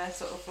 Yeah,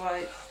 sort of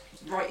like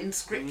writing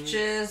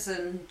scriptures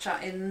and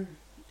chatting,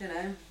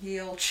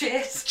 ye old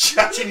shit.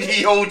 Chatting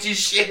ye old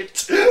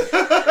shit.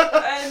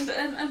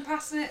 and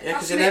passing it. Yeah,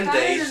 because passing in it them down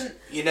days, and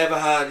you never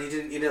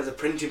didn't have the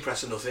printing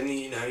press or nothing.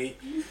 You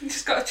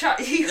just got to chat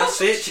ye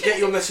that's old it. To shit. get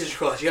your message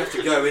across, you have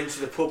to go into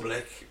the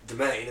public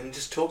domain and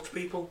just talk to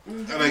people.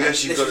 And I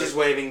guess you've This got is his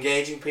way of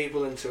engaging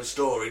people into a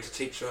story to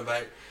teach them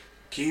about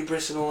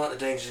hubris and all that, the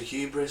dangers of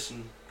hubris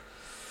and.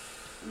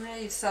 Yeah,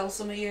 you'd sell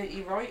some of your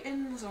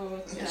writings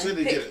or So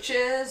they did it.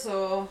 pictures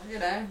or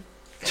a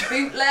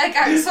bootleg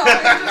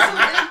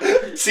outside or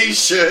something.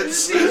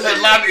 T-shirts,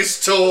 Atlantis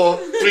tour,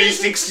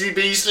 360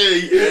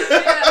 BC,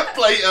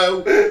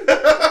 Plato,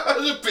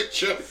 there's a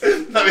picture,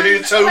 having in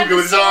a toga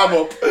with his arm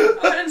up. I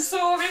went and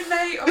saw him,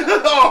 mate.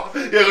 Oh,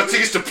 yeah, I got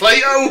tickets to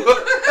Plato.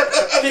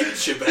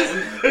 Picture,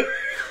 Ben.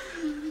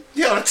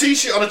 Yeah, on a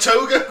t-shirt, on a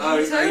toga. Oh,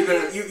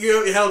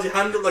 you held your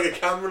hand up like a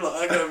camera,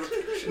 like I got a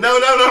picture. No,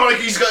 like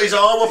he's got his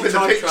arm up in the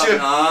picture.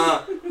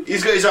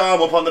 He's got his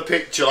arm up on the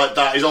picture like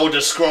that, he's holding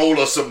a scroll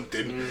or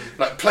something.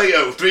 Like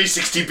Plato,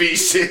 360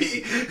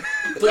 BC,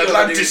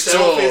 Atlantis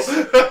tour.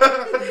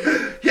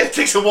 Yeah, it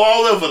takes a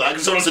while over that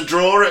because someone has to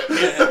draw it.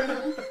 Yeah.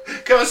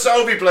 Come on,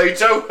 selfie,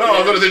 Plato. Oh,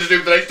 I've got nothing to do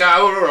for the next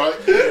hour, alright.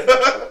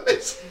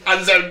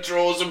 Hands out,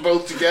 draws them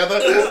both together.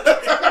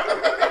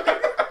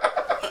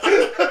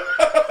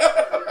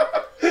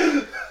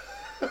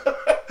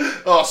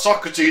 Oh,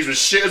 Socrates was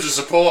shit as a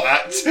support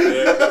act.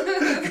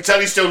 You can tell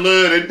he's still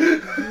learning.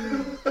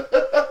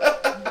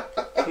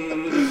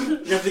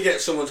 You have to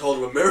get someone to hold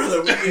him a mirror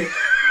though, wouldn't you?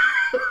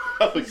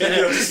 Oh,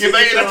 yeah. You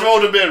may have to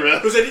hold a mirror.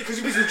 Because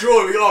he was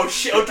drawing, oh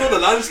shit, I'll draw the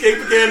landscape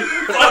again.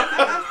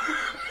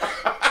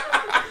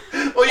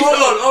 Hold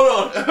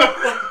on.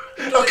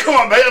 Oh, come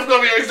on, mate, I've got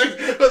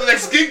the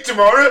next gig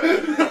tomorrow.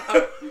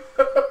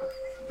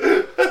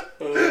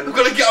 I've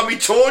got to get on my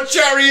tour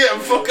chariot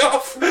and fuck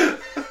off.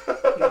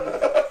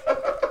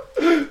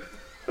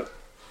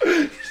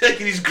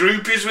 Taking his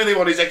groupies with him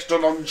on his extra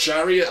long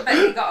chariot. I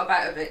bet he got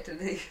about a bit,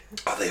 didn't he?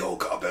 Oh, they all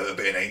got about a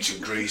bit in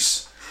ancient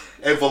Greece.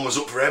 Everyone was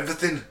up for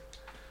everything.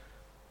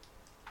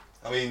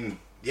 I mean,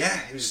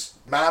 yeah, it was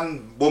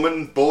man,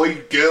 woman,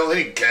 boy, girl,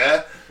 they didn't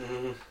care.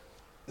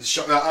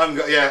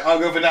 I'll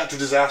go for natural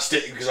disaster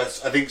because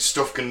I think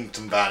stuff can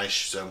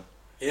vanish, so.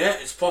 Yeah,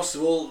 it's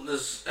possible.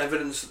 There's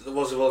evidence that there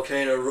was a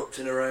volcano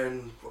erupting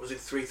around,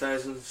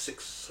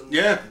 3,600?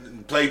 Yeah,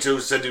 Plato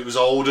said it was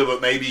older, but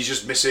maybe he's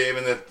just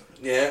mishearing the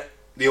Yeah.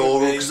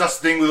 oral, because that's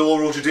the thing with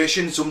oral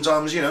tradition.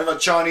 Sometimes, like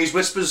Chinese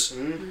whispers.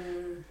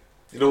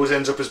 It always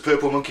ends up as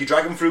purple monkey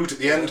dragon fruit at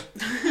the end.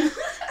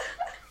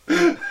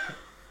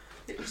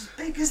 It was as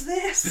big as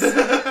this.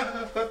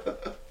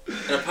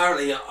 And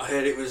apparently I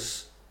heard it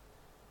was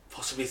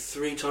possibly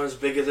 3 times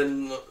bigger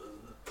than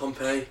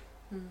Pompeii.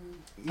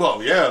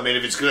 Well, yeah, I mean,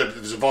 if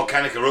there's a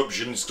volcanic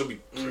eruption, it's going to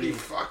be pretty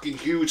fucking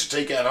huge to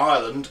take out an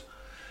island.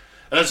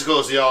 Unless, of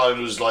course, the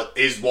island was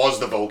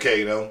the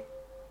volcano.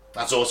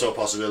 That's also a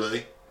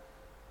possibility.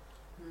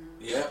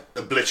 Yeah.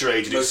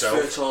 Obliterated Most itself.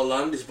 fertile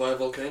land is by a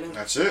volcano.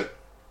 That's it.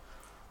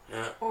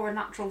 Yeah. Or a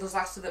natural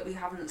disaster that we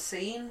haven't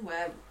seen,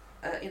 where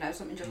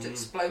something just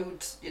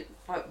explodes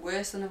like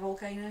worse than a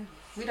volcano.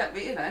 We don't,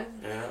 we don't know.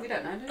 Do we?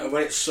 And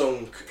when it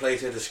sunk,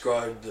 Plato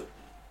described that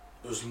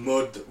there was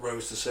mud that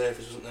rose to the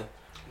surface, wasn't there?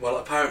 Well,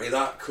 apparently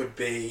that could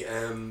be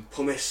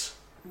pumice.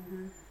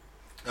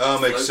 Oh,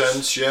 makes Floats.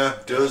 sense. Yeah,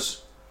 it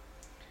does.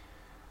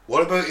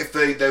 What about if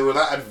they were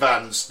that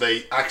advanced,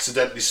 they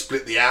accidentally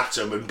split the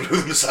atom and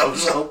blew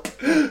themselves up?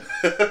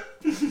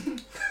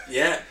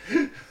 Yeah.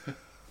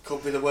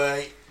 Could be the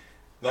way.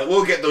 Like,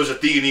 we'll get those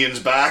Athenians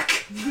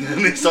back.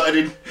 And they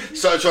started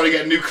trying to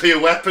get nuclear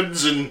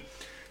weapons and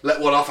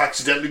let one off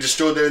accidentally,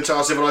 destroyed their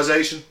entire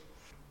civilization.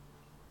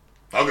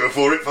 I'll go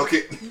for it, fuck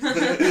it.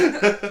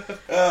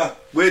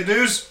 Weird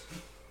news?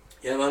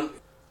 Yeah, man.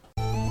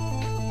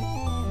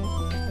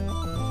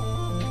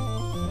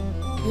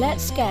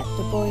 Let's get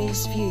the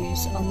boys'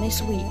 views on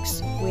this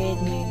week's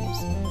weird news.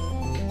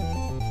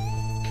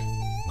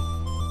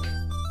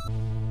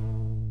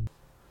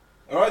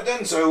 Alright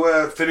then,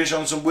 so finish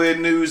on some weird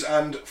news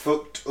and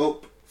fucked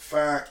up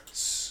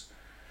facts.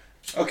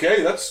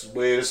 Okay, that's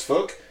weird as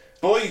fuck.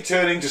 Boy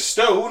turning to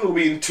stone will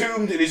be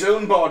entombed in his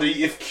own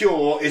body if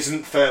cure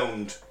isn't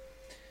found.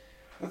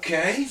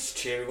 Okay. It's a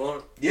cheery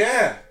one.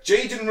 Yeah,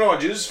 Jaden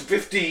Rogers,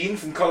 15,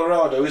 from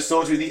Colorado, is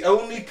thought to be the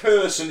only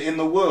person in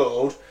the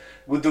world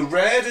with the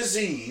rare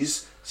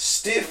disease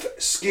stiff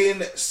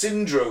skin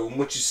syndrome,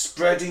 which is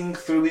spreading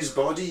through his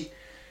body.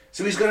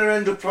 So he's going to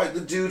end up like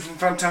the dude from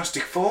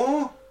Fantastic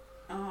Four?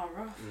 Oh,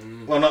 rough.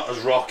 Well, not as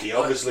Rocky,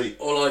 obviously.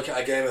 Or like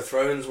at Game of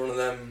Thrones, one of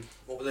them,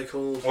 what were they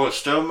called? Oh,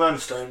 Stone Man.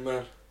 Stone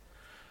Man.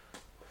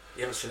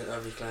 You haven't seen it,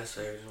 have you, Claire?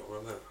 So you know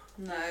what I'm about.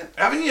 No.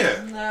 Haven't you?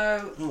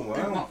 No. Oh, wow.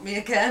 Don't mock me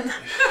again.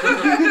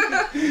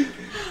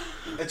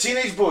 A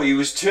teenage boy who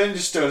was turned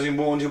to stone and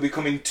warned he'll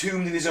become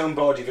entombed in his own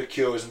body if a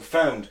cure isn't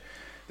found.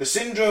 The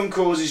syndrome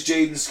causes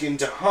Jaden's skin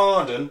to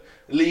harden,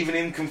 leaving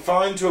him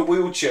confined to a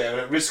wheelchair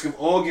and at risk of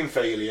organ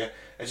failure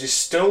as his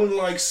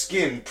stone-like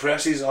skin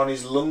presses on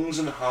his lungs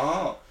and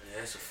heart.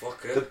 Yeah, it's a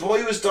fucker. The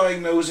boy was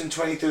diagnosed in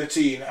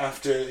 2013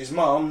 after his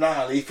mum,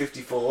 Natalie,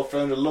 54,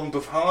 found a lump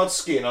of hard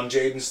skin on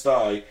Jaden's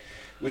thigh,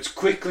 which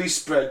quickly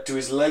spread to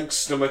his legs,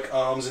 stomach,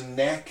 arms and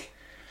neck.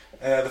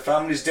 The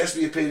family is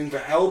desperately appealing for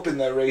help in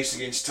their race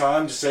against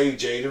time to save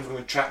Jaden from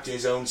being trapped in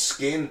his own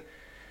skin.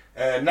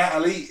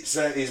 Natalie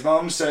said, his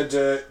mum said,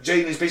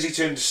 Jaden is basically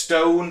turned to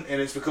stone and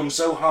it's become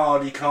so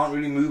hard he can't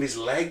really move his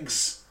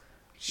legs.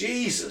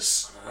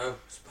 Jesus. I know,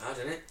 it's bad,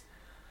 isn't it?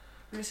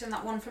 Have you seen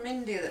that one from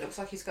India that looks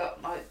like he's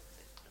got like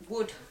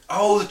wood?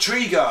 Oh, the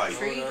tree guy.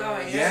 Tree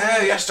guy.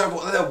 Yeah, he has to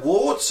have, they're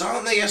warts,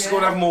 aren't they? He has to go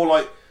and have more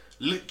like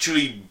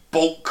literally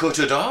bolt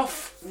cutted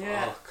off.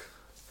 Yeah. Fuck.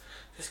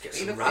 Just get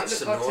some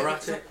rats and gnaw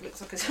at it.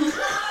 Looks like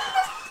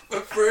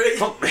For free.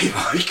 Fuck me,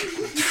 Mike.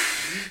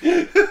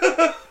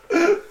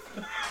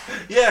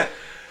 Yeah,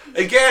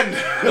 again.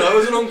 That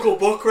was an Uncle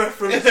Buck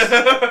reference.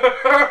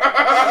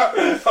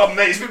 Oh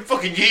mate, it's been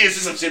fucking years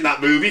since I've seen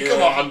that movie, Yeah.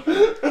 come on.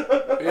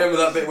 Remember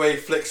that bit where he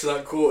flicks to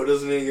that quarter,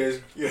 doesn't he? He goes,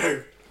 you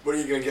know, when are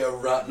you going to get a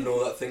rat and all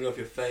that thing off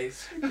your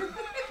face?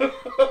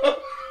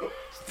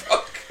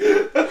 Fuck.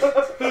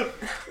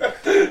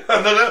 I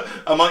don't know,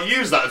 I might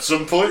use that at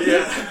some point.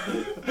 Yeah.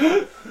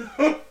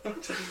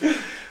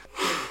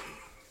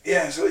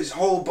 Yeah, so his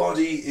whole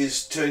body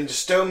is turned to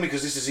stone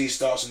because this disease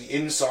starts on the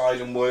inside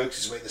and works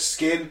its way to the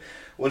skin.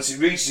 Once it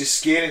reaches his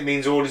skin, it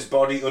means all his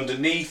body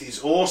underneath is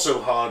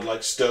also hard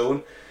like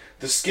stone.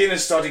 The skin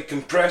has started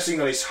compressing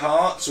on his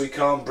heart so he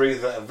can't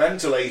breathe without a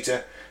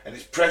ventilator, and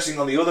it's pressing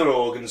on the other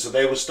organs so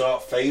they will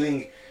start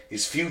failing.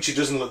 His future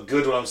doesn't look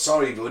good. Well, I'm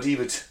sorry, buddy,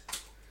 but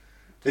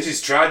this is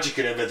tragic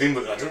and everything,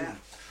 but I don't... Yeah.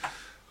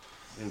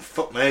 And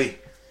fuck me.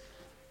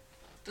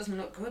 Doesn't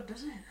look good,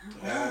 does it?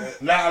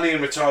 Natalie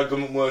and retired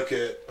government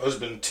worker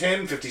husband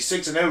Tim,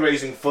 56, are now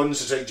raising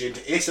funds to take Jane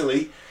to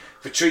Italy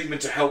for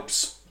treatment to help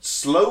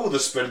slow the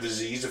spread of the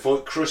disease before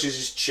it crushes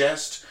his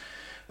chest.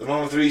 The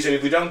mom of three said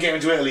if we don't get him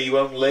to Italy, he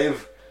won't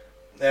live.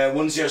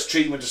 Once he has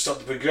treatment to stop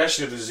the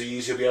progression of the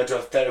disease, he'll be able to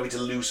have therapy to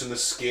loosen the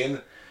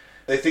skin.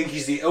 They think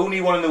he's the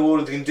only one in the world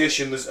with the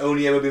condition. There's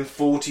only ever been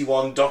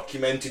 41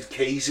 documented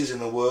cases in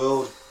the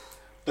world.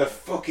 The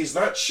fuck is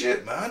that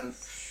shit, man?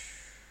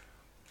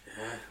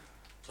 Yeah.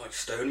 It's like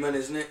Stone Man,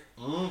 isn't it?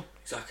 Mm.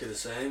 Exactly the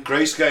same.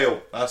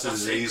 Grayscale, that's the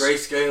disease.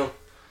 Grayscale.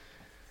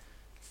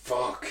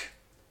 Fuck.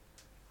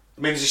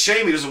 I mean, it's a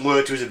shame he doesn't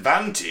work to his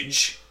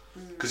advantage,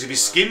 because if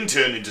his skin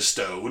turned into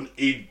stone,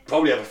 he'd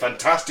probably have a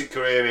fantastic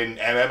career in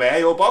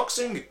MMA or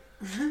boxing.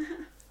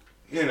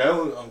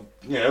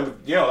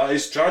 That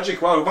is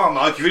tragic. Wow, come on,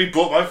 Mike, you really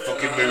brought my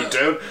fucking mood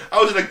down. I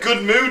was in a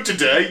good mood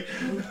today.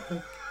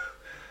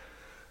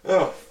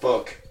 Oh,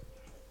 fuck.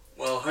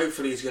 Well,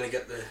 hopefully he's going to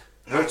get the...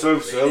 Let's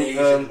hope so. I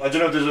don't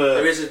know if there's a...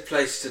 There is a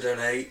place to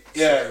donate.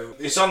 Yeah, So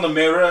it's on the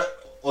Mirror,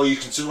 or you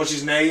can see what's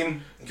his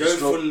name.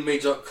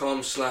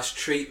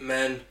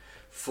 GoFundMe.com/treatmen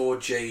for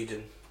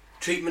Jaden.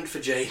 Treatment for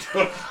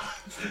Jaden.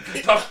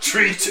 Not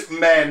treat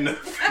men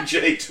for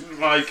Jaden,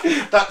 Mike.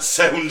 That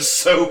sounds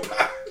so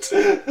bad.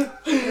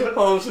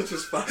 Oh, I'm such a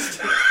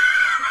spastic.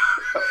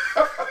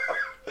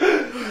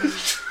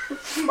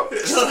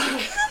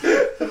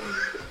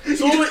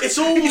 It's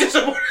all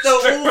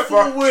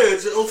four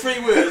words, all three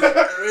words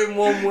are in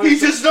one word. He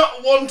does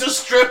not want a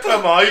stripper,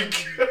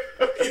 Mike.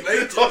 He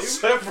may do. Or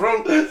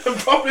several, and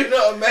probably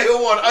not a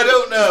male one. I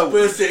don't know.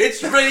 Birthday,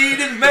 it's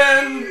raining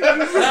men.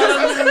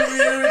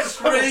 Hallelujah,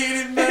 it's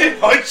raining men. It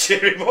might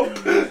cheer him up.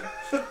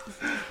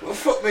 Well,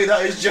 fuck Fuck me,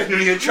 that is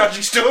genuinely a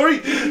tragic story.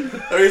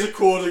 There is a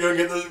quarter, go and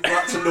get the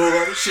rats and all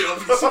that shit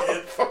off his Oh,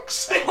 head. fuck's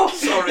sake. Oh,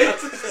 sorry, I had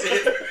to say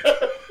it.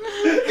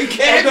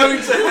 Again. I'm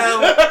going to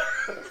hell.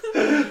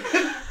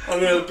 I'm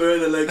going to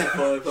burn the leg of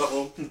five, that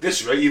one. At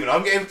this rate, even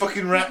I'm getting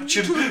fucking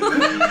raptured.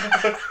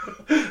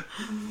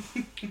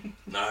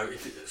 No,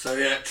 so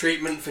yeah,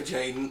 treatment for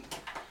Jaden.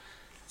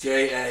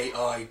 Jaiden.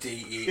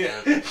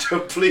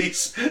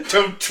 Please,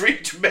 don't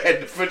treat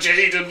men for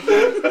Jaden.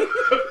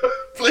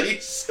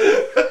 Please.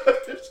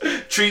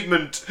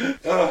 Treatment.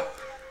 Oh.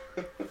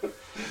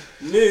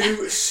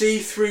 New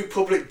see-through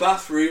public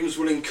bathrooms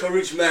will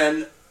encourage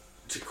men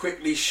to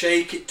quickly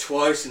shake it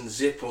twice and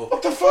zip up.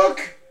 What the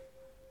fuck?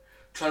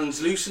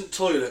 Translucent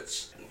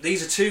toilets.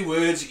 These are two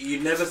words you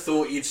never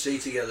thought you'd see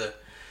together.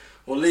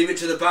 We'll leave it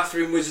to the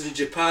bathroom wizards in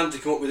Japan to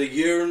come up with a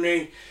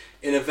urinary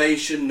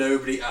innovation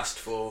nobody asked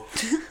for.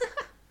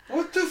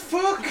 What the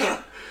fuck?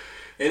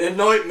 In a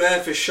nightmare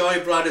for shy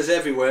bladders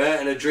everywhere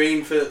and a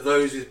dream for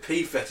those with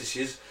pee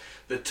fetishes,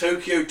 the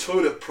Tokyo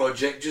Toilet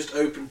Project just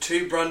opened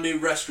 2 brand new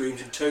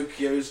restrooms in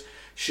Tokyo's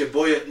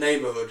Shibuya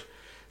neighbourhood.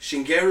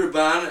 Shigeru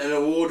Ban, an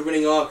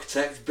award-winning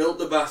architect, built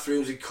the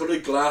bathrooms with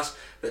coloured glass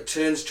that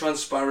turns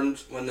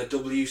transparent when the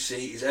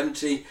WC is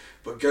empty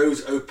but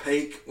goes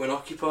opaque when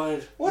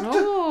occupied. What the?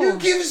 Who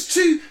gives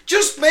two?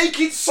 Just make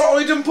it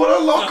solid and put a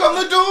lock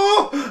on the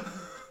door.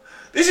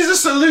 This is a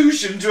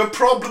solution to a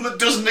problem that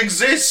doesn't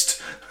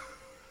exist.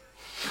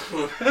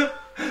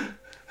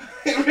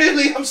 It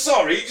really, I'm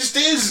sorry, it just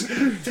is.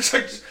 It's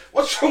like,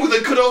 what's wrong with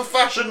a good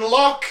old-fashioned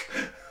lock?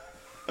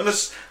 And I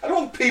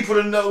don't want people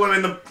to know I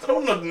don't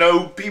want to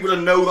know people to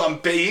know that I'm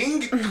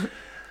peeing.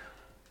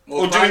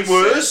 Or doing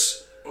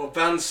worse. Well,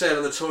 Ban said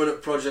on the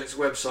Toilet Project's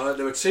website,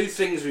 there were 2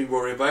 things we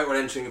worry about when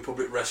entering a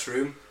public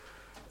restroom,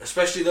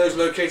 especially those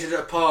located at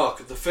a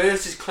park. The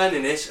first is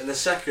cleanliness, and the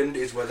second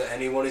is whether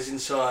anyone is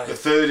inside. The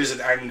third is an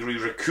angry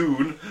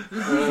raccoon.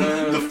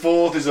 The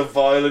fourth is a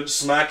violent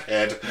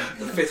smackhead.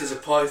 The fifth is a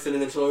python in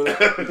the toilet.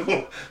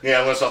 Yeah,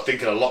 I'm going to start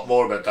thinking a lot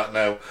more about that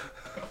now.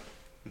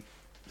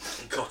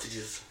 And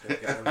cottages.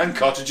 And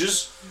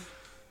cottages.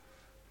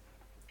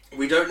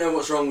 We don't know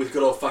what's wrong with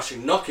good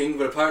old-fashioned knocking,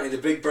 but apparently the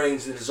big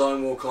brains in the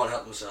design wall can't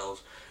help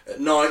themselves.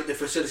 At night, the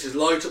facilities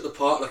light up the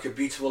park like a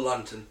beautiful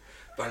lantern.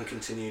 Ban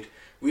continued.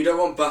 We don't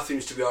want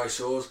bathrooms to be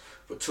eyesores,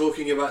 but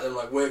talking about them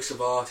like works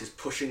of art is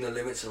pushing the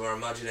limits of our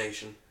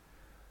imagination.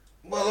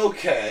 Well,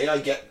 okay, I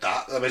get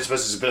that. I mean, I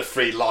suppose it's a bit of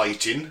free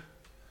lighting.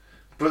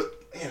 But,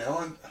 you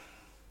know,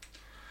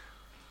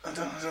 I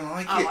don't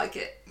like it. I like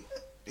it.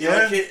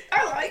 Yeah? Like it?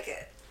 I like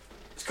it.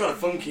 It's kind of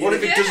funky. What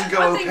if isn't it doesn't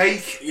go I think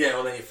opaque? Yeah,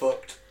 well then you're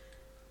fucked.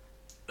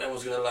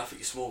 Everyone's going to laugh at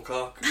your small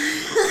cock.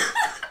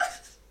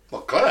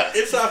 What colour?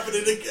 It's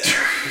happening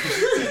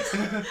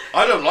again.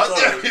 I don't like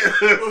that.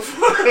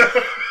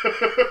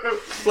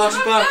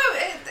 Flashback.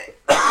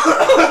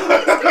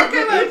 It's going to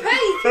go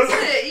opaque,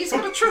 isn't it? You just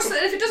got to trust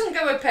that if it doesn't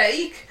go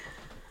opaque,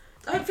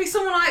 hopefully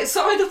someone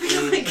outside will be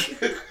like,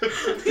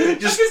 I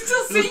can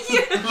still see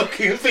you.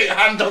 Looking at your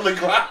hand on the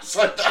glass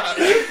like that.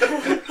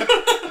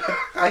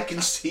 I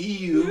can see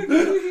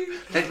you.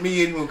 Let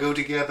me in, we'll go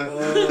together.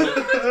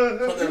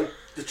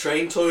 The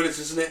train toilets,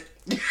 isn't it?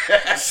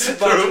 Yes,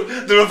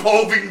 the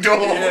revolving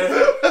door.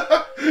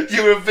 Yeah.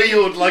 You're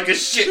revealed like a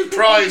shit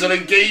prize on a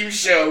game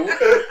show.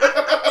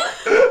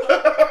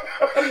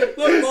 Look,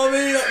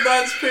 mommy, that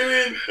man's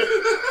peeing.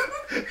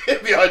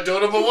 Behind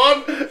door number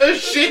 1, a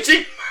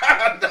shitting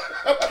man.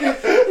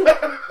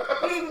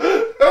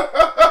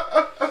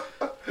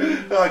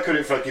 I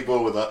couldn't frankly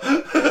bore with that.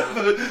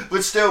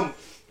 But still,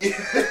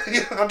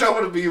 I don't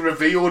want to be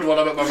revealed when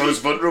I'm at my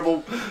most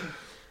vulnerable.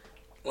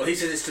 Well, he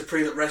says it's to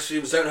prove that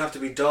restrooms don't have to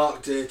be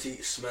dark,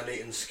 dirty, smelly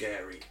and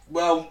scary.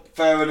 Well,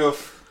 fair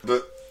enough.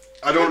 But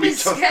I don't I'd want to be be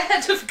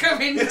scared of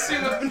going to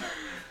a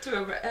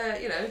toilet.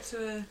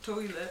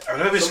 I'm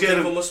never Some scared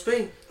people of. must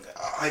be.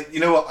 You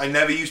know what? I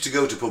never used to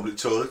go to public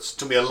toilets. It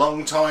took me a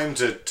long time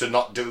to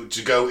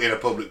go in a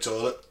public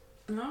toilet.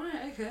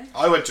 Right, okay.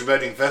 I went to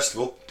Reading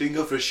Festival, didn't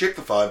go for a shit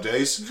for 5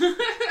 days.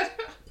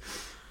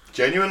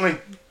 Genuinely.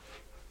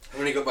 And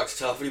when he got back to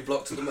Telford, he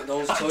blocked the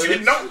McDonald's I toilet.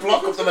 did not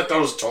block up the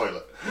McDonald's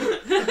toilet.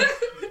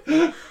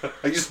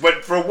 I just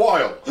went for a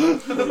while. I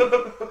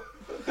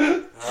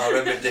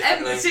remember it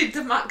differently. Emptied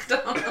the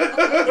McDonald's.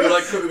 You were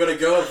like, we've got to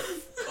go.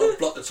 I'll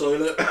block the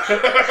toilet.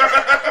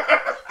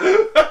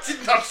 I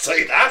did not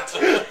say that.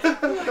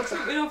 Like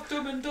something off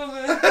Dumb and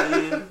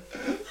Dumber.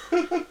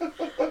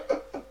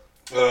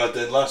 Alright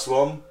then, last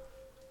one.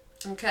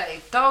 Okay,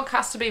 dog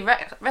has to be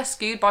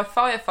rescued by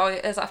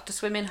firefighters after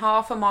swimming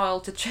half a mile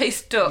to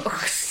chase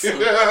ducks.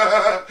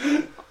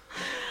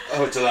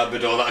 Oh, it's a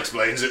Labrador, that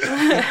explains it.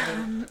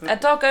 A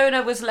dog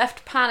owner was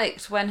left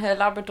panicked when her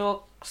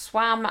Labrador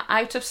swam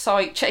out of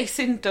sight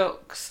chasing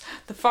ducks.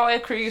 The fire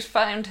crews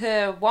found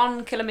her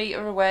 1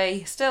 kilometre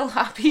away, still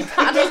happy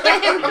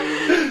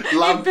paddling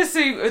in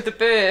pursuit of the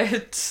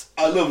birds.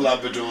 I love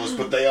Labradors,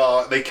 but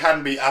they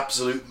can be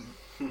absolute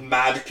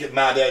mad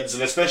heads,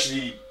 and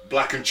especially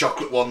black and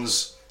chocolate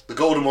ones. The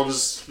golden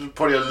ones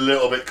probably a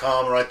little bit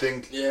calmer, I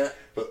think. Yeah.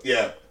 But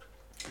yeah,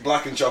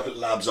 black and chocolate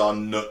labs are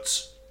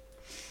nuts.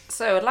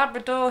 So a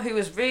Labrador who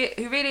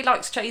really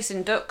likes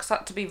chasing ducks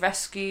had to be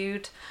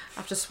rescued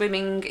after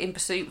swimming in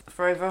pursuit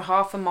for over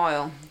half a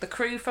mile. The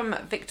crew from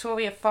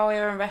Victoria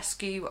Fire and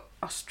Rescue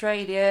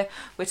Australia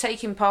were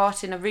taking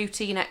part in a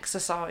routine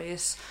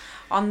exercise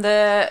on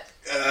the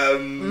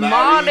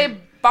Maribyrnong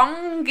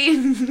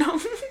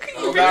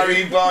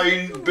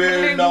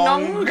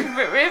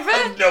River.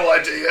 I've no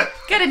idea.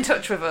 Get in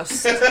touch with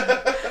us.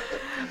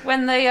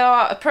 When they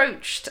are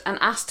approached and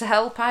asked to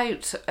help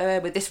out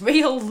with this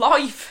real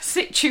life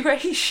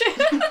situation.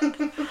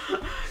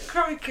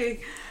 Crikey.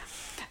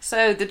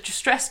 So the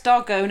distressed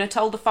dog owner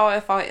told the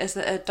firefighters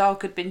that her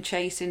dog had been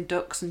chasing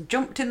ducks and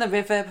jumped in the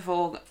river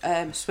before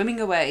swimming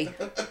away.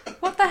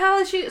 What the hell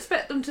did she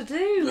expect them to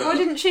do? Why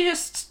didn't she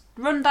just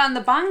run down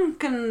the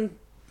bank and...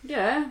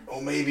 Yeah.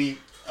 Or maybe,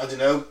 I don't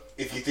know,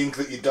 if you think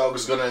that your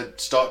dog's going to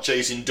start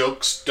chasing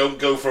ducks, don't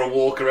go for a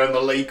walk around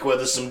the lake where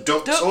there's some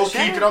ducks or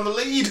keep it on the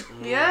lead.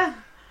 Yeah.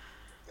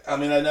 I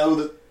mean, I know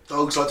that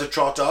dogs like to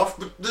trot off,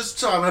 but there's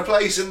time and a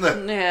place, isn't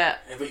there? Yeah.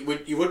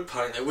 But you would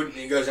panic though, wouldn't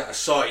you? He goes out of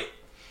sight,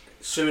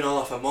 swimming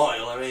half a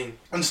mile, I mean.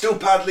 And still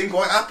paddling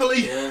quite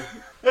happily.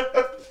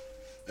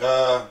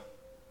 Yeah.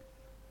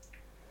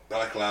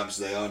 Black labs,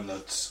 they are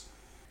nuts.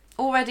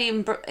 Already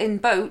in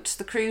boats,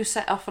 the crew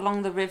set off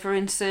along the river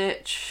in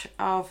search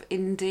of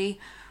Indy,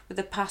 with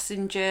a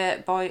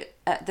passenger boy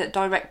that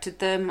directed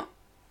them.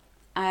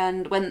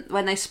 And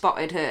when they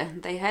spotted her,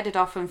 they headed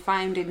off and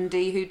found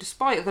Indy, who,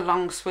 despite the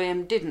long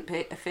swim, didn't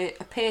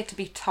appear to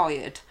be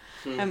tired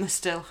and was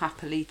still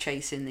happily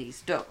chasing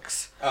these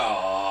ducks.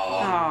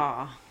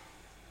 Aww.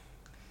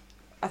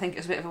 I think it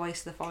was a bit of a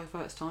waste of the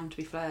firefighters' time, to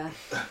be fair.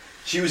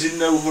 She was in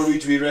no hurry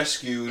to be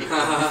rescued. The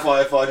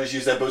firefighters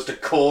used their boats to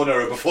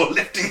corner her before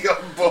lifting her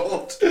on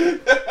board.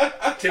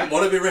 Didn't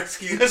want to be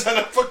rescued. Because I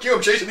know, fuck you,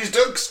 I'm chasing these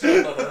ducks.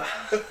 I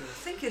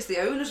think it's the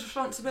owner's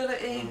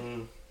responsibility.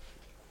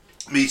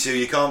 Me too,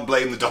 you can't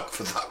blame the dog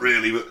for that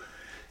really, but,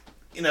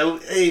 you know,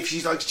 hey, if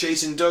she likes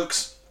chasing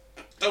ducks,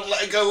 don't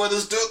let her go where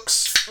there's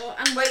ducks. Well,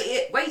 and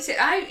wait it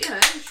out, you know,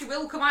 she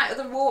will come out of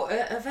the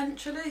water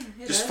eventually.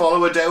 Just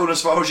follow her down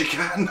as far as you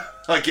can,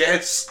 I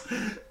guess.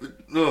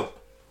 No.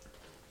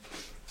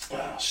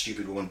 Oh,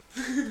 stupid woman.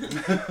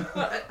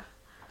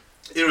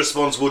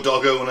 Irresponsible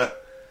dog owner.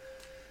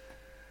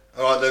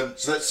 Alright then,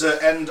 so let's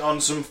end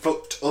on some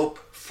fucked up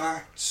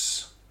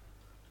facts.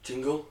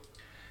 Jingle.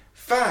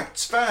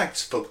 Facts,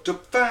 fucked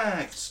up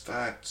facts.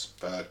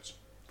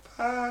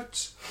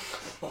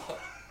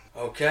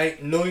 Okay,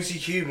 noisy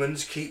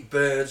humans keep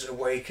birds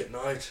awake at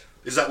night.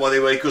 Is that why they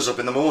wake us up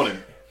in the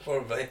morning?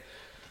 Probably.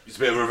 It's a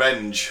bit of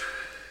revenge.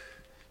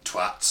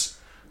 Twats.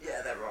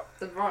 Yeah, they're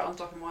right on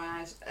top of my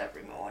eyes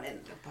every morning,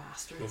 the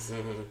bastards.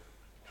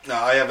 No,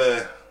 I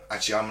live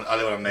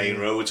on a main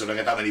road, so I don't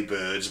get that many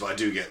birds, but I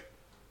do get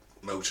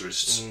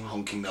motorists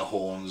honking their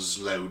horns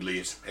loudly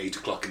at 8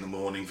 o'clock in the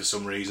morning for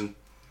some reason.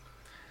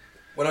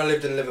 When I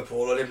lived in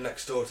Liverpool, I lived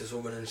next door to this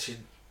woman, and she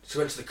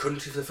went to the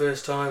country for the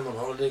first time on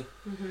holiday,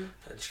 and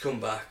she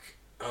come back,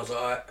 and I was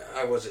like,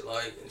 how was it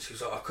like? And she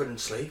was like, I couldn't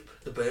sleep,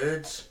 the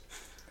birds.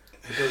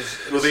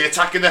 Were they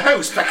attacking the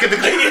house back in the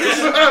day?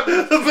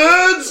 The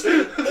birds!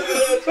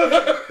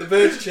 The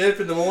birds chirp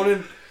in the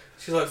morning.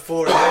 She's like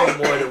 4 a.m, I'm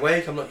wide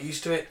awake, I'm not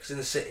used to it, because in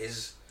the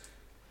cities,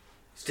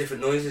 it's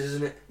different noises,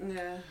 isn't it?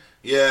 Yeah.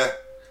 Yeah.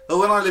 Well,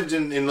 when I lived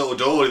in Little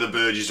Dorley, the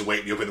birds used to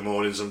wake me up in the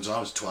morning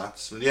sometimes,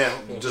 twats. But yeah,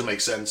 it does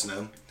make sense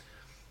now.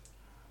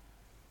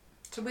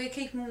 So we're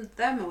keeping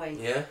them awake?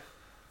 Yeah.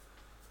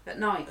 At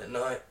night? At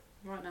night.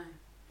 Right now.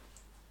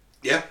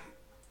 Yeah.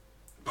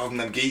 Apart from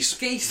them geese.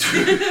 Geese.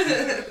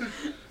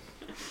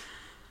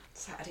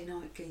 Saturday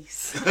night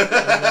geese.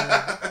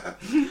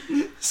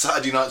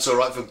 Saturday night's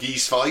alright for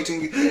geese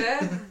fighting.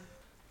 Yeah.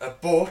 A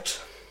butt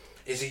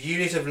is a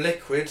unit of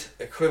liquid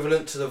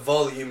equivalent to the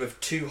volume of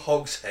 2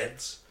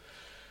 hogsheads.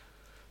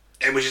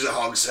 And which is a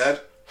hogshead.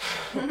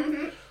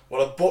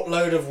 Well, a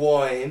buttload of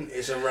wine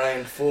is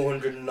around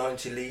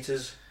 490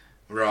 litres.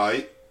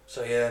 Right.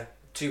 So yeah,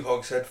 2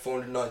 hogshead,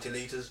 490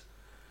 litres.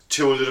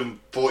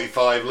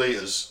 245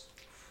 litres.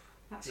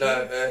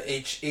 No,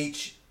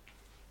 each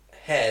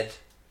head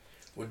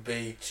would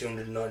be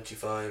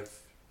 295.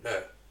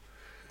 No.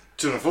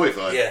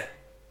 245? Yeah.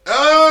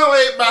 Oh,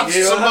 it maths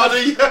You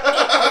somebody!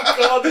 Oh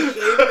God,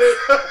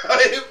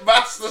 It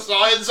maths the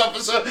science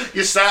officer.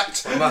 You're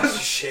sacked.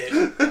 maths shit.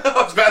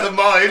 That's better than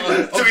mine.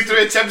 Took me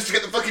 3 attempts to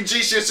get the fucking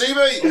GCSE,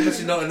 mate.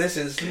 Obviously not in this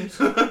instance.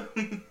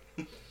 The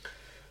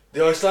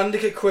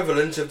Icelandic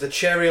equivalent of the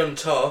cherry on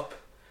top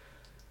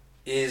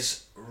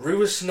is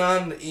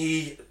Ruisnan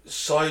I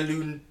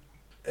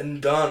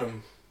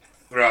Sælundanum,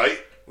 Right.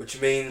 which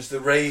means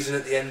the raisin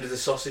at the end of the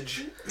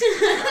sausage.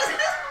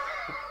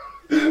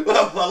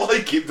 Well, I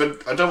like it,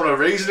 but I don't want a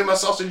raisin in my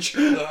sausage.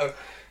 No,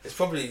 it's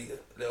probably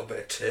a little bit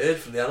of turd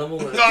from the animal.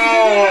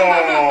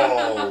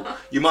 No!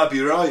 You might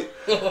be right.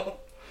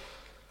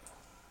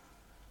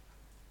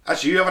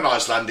 Actually, you have an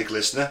Icelandic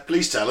listener.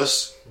 Please tell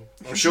us.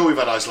 I'm sure we've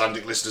had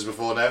Icelandic listeners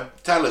before now.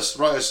 Tell us.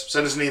 Write us.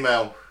 Send us an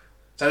email.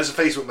 Send us a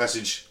Facebook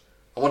message.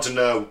 I want to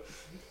know.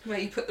 Where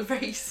you put the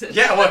raisin.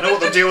 Yeah, I want to know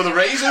what the deal with the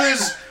raisin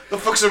is. The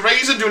fuck's a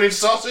raisin doing in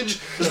sausage?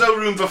 There's no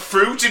room for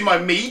fruit in my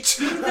meat.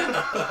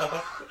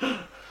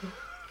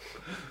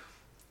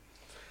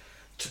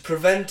 To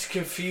prevent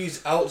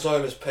confused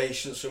Alzheimer's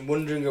patients from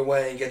wandering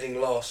away and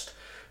getting lost,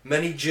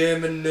 many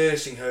German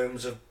nursing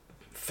homes have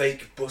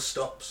fake bus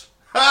stops.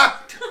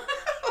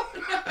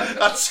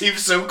 That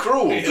seems so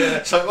cruel. Yeah.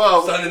 It's like,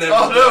 well,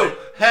 oh no,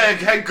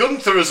 Herr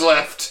Gunther has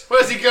left.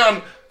 Where's he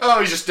gone? Oh,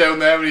 he's just down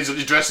there and he's in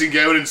his dressing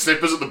gown and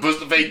slippers at the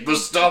fake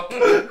bus stop.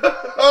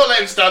 Oh,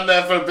 let him stand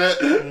there for a bit.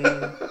 Do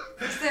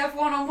they have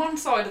one on one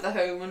side of the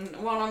home and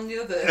one on the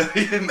other?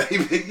 Yeah,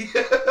 maybe.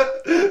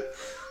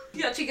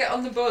 You actually get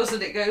on the bus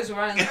and it goes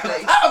around the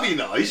place. That'd be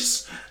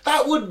nice.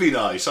 That would be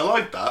nice. I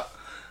like that.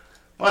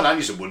 My nan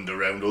used to wander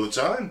around all the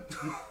time.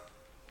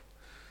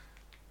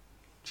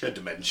 She had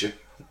dementia.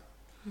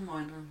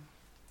 Why not?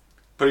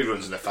 Probably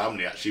runs in the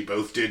family, actually.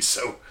 Both did,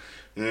 so...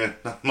 Yeah,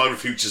 my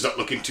future's not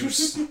looking too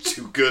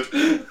good.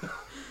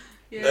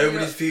 Yeah,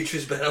 Nobody's future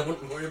is better. I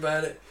wouldn't worry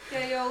about it.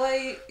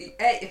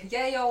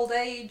 Yay old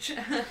age.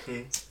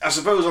 I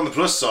suppose on the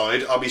plus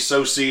side, I'll be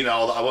so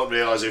senile that I won't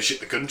realise how shit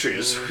the country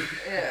is.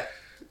 Yeah.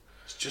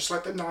 It's just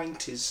like the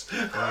 90s.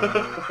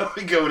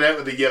 Going out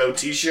with a yellow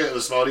t-shirt with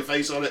a smiley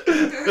face on it.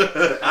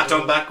 Hat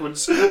on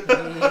backwards.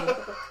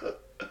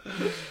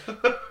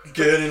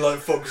 Gurning like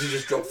Foxy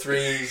just dropped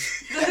threes.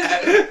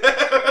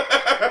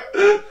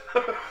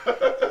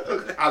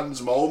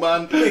 Hans Mole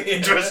Man,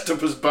 dressed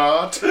up as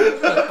Bart.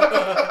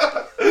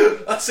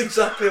 That's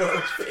exactly what I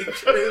was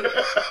picturing.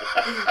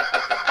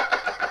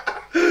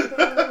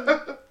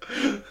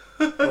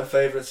 My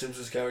favourite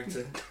Simpsons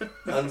character,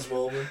 Hans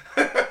Molman.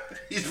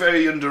 He's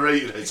very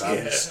underrated, his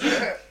Hans.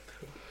 Yeah.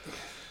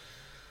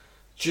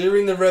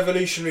 During the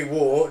Revolutionary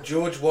War,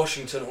 George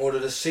Washington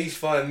ordered a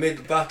ceasefire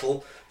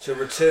mid-battle to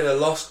return a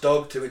lost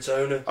dog to its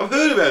owner. I've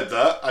heard about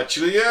that,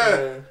 actually,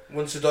 yeah.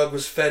 Once the dog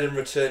was fed and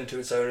returned to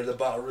its owner, the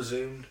battle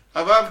resumed.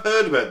 I've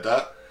heard about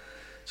that.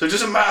 So it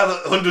doesn't matter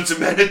that hundreds of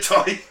men are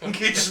dying,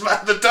 it just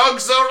matters the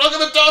dog's there. Look at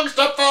the dog,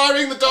 stop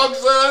firing, the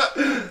dog's there.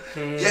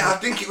 Yeah, I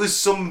think it was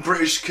some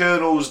British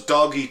colonel's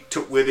dog he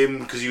took with him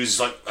because he was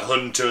like a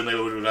hunter and they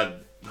would have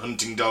had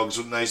hunting dogs,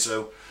 wouldn't they?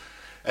 So,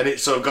 and it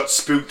sort of got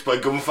spooked by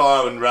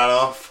gunfire and ran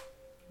off.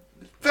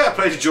 Fair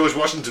play to George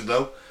Washington,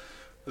 though.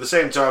 At the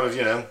same time, of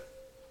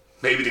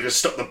maybe they could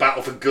stop the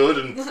battle for good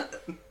and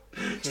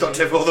stop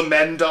to have all the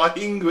men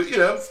dying, but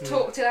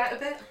Talked it out a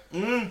bit.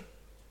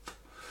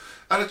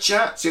 Had a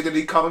chat, see if they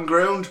need common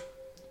ground.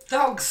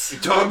 Dogs.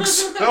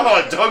 Dogs.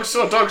 Oh,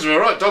 dogs are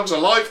alright. Dogs are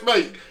life,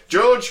 mate.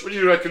 George, what do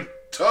you reckon?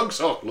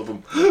 Dogs? Oh, love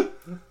them.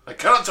 I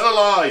cannot tell a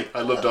lie.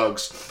 I love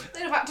dogs.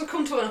 They'd have had to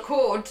come to an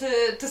accord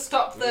to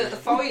stop the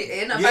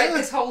fighting about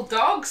this whole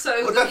dog,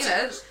 so,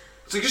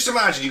 So just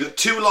imagine, you've got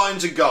two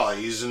lines of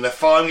guys and they're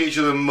firing at each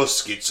other with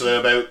muskets, so they're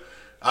about,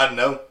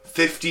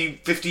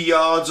 50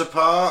 yards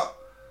apart.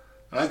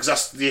 Because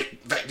that's the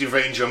effective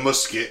range of a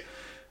musket.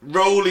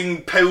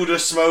 Rolling powder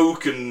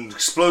smoke and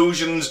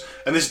explosions,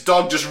 and this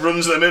dog just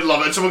runs in the middle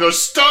of it and someone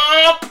goes,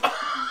 "Stop!" He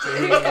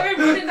was going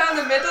running down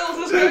the middle,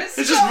 just going, It's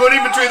just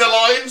running between the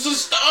lines, so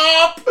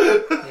stop!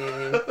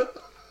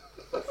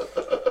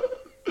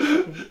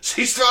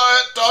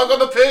 Ceasefire, dog on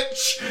the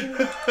pitch!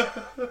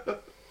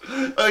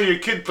 Oh, you're a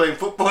kid playing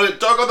football,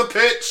 dog on the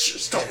pitch!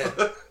 Stop!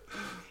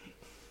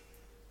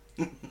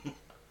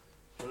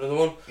 Another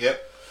one?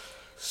 Yep.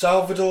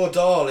 Salvador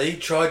Dali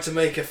tried to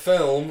make a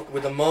film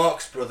with the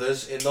Marx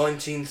Brothers in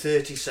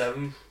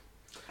 1937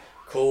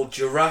 called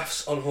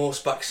Giraffes on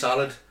Horseback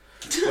Salad,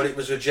 but it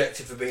was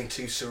rejected for being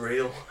too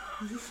surreal.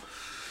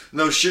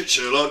 No shit,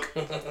 Sherlock.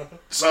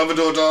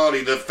 Salvador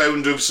Dali, the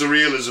founder of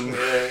surrealism,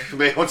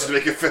 wanted to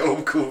make a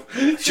film called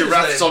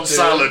Giraffes on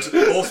Salad.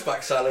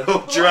 Horseback Salad.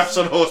 Oh, Giraffes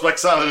on Horseback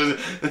Salad.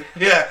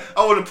 Yeah,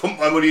 I wouldn't pump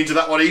my money into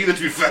that one either,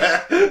 to be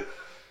fair.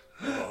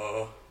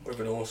 Oh, would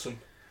have been awesome.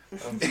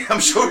 I'm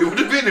sure it would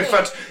have been. In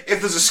fact, if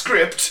there's a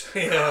script,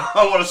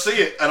 I want to see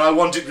it, and I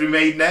want it to be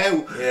made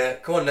now. Yeah,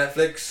 come on,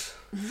 Netflix.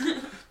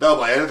 They'll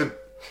buy anything.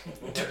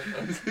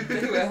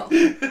 They will.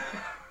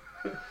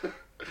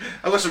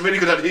 I've got some really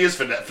good ideas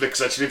for Netflix,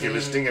 actually, if you're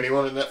listening,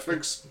 anyone at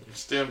Netflix.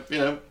 Just, hit me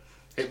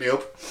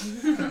up.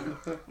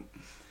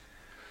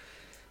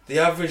 The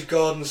average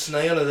garden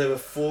snail has over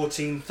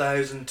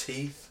 14,000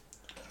 teeth.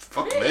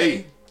 Fuck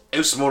me.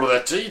 How small are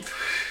their teeth?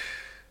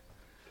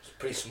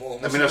 Pretty small.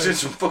 I mean, I've seen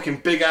some fucking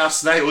big ass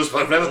snails,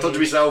 but I've never thought to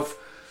myself,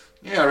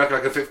 I reckon I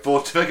could fit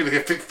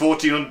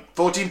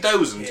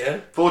 14,000.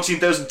 Yeah.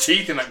 14,000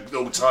 teeth in that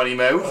little tiny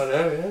mouth. I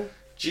know, yeah.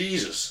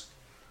 Jesus.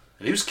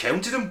 And who's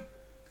counted them?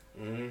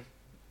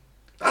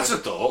 That's a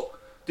thought.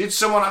 Did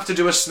someone have to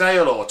do a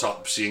snail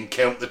autopsy and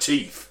count the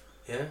teeth?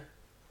 Yeah.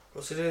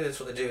 What's it do? That's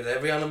what they do with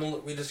every animal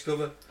that we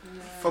discover.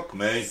 Yeah. Fuck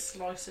me.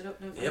 Slice it up,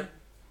 don't they? Yep.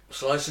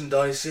 Slice and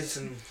dice it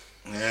and...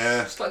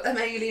 Yeah. Just like them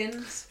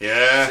aliens. Yeah.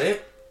 That's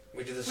it.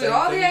 We do the same We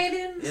are thing. the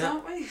aliens, Yeah.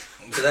 aren't we?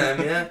 To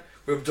them, yeah.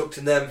 We're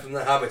abducting them from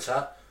their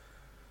habitat,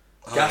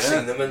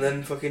 gassing them and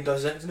then fucking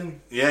dissecting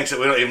them. Yeah, except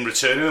we're not even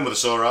returning them with a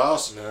sore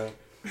arse. No.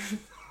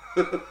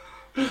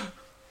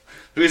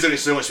 There is only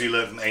so much we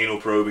learn from anal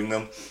probing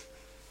them.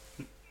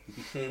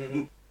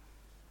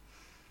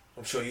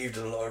 I'm sure you've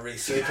done a lot of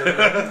research.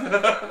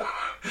 Haven't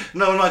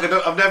No, Mike,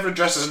 I've never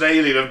dressed as an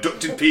alien. I've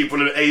abducted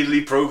people and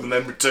alienly probed them,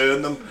 then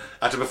returned them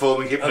after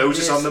performing you?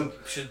 hypnosis on them.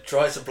 Should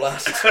try to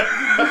blast.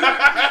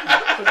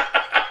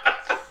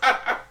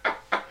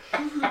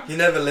 You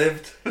never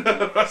lived.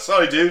 That's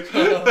what I do.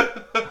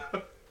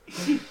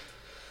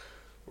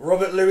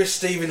 Robert Louis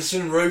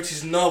Stevenson wrote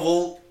his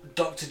novel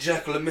Dr.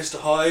 Jekyll and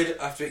Mr. Hyde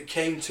after it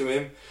came to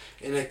him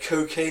in a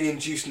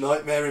cocaine-induced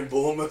nightmare in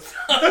Bournemouth.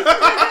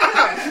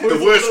 The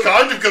worst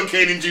kind of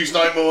cocaine-induced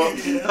nightmare.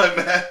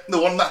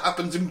 The one that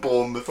happens in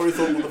Bournemouth. Probably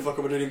thought, what the fuck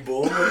am I doing in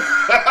Bournemouth?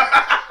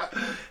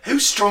 How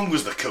strong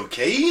was the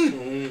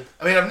cocaine?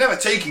 I mean, I've never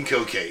taken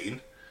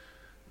cocaine,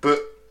 but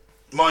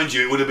mind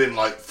you, it would have been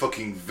like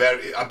fucking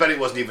very... I bet it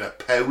wasn't even a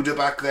powder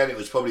back then. It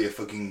was probably a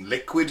fucking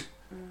liquid.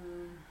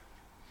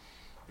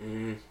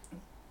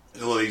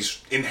 Or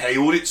he's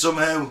inhaled it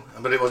somehow.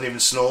 I bet it wasn't even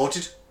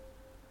snorted.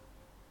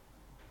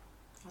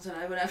 I don't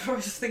know, whenever I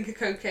just think of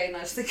cocaine, I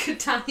just think of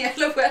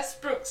Daniela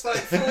Westbrook's like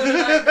falling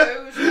out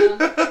nose,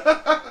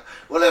 man.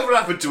 Whatever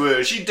happened to her?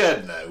 Is she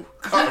dead now?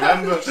 Can't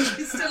remember.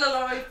 She's still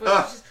alive,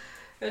 but she's,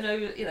 her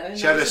nose, you know, her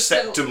She had nose her is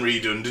still- septum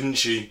redone, didn't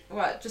she?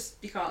 Right, just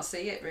you can't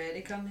see it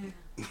really, can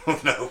you? Oh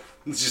no,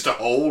 it's just a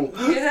hole.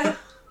 Yeah.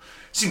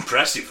 It's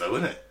impressive though,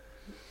 isn't it?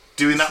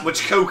 Doing that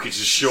much coke in a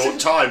short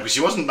time, because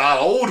she wasn't that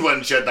old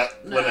when she had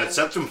that when her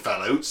septum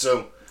fell out,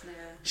 so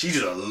she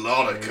did a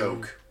lot of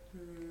coke.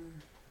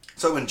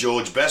 So when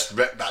George Best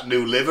wrecked that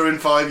new liver in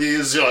 5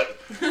 years, you're like,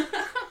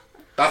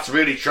 that's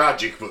really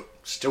tragic, but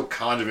still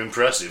kind of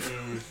impressive.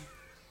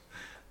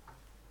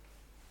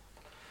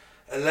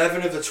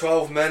 11 of the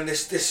 12 men,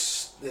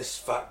 this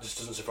fact just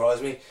doesn't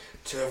surprise me,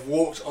 to have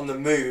walked on the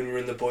moon were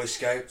in the Boy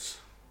Scouts.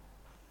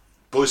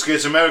 Boy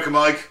Scouts America,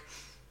 Mike.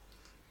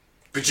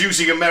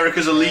 Producing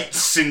America's elites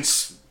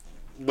since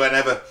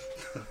whenever.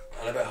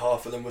 And I bet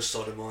half of them were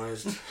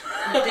sodomised.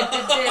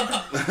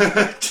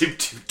 Tib,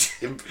 tib,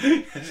 tib.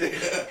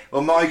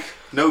 Well, Mike,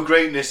 no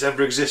greatness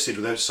ever existed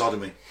without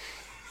sodomy.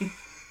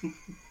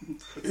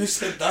 Who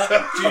said that?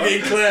 Judy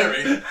and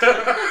Clary?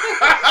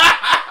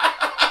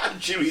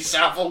 Jimmy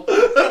Savile.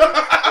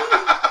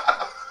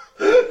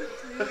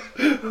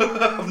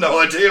 I've no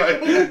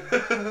idea.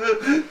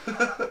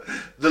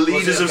 The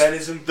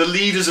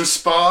leaders of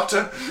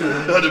Sparta,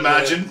 I'd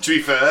imagine, to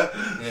be fair.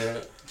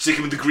 Yeah.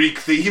 Sticking with the Greek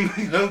theme,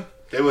 you know.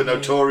 They were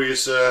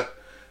notorious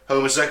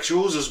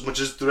homosexuals as much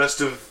as the rest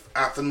of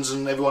Athens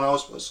and everyone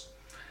else was.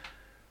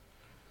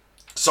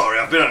 Sorry,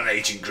 I've been on an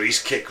ancient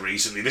Greece kick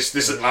recently. This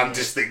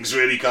Atlantis thing's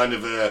really kind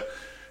of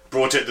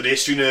brought out the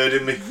history nerd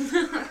in me.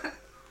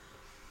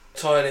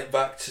 Tying it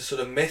back to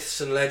sort of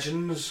myths and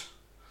legends.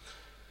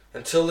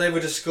 Until they were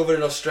discovered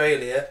in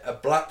Australia, a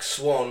black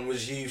swan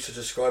was used to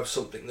describe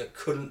something that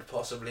couldn't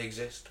possibly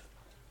exist.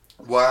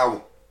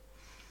 Wow.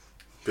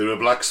 Bit of a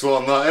black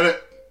swan, that,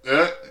 innit?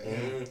 Yeah.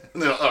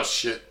 And they're like, oh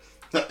shit.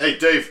 Hey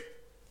Dave.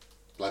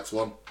 Black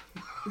swan.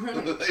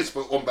 Let's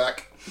put one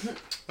back.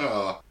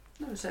 Oh.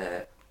 That was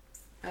a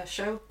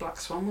show, Black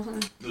Swan,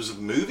 wasn't it? It was a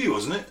movie,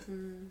 wasn't it?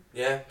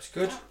 Yeah, it's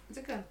good. Oh, is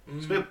it good?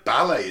 It's a bit of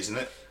ballet, isn't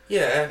it?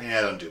 Yeah. Yeah,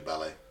 I don't do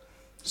ballet.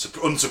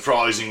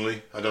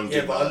 Unsurprisingly, I don't do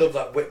Yeah, but ballet. I love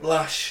that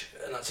Whiplash,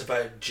 and that's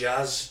about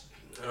jazz.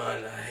 And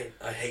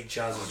I hate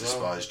jazz I as well.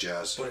 despise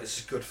jazz. But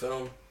it's a good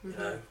film. You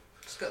know.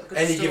 It's got the good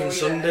Any story Given there.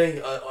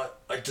 Sunday,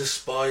 I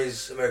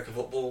despise American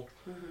football.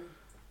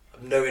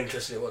 I've no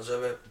interest in it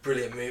whatsoever.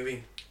 Brilliant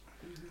movie.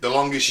 The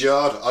Longest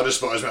Yard, I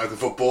despise American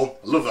football.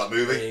 I love that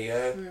movie. There you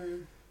go.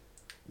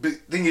 But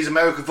the thing is,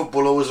 American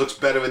football always looks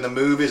better in the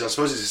movies. I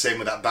suppose it's the same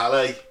with that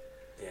ballet.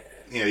 Yeah.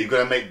 You know, you've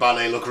got to make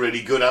ballet look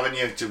really good, haven't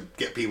you, to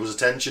get people's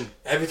attention.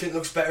 Everything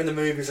looks better in the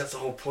movies. That's the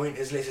whole point,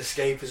 isn't it? It's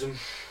escapism.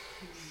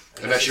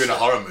 Unless you're in a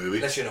horror movie.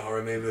 Unless you're in a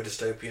horror movie or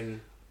dystopian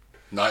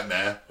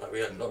Nightmare. like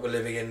we're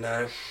living in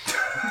now.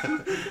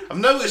 I've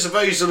noticed a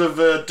very sort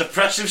of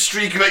depressive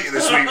streak about you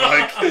this week,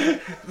 Mike.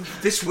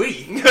 This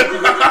week.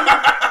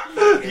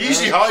 You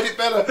usually hide it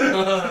better.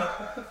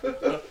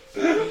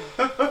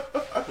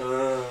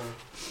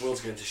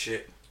 World's going to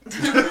shit.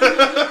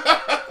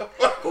 But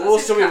we'll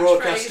still be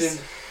broadcasting.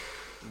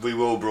 We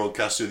will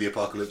broadcast through the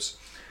apocalypse.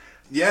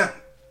 Yeah.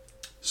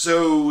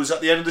 So, is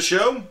that the end of the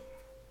show?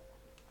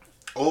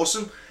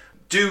 Awesome.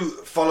 Do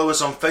follow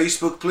us on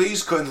Facebook,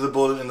 please. Cut into the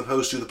bullet in the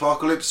post through the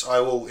apocalypse. I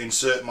will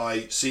insert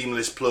my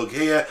seamless plug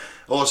here.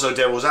 Also,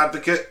 Devil's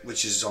Advocate,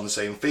 which is on the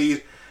same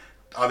feed.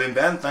 I've been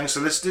Ben. Thanks for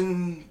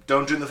listening.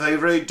 Don't drink the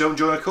favourite. Don't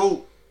join a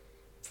cult.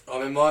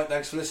 I'm in Mike.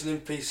 Thanks for listening.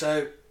 Peace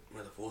out.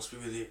 May the force be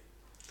with you.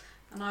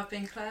 And I've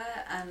been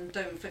Claire, and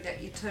don't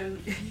forget your tour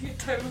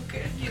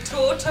token.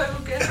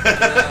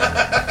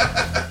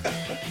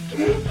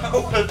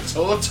 Oh, a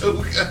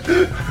tortuga.